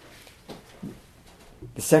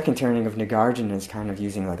the second turning of Nagarjuna is kind of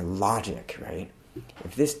using like logic, right?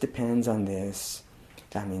 If this depends on this,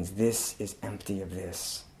 that means this is empty of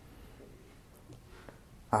this.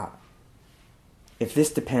 If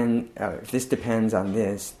this depends on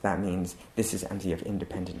this, that means this is empty of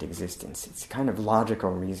independent existence. It's kind of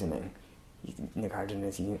logical reasoning. Nagarjuna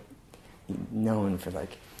is known for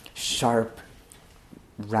like sharp,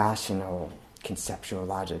 rational, conceptual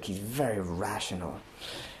logic. He's very rational,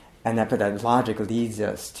 but that logic leads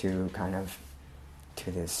us to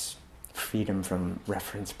this freedom from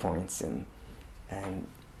reference points and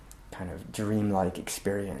kind of dreamlike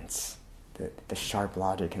experience that the sharp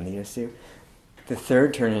logic can lead us to. The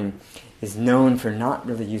third turning is known for not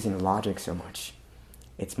really using logic so much.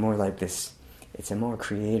 It's more like this. It's a more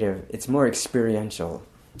creative. It's more experiential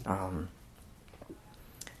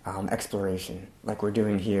exploration, like we're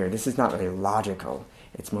doing here. This is not really logical.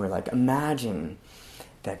 It's more like imagine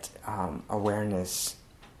that awareness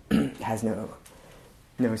has no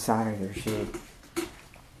size or shape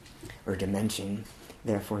or dimension,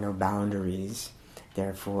 therefore no boundaries,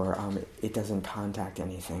 therefore it doesn't contact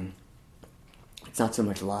anything. It's not so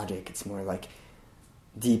much logic, it's more like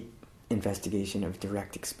deep investigation of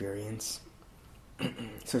direct experience.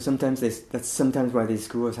 So sometimes that's sometimes why these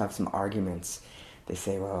schools have some arguments. They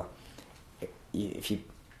say, well, if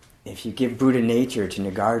you give Buddha nature to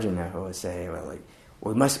Nagarjuna, who will say, well, like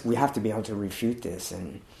we have to be able to refute this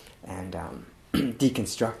and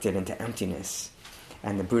deconstruct it into emptiness.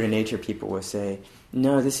 And the Buddha nature people will say,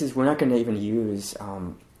 no, we're not going to even use.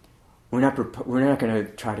 We're not going to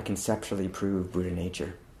try to conceptually prove Buddha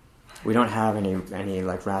nature. We don't have any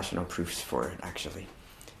like rational proofs for it. Actually,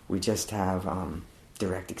 we just have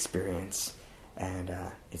direct experience, and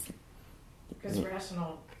because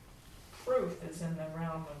rational proof is in the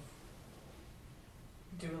realm of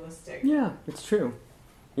dualistic. Yeah, it's true.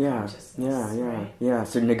 Yeah. Right? Yeah.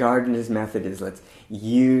 So Nagarjuna's method is let's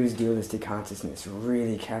use dualistic consciousness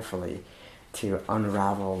really carefully to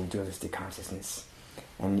unravel dualistic consciousness.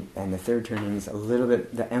 And the third turning is a little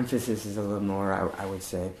bit, the emphasis is a little more, I would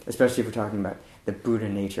say, especially if we're talking about the Buddha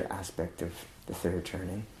nature aspect of the third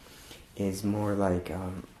turning, is more like,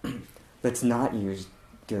 let's not use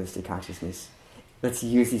dualistic consciousness. Let's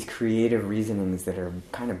use these creative reasonings that are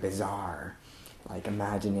kind of bizarre, like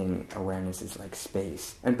imagining awareness is like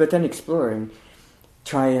space. But then exploring,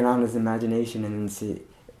 try it on as imagination and then see,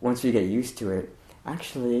 once we get used to it,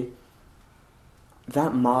 actually,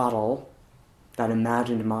 that model, that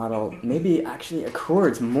imagined model, maybe actually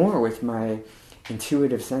accords more with my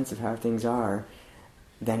intuitive sense of how things are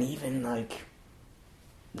than even like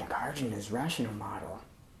Nagarjuna's rational model.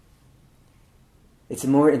 It's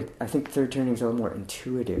more, I think third turning is a little more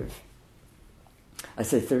intuitive. I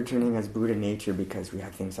say third turning has Buddha nature because we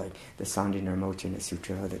have things like the Sandhi Nirmochana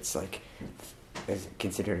Sutra that's like is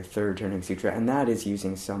considered a third turning sutra, and that is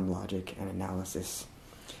using some logic and analysis.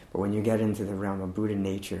 But when you get into the realm of Buddha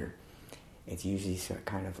nature, it's usually sort of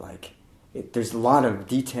kind of like, there's a lot of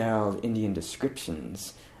detailed Indian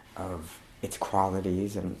descriptions of its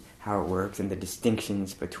qualities and how it works and the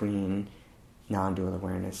distinctions between non-dual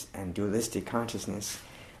awareness and dualistic consciousness,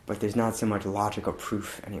 but there's not so much logical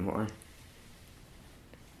proof anymore.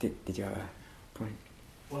 Did you have a point?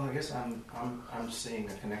 Well, I guess I'm seeing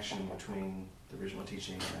a connection between the original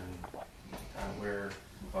teaching and where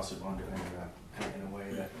Vasubandhu ended up, in a way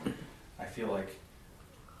that I feel like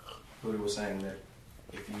Buddha was saying that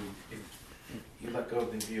if you let go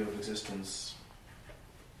of the view of existence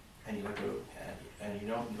and you let go and you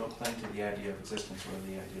don't cling to the idea of existence or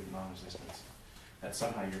the idea of non-existence, that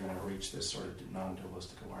somehow you're going to reach this sort of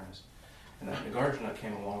non-dualistic awareness. And that Nagarjuna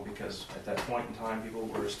came along because at that point in time people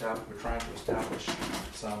were trying to establish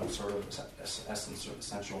some sort of essence or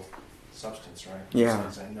essential substance, right? Yeah.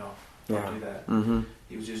 So saying, no, don't do that. Mm-hmm.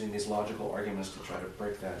 He was using these logical arguments to try to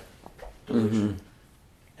break that delusion.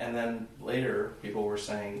 Mm-hmm. And then later, people were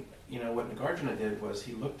saying, what Nagarjuna did was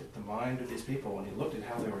he looked at the mind of these people and he looked at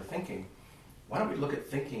how they were thinking. Why don't we look at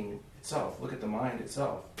thinking itself? Look at the mind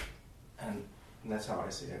itself. And that's how I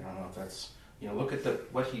see it. I don't know if that's, look at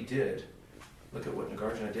what he did. Look at what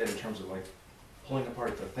Nagarjuna did in terms of like pulling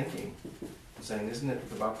apart the thinking and saying, isn't it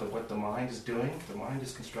about what the mind is doing? The mind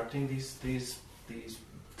is constructing these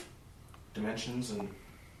dimensions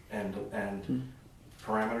and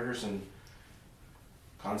parameters and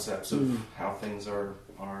concepts of how things are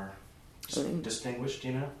distinguished,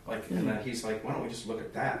 and then he's like, why don't we just look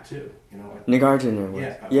at that too, Nagarjuna was.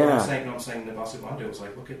 I'm saying Vasubandhu was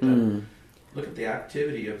like, look at look at the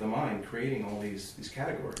activity of the mind creating all these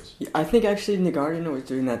categories. I think actually Nagarjuna was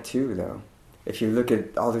doing that too, though. If you look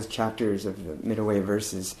at all those chapters of the middle way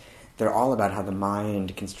verses, they're all about how the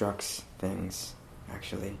mind constructs things,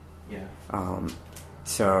 actually. Yeah.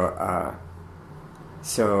 So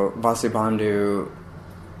Vasubandhu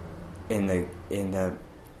in the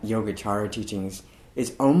Yogacara teachings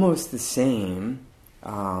is almost the same.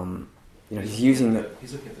 He's using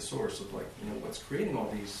he's looking at the source of what's creating all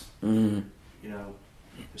these.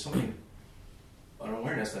 There's something, an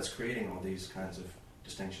awareness that's creating all these kinds of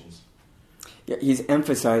distinctions. Yeah, he's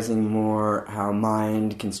emphasizing more how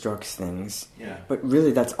mind constructs things. Yeah. But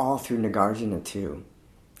really, that's all through Nagarjuna too.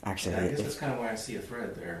 Actually, yeah, I guess that's kind of why I see a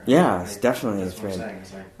thread there. Yeah, it's definitely a thread. What I'm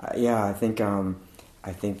saying.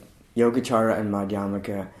 I think Yogacara and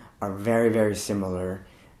Madhyamaka are very, very similar.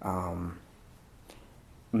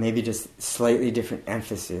 Maybe just slightly different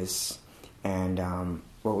emphasis, and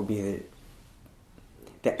what would be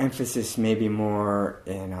the emphasis? Maybe more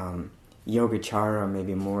in Yogacara,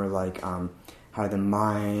 maybe more like how the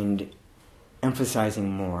mind, emphasizing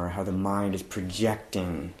more how the mind is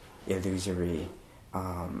projecting illusory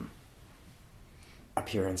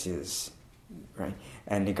appearances, right?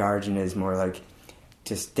 And Nagarjuna is more like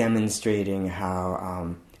just demonstrating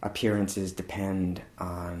how appearances depend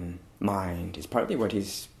on mind. Is partly what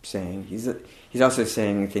he's saying. He's also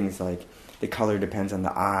saying things like the color depends on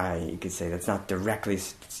the eye. You could say that's not directly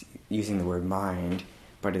using the word mind,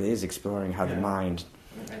 but it is exploring how the mind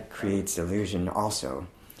creates illusion also.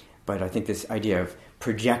 But I think this idea of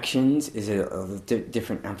projections is a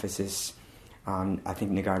different emphasis. I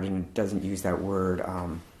think Nagarjuna doesn't use that word,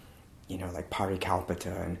 like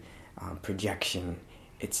parikalpita and projection.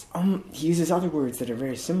 He uses other words that are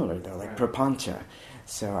very similar though, like prapancha.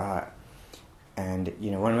 So,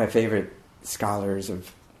 one of my favorite scholars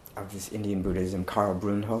of this Indian Buddhism, Karl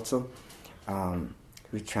Brunholzl,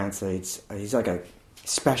 who translates, he's like a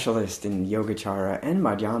specialist in Yogacara and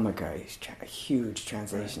Madhyamaka. He's huge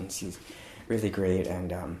translations. He's really great, and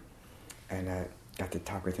got to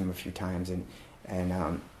talk with him a few times,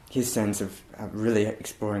 and his sense of really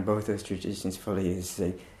exploring both those traditions fully is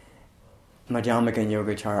Madhyamaka and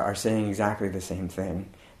Yogacara are saying exactly the same thing.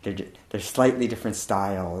 They're slightly different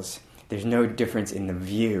styles. There's no difference in the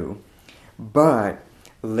view, but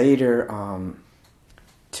later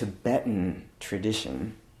Tibetan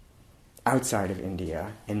tradition outside of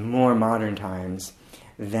India in more modern times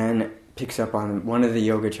then picks up on one of the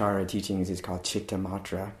Yogacara teachings is called Chitta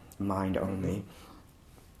Matra, mind only.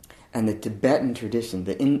 And the Tibetan tradition,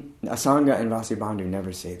 Asanga and Vasubandhu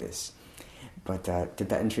never say this, but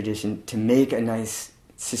Tibetan tradition, to make a nice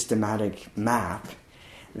systematic map,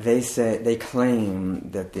 they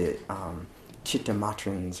claim that the Chitta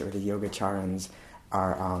Matrans or the Yogacharans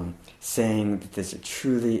are saying that there's a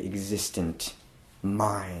truly existent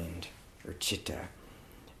mind or chitta,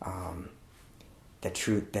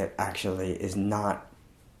 that actually is not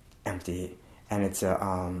empty, and it's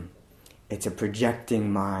a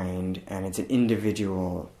projecting mind, and it's an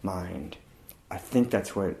individual mind. I think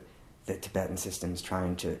that's what the Tibetan system is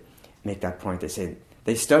trying to make that point. They say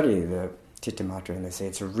they study the Chitta Matra and they say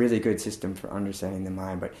it's a really good system for understanding the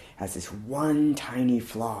mind, but has this one tiny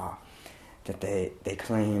flaw that they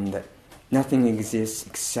claim that nothing exists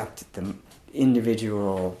except the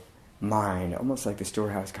individual mind, almost like the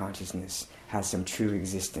storehouse consciousness has some true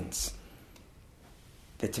existence.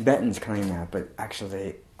 The Tibetans claim that, but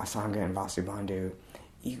actually Asanga and Vasubandhu,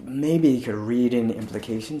 maybe you could read in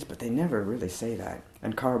implications, but they never really say that.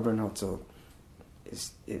 And Karl Brunholzl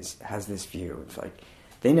has this view. It's like,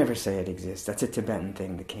 they never say it exists. That's a Tibetan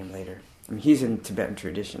thing that came later. I mean, he's in Tibetan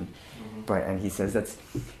tradition, and he says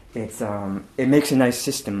it makes a nice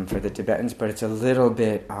system for the Tibetans, but it's a little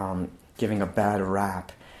bit giving a bad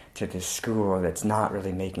rap to this school that's not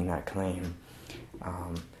really making that claim.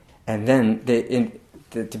 And then the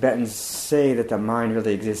Tibetans say that the mind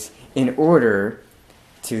really exists in order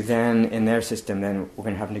to then, in their system, then we're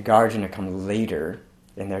going to have Nagarjuna come later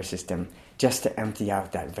in their system just to empty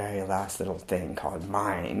out that very last little thing called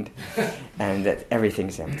mind, and that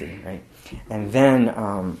everything's empty, right? And then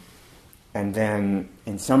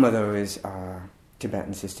in some of those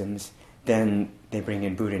Tibetan systems, then they bring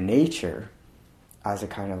in Buddha nature as a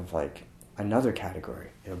kind of like another category.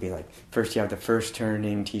 It'll be like, first you have the first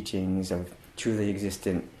turning teachings of truly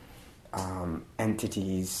existent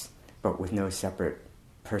entities, but with no separate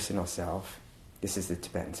personal self. This is the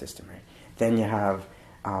Tibetan system, right? Then you have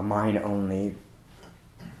mind only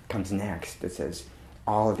comes next, that says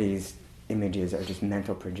all of these images are just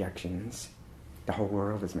mental projections. The whole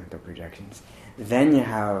world is mental projections. Then you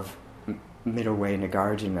have middle way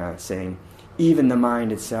Nagarjuna saying even the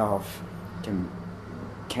mind itself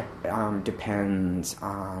depends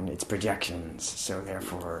on its projections, so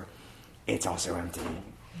therefore it's also empty.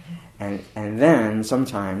 And then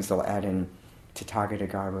sometimes they'll add in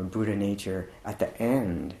Tathagata Buddha nature at the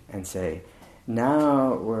end and say,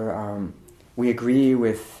 now we agree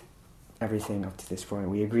with everything up to this point.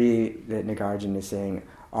 We agree that Nagarjuna is saying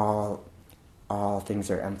all things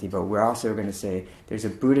are empty, but we're also going to say there's a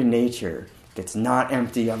Buddha nature that's not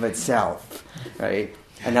empty of itself, right?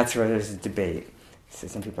 And that's where there's a debate. So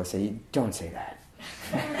some people say, don't say that.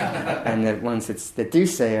 And the ones that do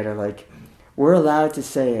say it are like, we're allowed to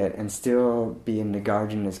say it and still be in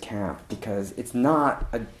Nagarjuna's camp because it's not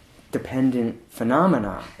a dependent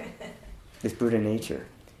phenomena, this Buddha nature.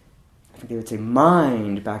 I think they would say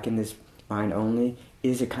mind, back in this mind only,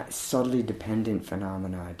 is a kind of subtly dependent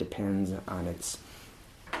phenomena. It depends on its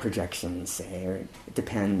projections, say, or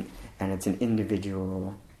and it's an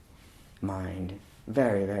individual mind,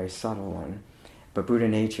 very, very subtle one. But Buddha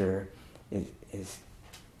nature is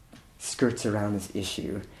skirts around this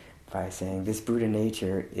issue by saying this Buddha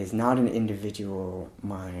nature is not an individual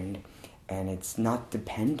mind, and it's not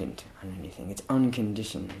dependent on anything. It's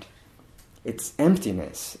unconditioned. Its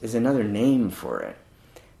emptiness is another name for it,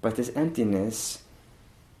 but this emptiness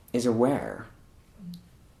is aware.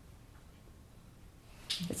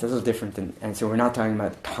 It's a little different and so we're not talking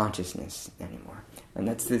about consciousness anymore. And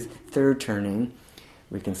that's this third turning.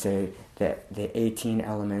 We can say that the 18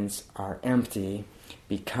 elements are empty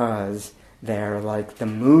because they're like the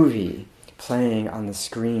movie playing on the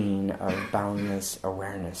screen of boundless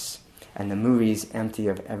awareness. And the movie's empty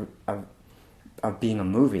of being a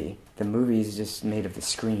movie. The movie is just made of the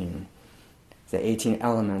screen. The 18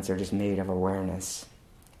 elements are just made of awareness.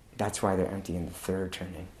 That's why they're empty in the third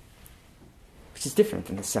turning, which is different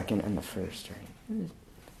than the second and the first turning.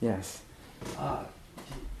 Yes?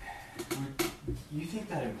 You think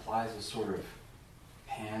that implies a sort of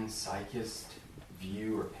panpsychist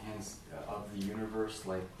view or of the universe,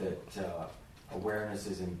 like that awareness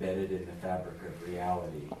is embedded in the fabric of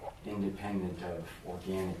reality, independent of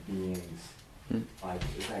organic beings? Like,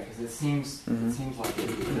 is that because it seems like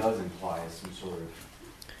it does imply some sort of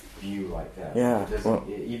view like that. Yeah.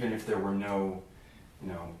 Even if there were no,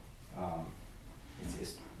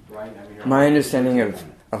 it's right. I mean, my understanding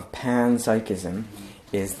of panpsychism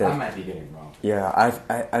is that I might be getting it wrong. Yeah,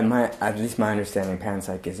 at least my understanding of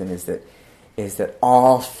panpsychism is that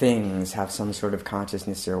all things have some sort of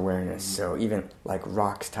consciousness or awareness. So even like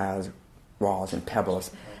rocks, tiles, walls, and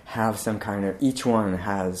pebbles have some kind of, each one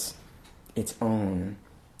has its own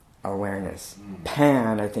awareness.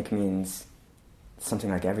 Pan, I think, means something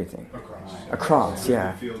like everything. Across,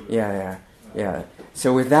 yeah. Yeah.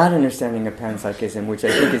 So with that understanding of panpsychism, which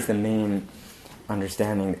I think is the main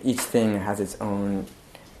understanding, each thing has its own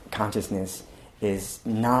consciousness, is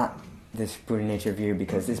not this Buddha nature view,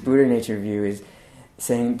 because this Buddha nature view is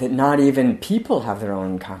saying that not even people have their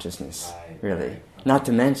own consciousness, really. Not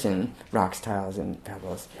to mention rocks, tiles, and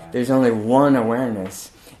pebbles. There's only one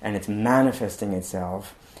awareness, and it's manifesting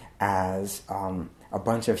itself as a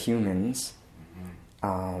bunch of humans.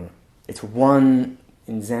 It's one,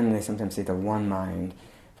 in Zen they sometimes say the one mind,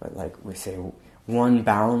 but like we say one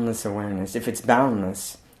boundless awareness. If it's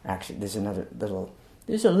boundless, actually there's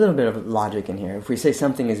a little bit of logic in here. If we say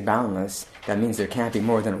something is boundless, that means there can't be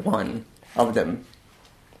more than one of them.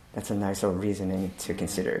 That's a nice little reasoning to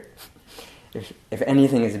consider. If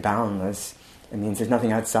anything is boundless, it means there's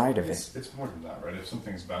nothing outside of it. It's more than that, right? If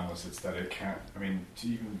something's boundless, it's that it can't, to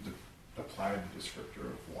even apply the descriptor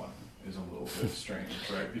of one is a little bit strange,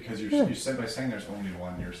 right? Because you said by saying there's only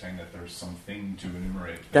one, you're saying that there's something to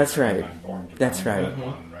enumerate. That's right. That's right.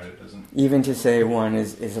 One, right? It doesn't. Even to say one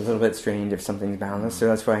is a little bit strange if something's boundless. So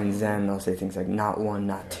that's why in Zen they'll say things like not one,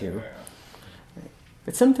 not two. Right.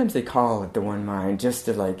 But sometimes they call it the one mind just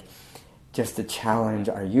to challenge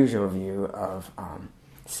our usual view of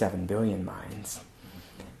 7 billion minds.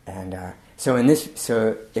 And so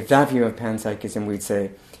if that view of panpsychism, we'd say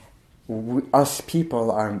us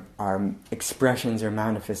people are expressions or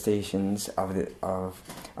manifestations of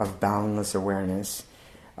boundless awareness,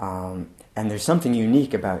 and there's something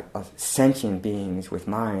unique about us sentient beings with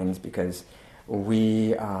minds, because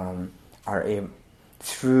we are able,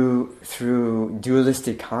 through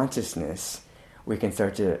dualistic consciousness, we can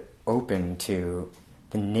start to open to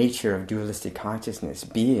the nature of dualistic consciousness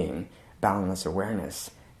being boundless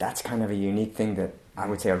awareness. That's kind of a unique thing that I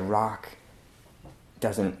would say a rock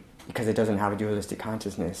doesn't, because it doesn't have a dualistic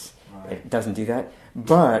consciousness. Right. It doesn't do that.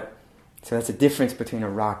 But, so that's a difference between a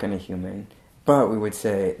rock and a human. But we would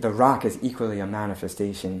say the rock is equally a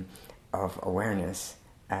manifestation of awareness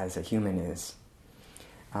as a human is.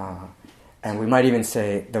 And we might even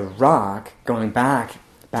say the rock, going back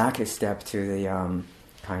a step to the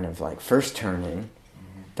kind of like first turning,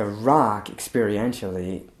 the rock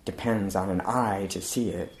experientially depends on an eye to see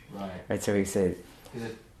it. Right. So we say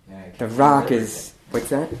the rock is, what's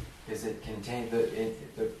that? Because it contains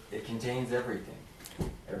it contains everything.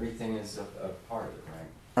 Everything is a part of it, right?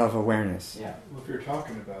 Of awareness. Yeah. Well, if you're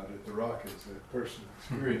talking about it, the rock is a personal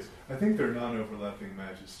experience. I think they're non-overlapping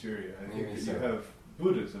magisteria. I think that you have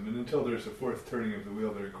Buddhism, and until there's a fourth turning of the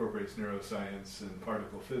wheel that incorporates neuroscience and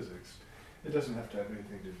particle physics, it doesn't have to have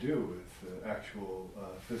anything to do with actual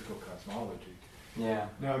physical cosmology. Yeah.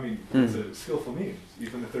 Now, I mean, it's a skillful means.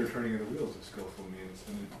 Even the third turning of the wheel is a skillful means,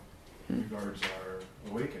 and it regards our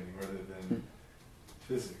awakening rather than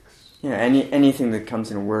physics. Yeah, anything that comes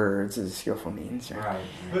in words is a skillful means. Right.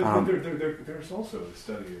 But there's also a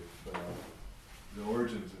study of the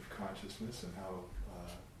origins of consciousness and how,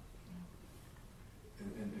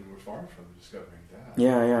 and we're far from discovering that.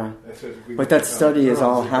 Yeah. But that study is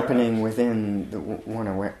all happening within the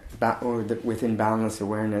within boundless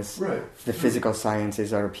awareness. Right. The physical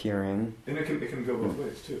sciences are appearing. And it can go both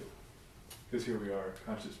ways too, because here we are,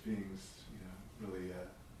 conscious beings, really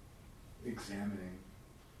examining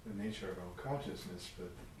the nature of our own consciousness, but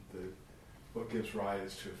what gives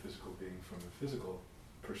rise to a physical being from a physical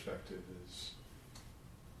perspective is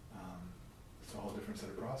it's a whole different set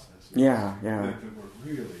of processes. Yeah.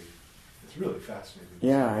 It's really fascinating.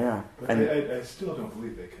 Yeah. But I still don't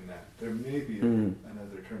believe they connect. There may be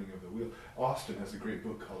another turning of the wheel. Austin has a great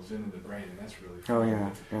book called Zen in the Brain, and that's really fun. Oh, yeah.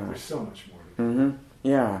 There's so much more to it.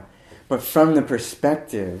 Yeah. But from the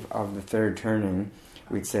perspective of the third turning,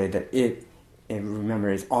 we'd say that it remember,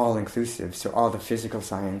 is all-inclusive, so all the physical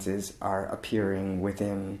sciences are appearing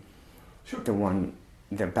within the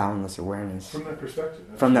boundless awareness. From that perspective.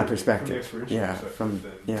 From that perspective. From the experiential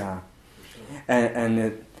perspective. And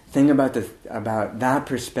the thing about that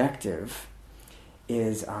perspective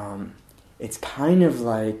is it's kind of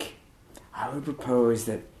like, I would propose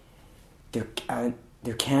that there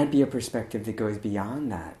can't be a perspective that goes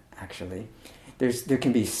beyond that, actually. There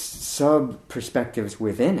can be sub-perspectives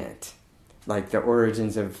within it, like the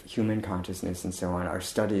origins of human consciousness and so on, are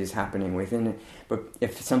studies happening within it. But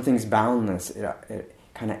if something's boundless, it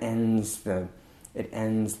kind of ends the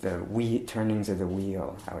turnings of the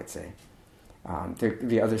wheel, I would say. There could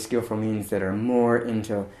be other skillful means that are more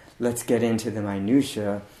into, let's get into the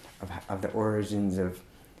minutiae of the origins of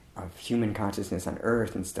human consciousness on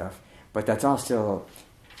Earth and stuff, but that's all still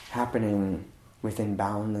happening within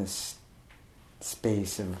boundless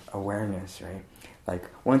space of awareness, right? Like,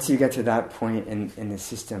 once you get to that point in the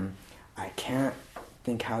system, I can't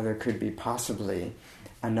think how there could be possibly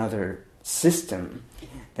another system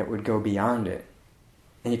that would go beyond it.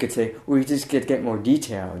 And you could say, we just get more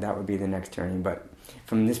detail, that would be the next turning. But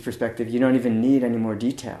from this perspective, you don't even need any more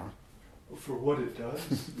detail. For what it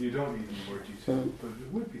does, you don't need any more detail, but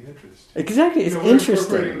it would be interesting. Exactly, it's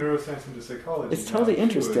interesting. Incorporating neuroscience into psychology. It's totally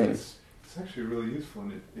interesting. It's actually really useful,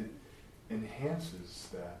 and it enhances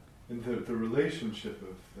that. And the relationship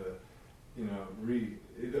of the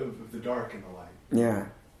dark and the light. Yeah.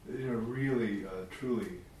 Really,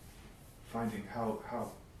 truly finding how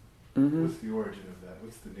what's the origin of that?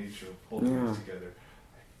 What's the nature of holding this together?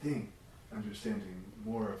 I think understanding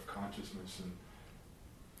more of consciousness and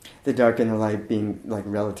the dark and the light being like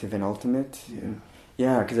relative and ultimate.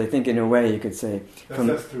 Yeah, because I think in a way you could say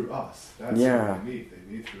that's through us. That's how they meet. They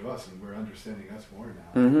meet through us, and we're understanding us more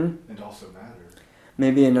now, and also matter.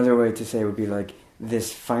 Maybe another way to say it would be like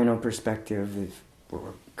this final perspective, if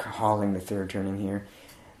we're calling the third turning here,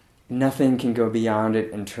 nothing can go beyond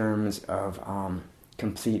it in terms of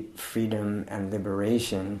complete freedom and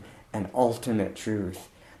liberation and ultimate truth.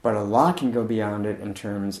 But a lot can go beyond it in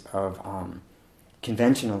terms of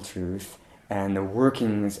conventional truth and the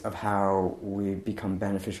workings of how we become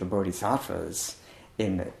beneficial bodhisattvas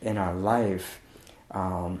in our life.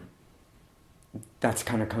 That's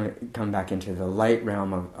kind of come back into the light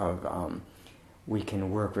realm of we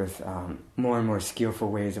can work with more and more skillful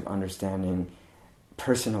ways of understanding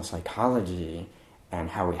personal psychology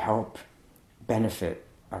and how we help benefit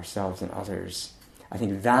ourselves and others. I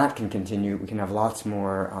think that can continue. We can have lots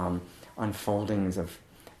more unfoldings of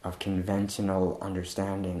conventional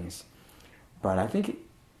understandings. But I think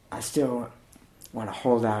I still want to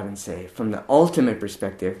hold out and say, from the ultimate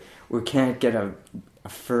perspective, we can't get a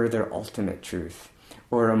further ultimate truth,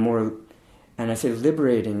 or a more, and I say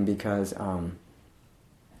liberating because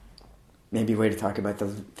maybe a way to talk about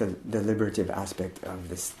the liberative aspect of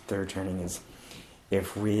this third turning is,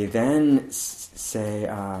 if we then say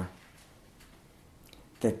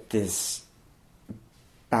that this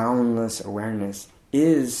boundless awareness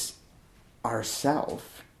is our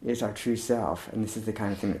self is our true self, and this is the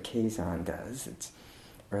kind of thing that Kazan does. It's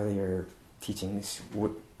earlier teachings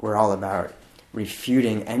were all about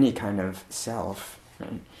refuting any kind of self,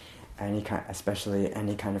 right? Especially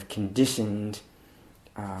any kind of conditioned,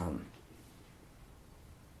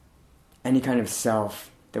 any kind of self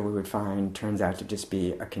that we would find turns out to just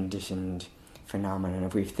be a conditioned phenomenon.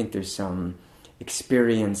 If we think there's some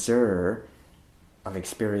experiencer of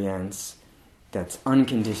experience that's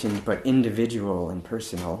unconditioned but individual and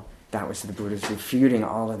personal, that was the Buddha's refuting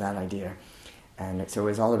all of that idea. And so it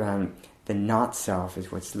was all around the not-self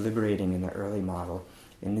is what's liberating in the early model.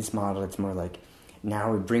 In this model, it's more like,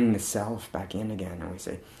 now we bring the self back in again, and we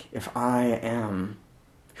say, if I am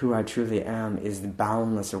who I truly am is the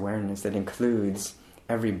boundless awareness that includes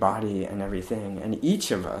every body and everything, and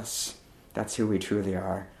each of us, that's who we truly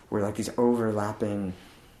are. We're like these overlapping,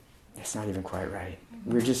 it's not even quite right.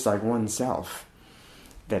 We're just like one self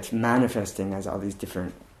that's manifesting as all these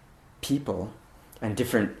different people and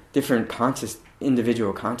different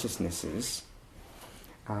individual consciousnesses.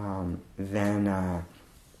 Then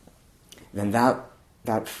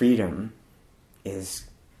that freedom is,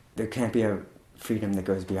 there can't be a freedom that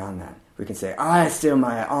goes beyond that. We can say, I still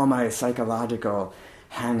all my psychological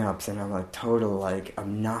hang-ups and I'm a total like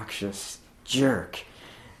obnoxious jerk.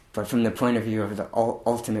 But from the point of view of the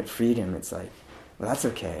ultimate freedom, it's like, well, that's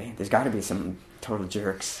okay. There's got to be some total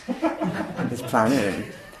jerks on this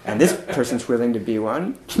planet, and this person's willing to be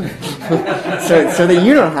one, so that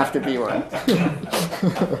you don't have to be one.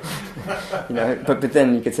 But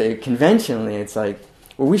then you could say conventionally, it's like,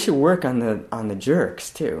 well, we should work on the jerks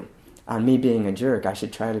too. On me being a jerk, I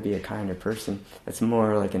should try to be a kinder person. That's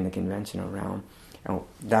more like in the conventional realm. And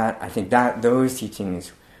I think those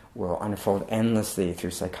teachings will unfold endlessly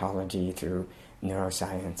through psychology, through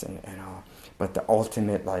neuroscience, and all. But the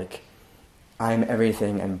ultimate, like, I'm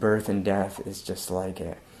everything, and birth and death is just like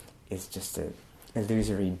it's just a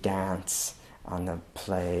illusory dance on the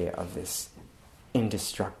play of this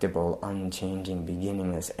indestructible, unchanging,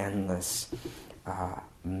 beginningless, endless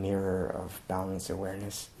mirror of boundless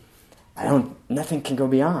awareness. Nothing can go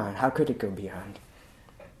beyond. How could it go beyond?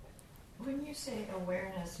 When you say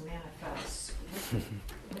awareness manifests,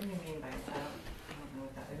 what do you mean by that? I don't know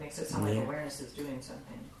what that. It makes it sound like awareness is doing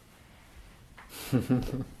something.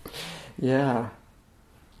 Yeah.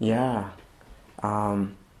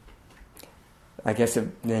 I guess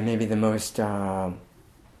maybe the most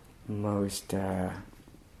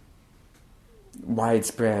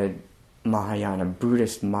widespread Mahayana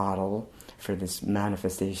Buddhist model for this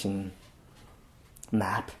manifestation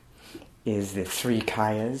map is the three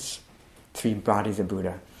kayas, three bodies of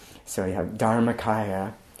Buddha. So you have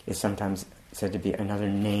Dharmakaya is sometimes said to be another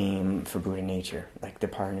name for Buddha nature, like the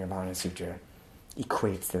Parinirvana Sutra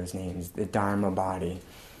equates those names. The Dharma body,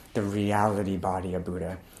 the reality body of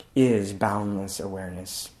Buddha, is boundless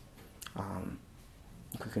awareness.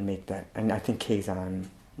 We can make that, and I think Kazan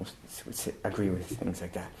would agree with things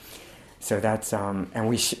like that. So that's, and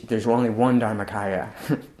there's only one Dharmakaya,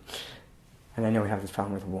 and I know we have this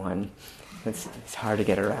problem with one. It's hard to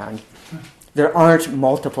get around. There aren't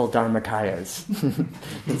multiple Dharmakayas.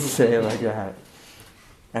 Let's say it like that.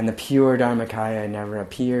 And the pure Dharmakaya never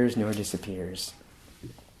appears nor disappears.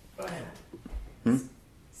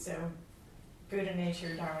 So, Buddha nature,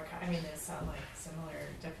 Dharmakaya, I mean, they sound like similar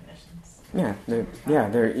definitions.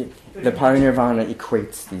 The Parinirvana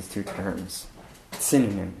equates these two terms,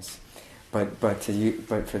 synonyms. But for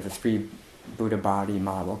the three Buddha body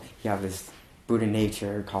model, you have this Buddha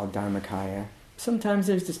nature called Dharmakaya. Sometimes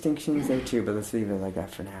there's distinctions there too, but let's leave it like that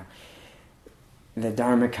for now. The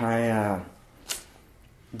Dharmakaya,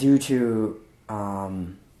 due to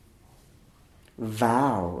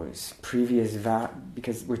previous vows,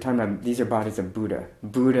 because we're talking about, these are bodies of Buddha.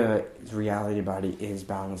 Buddha's reality body is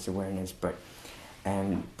boundless awareness,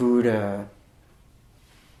 and Buddhas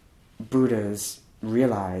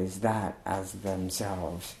realize that as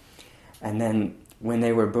themselves. And then when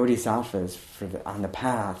they were bodhisattvas on the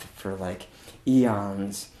path for like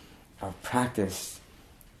eons of practice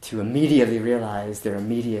to immediately realize their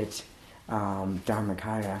immediate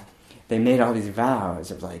Dharmakaya, they made all these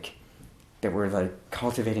vows of like, that were like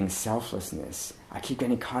cultivating selflessness. I keep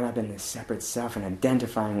getting caught up in this separate self and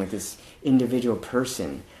identifying with this individual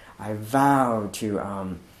person. I vow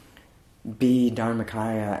to be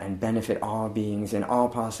Dharmakaya and benefit all beings in all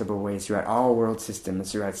possible ways throughout all world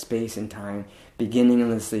systems, throughout space and time,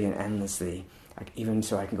 beginninglessly and endlessly. Like, even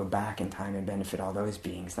so I can go back in time and benefit all those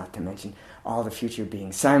beings, not to mention all the future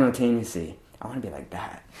beings simultaneously. I want to be like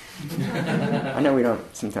that. I know we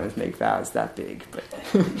don't sometimes make vows that big, but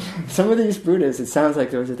some of these Buddhas, it sounds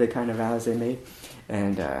like those are the kind of vows they made.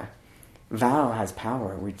 And vow has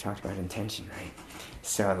power. We talked about intention, right?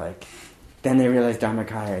 So like, then they realize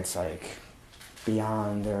Dharmakaya, it's like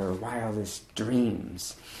beyond their wildest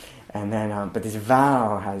dreams. And then, but this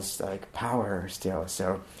vow has like power still.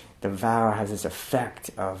 So the vow has this effect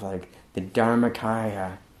of like the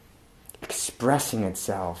Dharmakaya expressing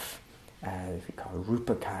itself as we call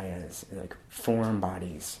rupakayas, like form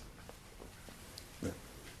bodies,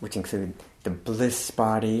 which include the bliss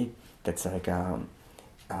body that's like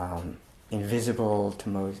invisible to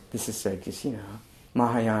most. This is like just,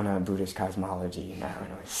 Mahayana Buddhist cosmology now.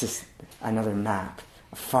 It's just another map,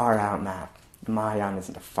 a far out map. The Mahayana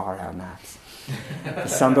isn't a far out maps. The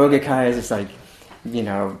Sambhogakaya is just like,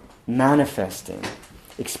 manifesting,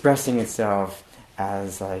 expressing itself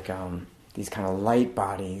as like these kind of light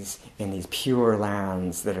bodies in these pure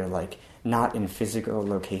lands that are like not in physical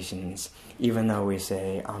locations, even though we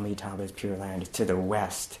say Amitabha's Pure Land to the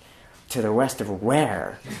west. To the west of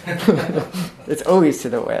where? It's always to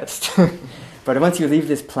the west. But once you leave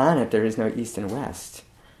this planet, there is no east and west.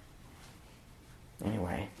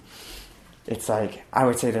 Anyway, it's like, I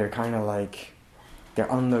would say they're kind of like, they're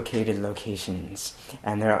unlocated locations,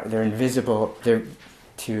 and they're invisible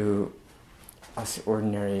to us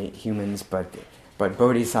ordinary humans, but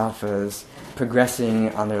bodhisattvas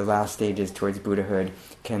progressing on their last stages towards Buddhahood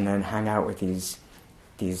can then hang out with these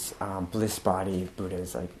bliss body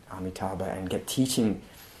Buddhas like Amitabha and get teaching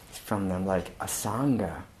from them, like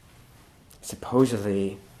Asanga.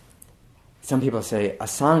 Supposedly, some people say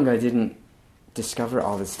Asanga didn't discover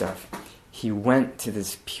all this stuff. He went to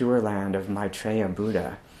this pure land of Maitreya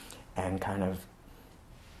Buddha and kind of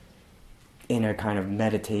in a kind of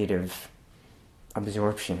meditative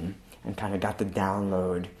absorption and kind of got the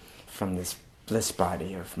download from this bliss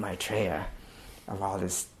body of Maitreya of all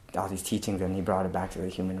these teachings, and he brought it back to the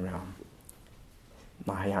human realm.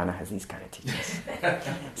 Mahayana has these kind of teachings.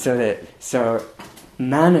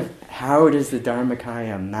 How does the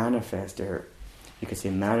Dharmakaya manifest, or you could say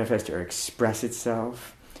manifest or express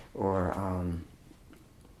itself, or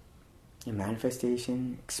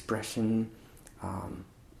manifestation, expression,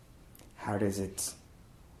 how does it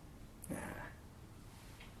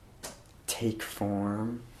take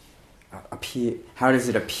form, appear? How does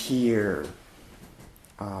it appear?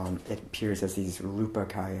 It appears as these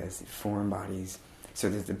rupakayas, form bodies. So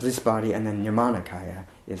there's the bliss body, and then Nirmanakaya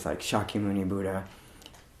is like Shakyamuni Buddha.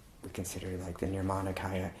 We consider like the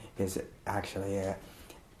Nirmanakaya is actually a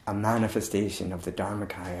manifestation of the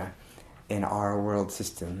Dharmakaya in our world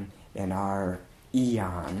system, in our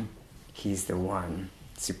eon. He's the one,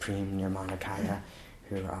 supreme Nirmanakaya,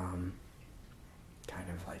 who kind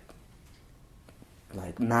of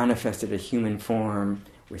like manifested a human form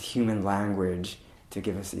with human language to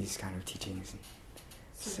give us these kind of teachings.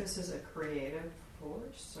 So this is a creative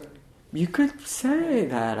force, or? You could say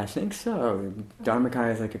that, I think so.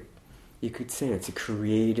 Dharmakaya is like you could say it's a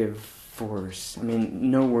creative force. I mean,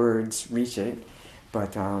 no words reach it,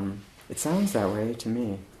 but it sounds that way to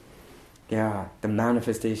me. Yeah, the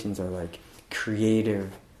manifestations are like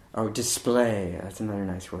creative. Oh, display, that's another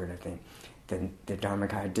nice word, I think. The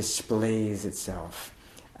Dharmakaya displays itself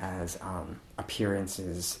as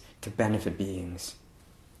appearances to benefit beings.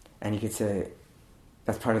 And you could say,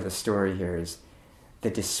 that's part of the story here, is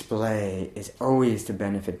the display is always to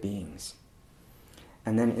benefit beings.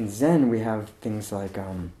 And then in Zen we have things like,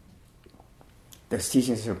 those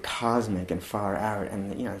teachings are cosmic and far out,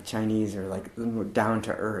 and the Chinese are like more down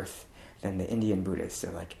to earth than the Indian Buddhists.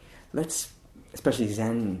 So like, especially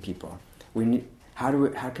Zen people,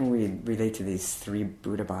 how can we relate to these three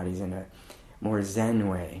Buddha bodies in a more Zen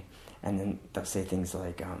way? And then they'll say things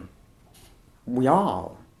like, we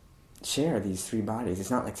all share these three bodies. It's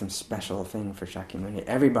not like some special thing for Shakyamuni.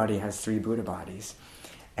 Everybody has three Buddha bodies,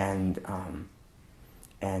 and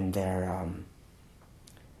their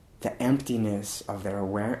the emptiness of their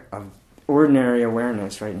of ordinary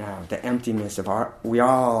awareness right now, the emptiness of we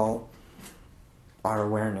all are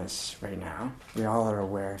awareness right now. We all are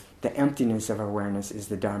aware. The emptiness of awareness is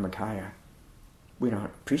the Dharmakaya. We don't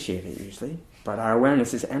appreciate it usually, but our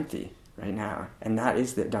awareness is empty right now, and that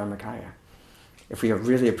is the Dharmakaya. If we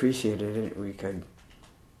really appreciated it, we could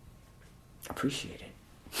appreciate it.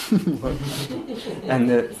 And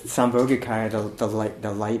the Sambhogakaya,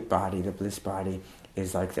 the light body, the bliss body,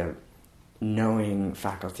 is like the knowing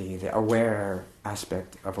faculty, the aware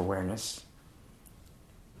aspect of awareness,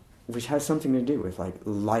 which has something to do with like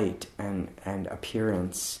light and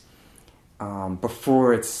appearance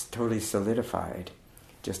before it's totally solidified.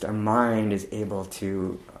 Just our mind is able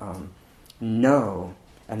to know,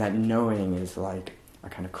 and that knowing is like a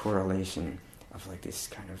kind of correlation of like this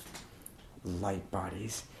kind of light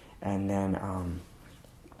bodies. And then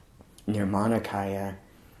Nirmanakaya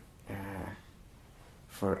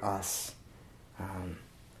for us.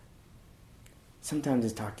 Sometimes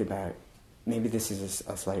it's talked about, maybe this is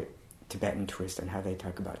a slight Tibetan twist on how they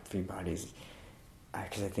talk about three bodies,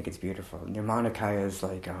 because I think it's beautiful. Nirmanakaya is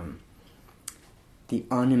like the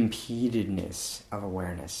unimpededness of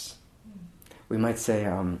awareness. We might say,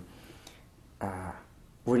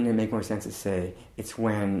 wouldn't it make more sense to say it's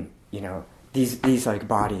when, these like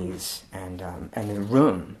bodies and the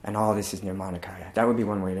room and all this is Nirmanakaya. That would be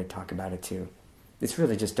one way to talk about it too. It's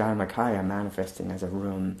really just Dharmakaya manifesting as a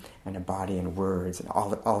room and a body and words and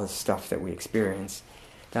all the stuff that we experience.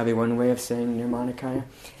 That would be one way of saying Nirmanakaya.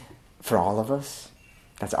 For all of us,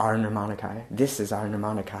 that's our Nirmanakaya. This is our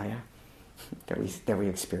Nirmanakaya that we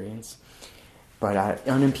experience. But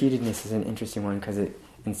unimpededness is an interesting one because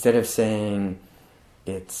instead of saying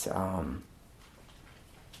instead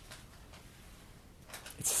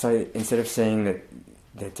of saying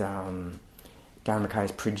that Dharmakaya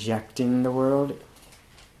is projecting the world,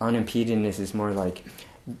 unimpededness is more like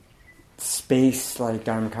space. Like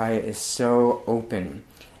Dharmakaya is so open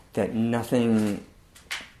that nothing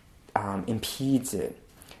impedes it.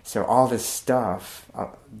 So all this stuff,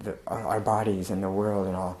 our bodies and the world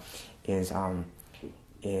and all, is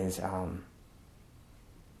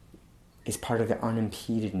part of the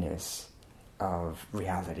unimpededness of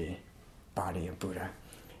reality, body of Buddha.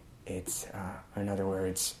 It's, in other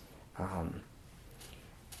words,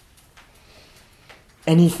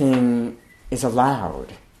 anything is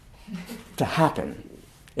allowed to happen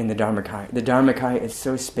in the Dharmakaya. The Dharmakaya is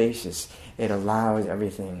so spacious, it allows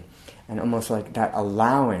everything. And almost like that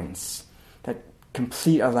allowance, that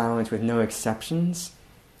complete allowance with no exceptions,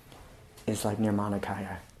 is like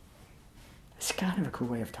Nirmanakaya. It's kind of a cool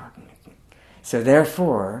way of talking. So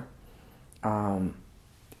therefore, and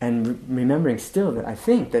remembering still that I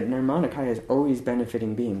think that Nirmanakaya is always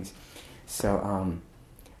benefiting beings. So,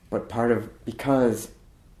 but because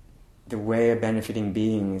the way of benefiting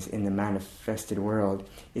beings in the manifested world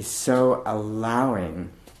is so allowing,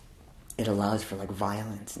 it allows for like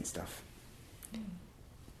violence and stuff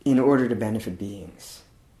in order to benefit beings.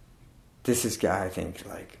 This is, I think,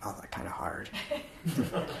 like kind of hard.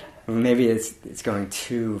 Maybe it's going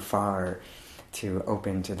too far to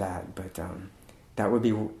open to that, but that would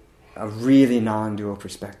be a really non-dual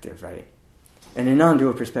perspective, right? And in a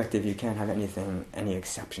non-dual perspective, you can't have any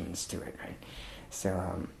exceptions to it, right?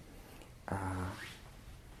 So,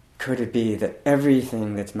 could it be that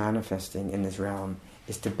everything that's manifesting in this realm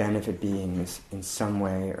is to benefit beings in some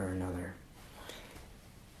way or another?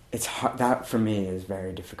 It's hard, that for me is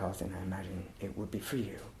very difficult, and I imagine it would be for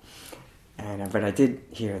you. But I did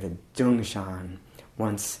hear that Dongshan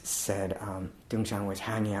once said, Dongshan was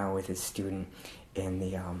hanging out with his student in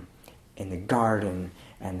the garden,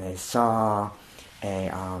 and they saw a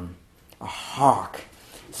hawk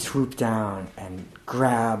swoop down and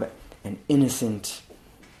grab an innocent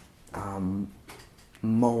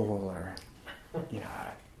mole or a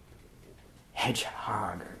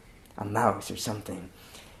hedgehog or a mouse or something,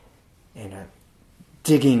 and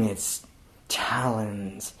digging its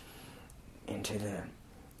talons into the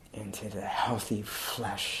healthy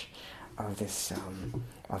flesh of this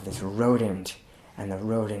rodent, and the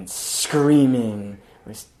rodent screaming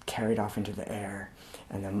was carried off into the air.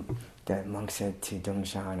 And the monk said to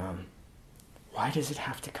Dongshan, "Why does it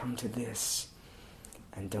have to come to this?"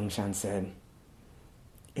 And Dongshan said,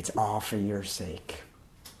 "It's all for your sake."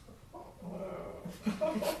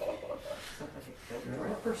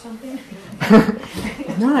 Grip or something?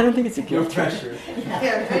 No, I don't think it's a guilt. No pressure.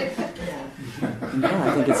 Yeah, right? No,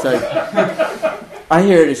 I think it's like, I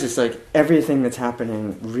hear it as just like everything that's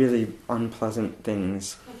happening, really unpleasant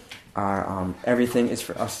things, are everything is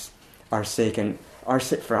for us, our sake, and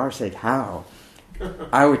for our sake. How?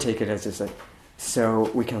 I would take it as just like,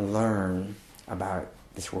 so we can learn about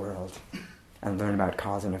this world, and learn about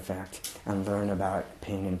cause and effect, and learn about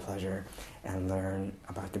pain and pleasure, and learn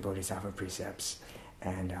about the Bodhisattva precepts,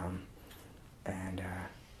 and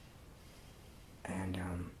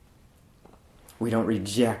we don't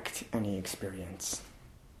reject any experience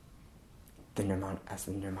as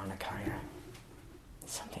the Nirmanakaya,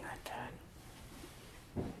 something like that.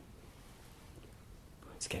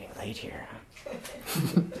 It's getting late here, huh?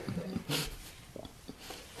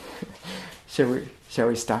 Shall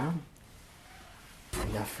we stop?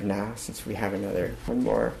 Enough for now, since we have one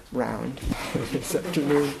more round this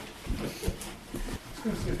afternoon. I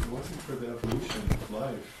was going to say, if it wasn't for the evolution of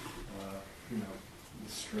life, the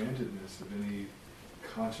strandedness of any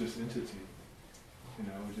conscious entity, it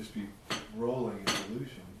would just be rolling in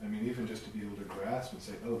illusion. I mean, even just to be able to grasp and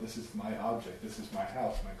say, oh, this is my object, this is my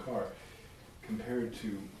house, my car, compared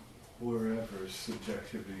to wherever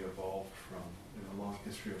subjectivity evolved from, in a long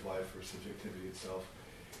history of life where subjectivity itself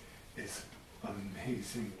is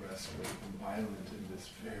amazing respite from island in this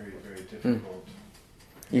very, very difficult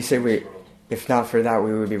You say world. if not for that,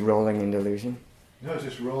 we would be rolling in delusion? No,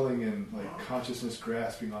 just rolling in like consciousness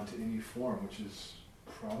grasping onto any form, which is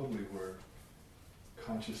probably where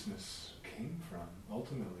consciousness came from.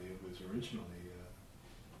 Ultimately, it was originally,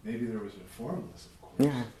 maybe there was a formless, of course.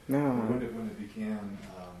 Yeah, no. But when it began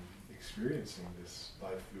experiencing this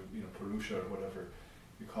life through, Purusha or whatever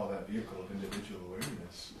you call that vehicle of individual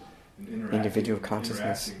awareness and individual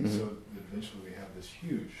consciousness. So that eventually we have this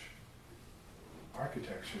huge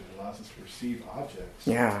architecture that allows us to perceive objects.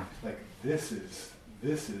 Yeah. Like this is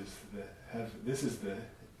the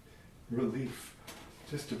relief.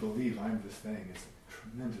 Just to believe I'm this thing is a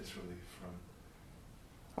tremendous relief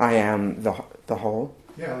from. I am the whole.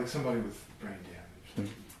 Yeah, like somebody with brain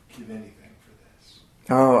damage. Give anything for this.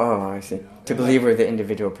 Oh, I see. To believe we're the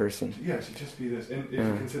individual person. Yeah, to just be this. And if you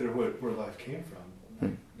consider where life came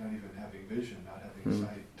from, not even having vision, not having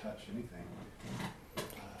sight, touch, anything.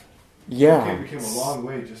 It became a long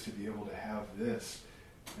way just to be able to have this,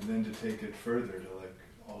 and then to take it further to like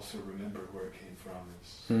also remember where it came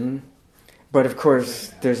from. But of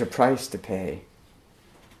course, there's a price to pay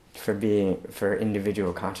for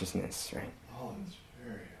individual consciousness, right? Oh, it's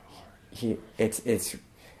very hard.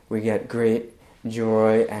 We get great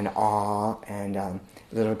joy and awe and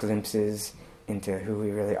little glimpses into who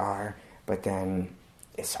we really are, but then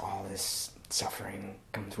it's all this suffering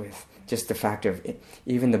comes with just the fact of it,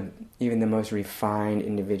 even the most refined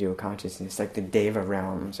individual consciousness, like the Deva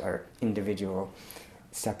realms are individual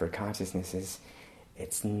separate consciousnesses.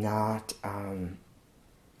 It's not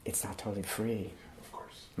totally free. Of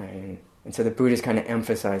course. Right? And so the Buddha is kind of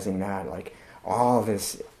emphasizing that, like, all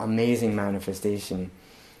this amazing manifestation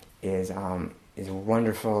is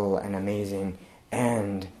wonderful and amazing,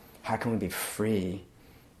 and how can we be free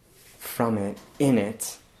from it, in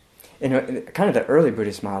it? Kind of the early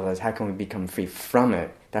Buddhist model is how can we become free from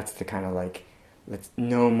it? That's the kind of like, let's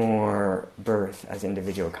no more birth as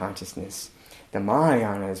individual consciousness. The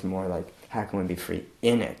Mahayana is more like, how can we be free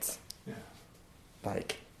in it? Yeah.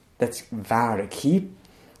 Like, let's vow to keep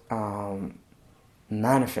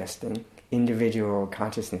manifesting individual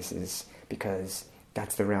consciousnesses, because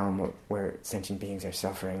that's the realm where sentient beings are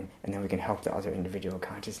suffering, and then we can help the other individual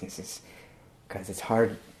consciousnesses. Because it's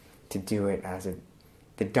hard to do it as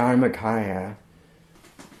the Dharmakaya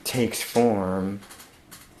takes form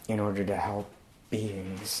in order to help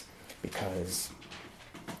beings, because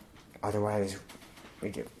otherwise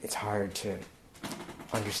it's hard to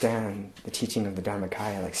understand the teaching of the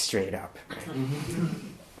Dharmakaya like straight up. Right?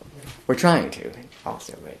 We're trying to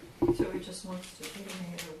also, right? So he just wants to be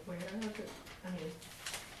made aware of it? I mean,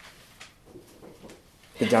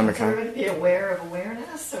 the is Dharmakaya? everybody be aware of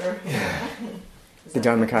awareness? Or The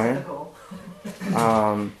Dharmakaya?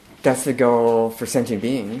 That's the goal for sentient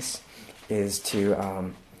beings, is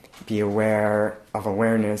to be aware of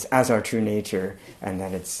awareness as our true nature, and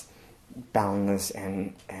that it's boundless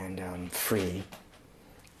and free.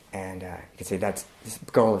 And you could say that's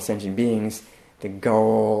the goal of sentient beings. The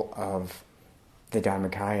goal of the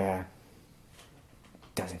Dharmakaya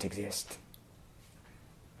doesn't exist.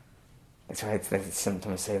 That's why it's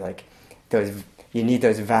sometimes say like you need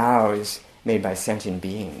those vows made by sentient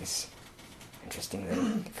beings.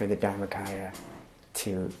 Interestingly, for the Dharmakaya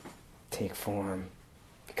to take form,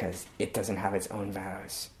 because it doesn't have its own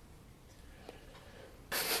vows.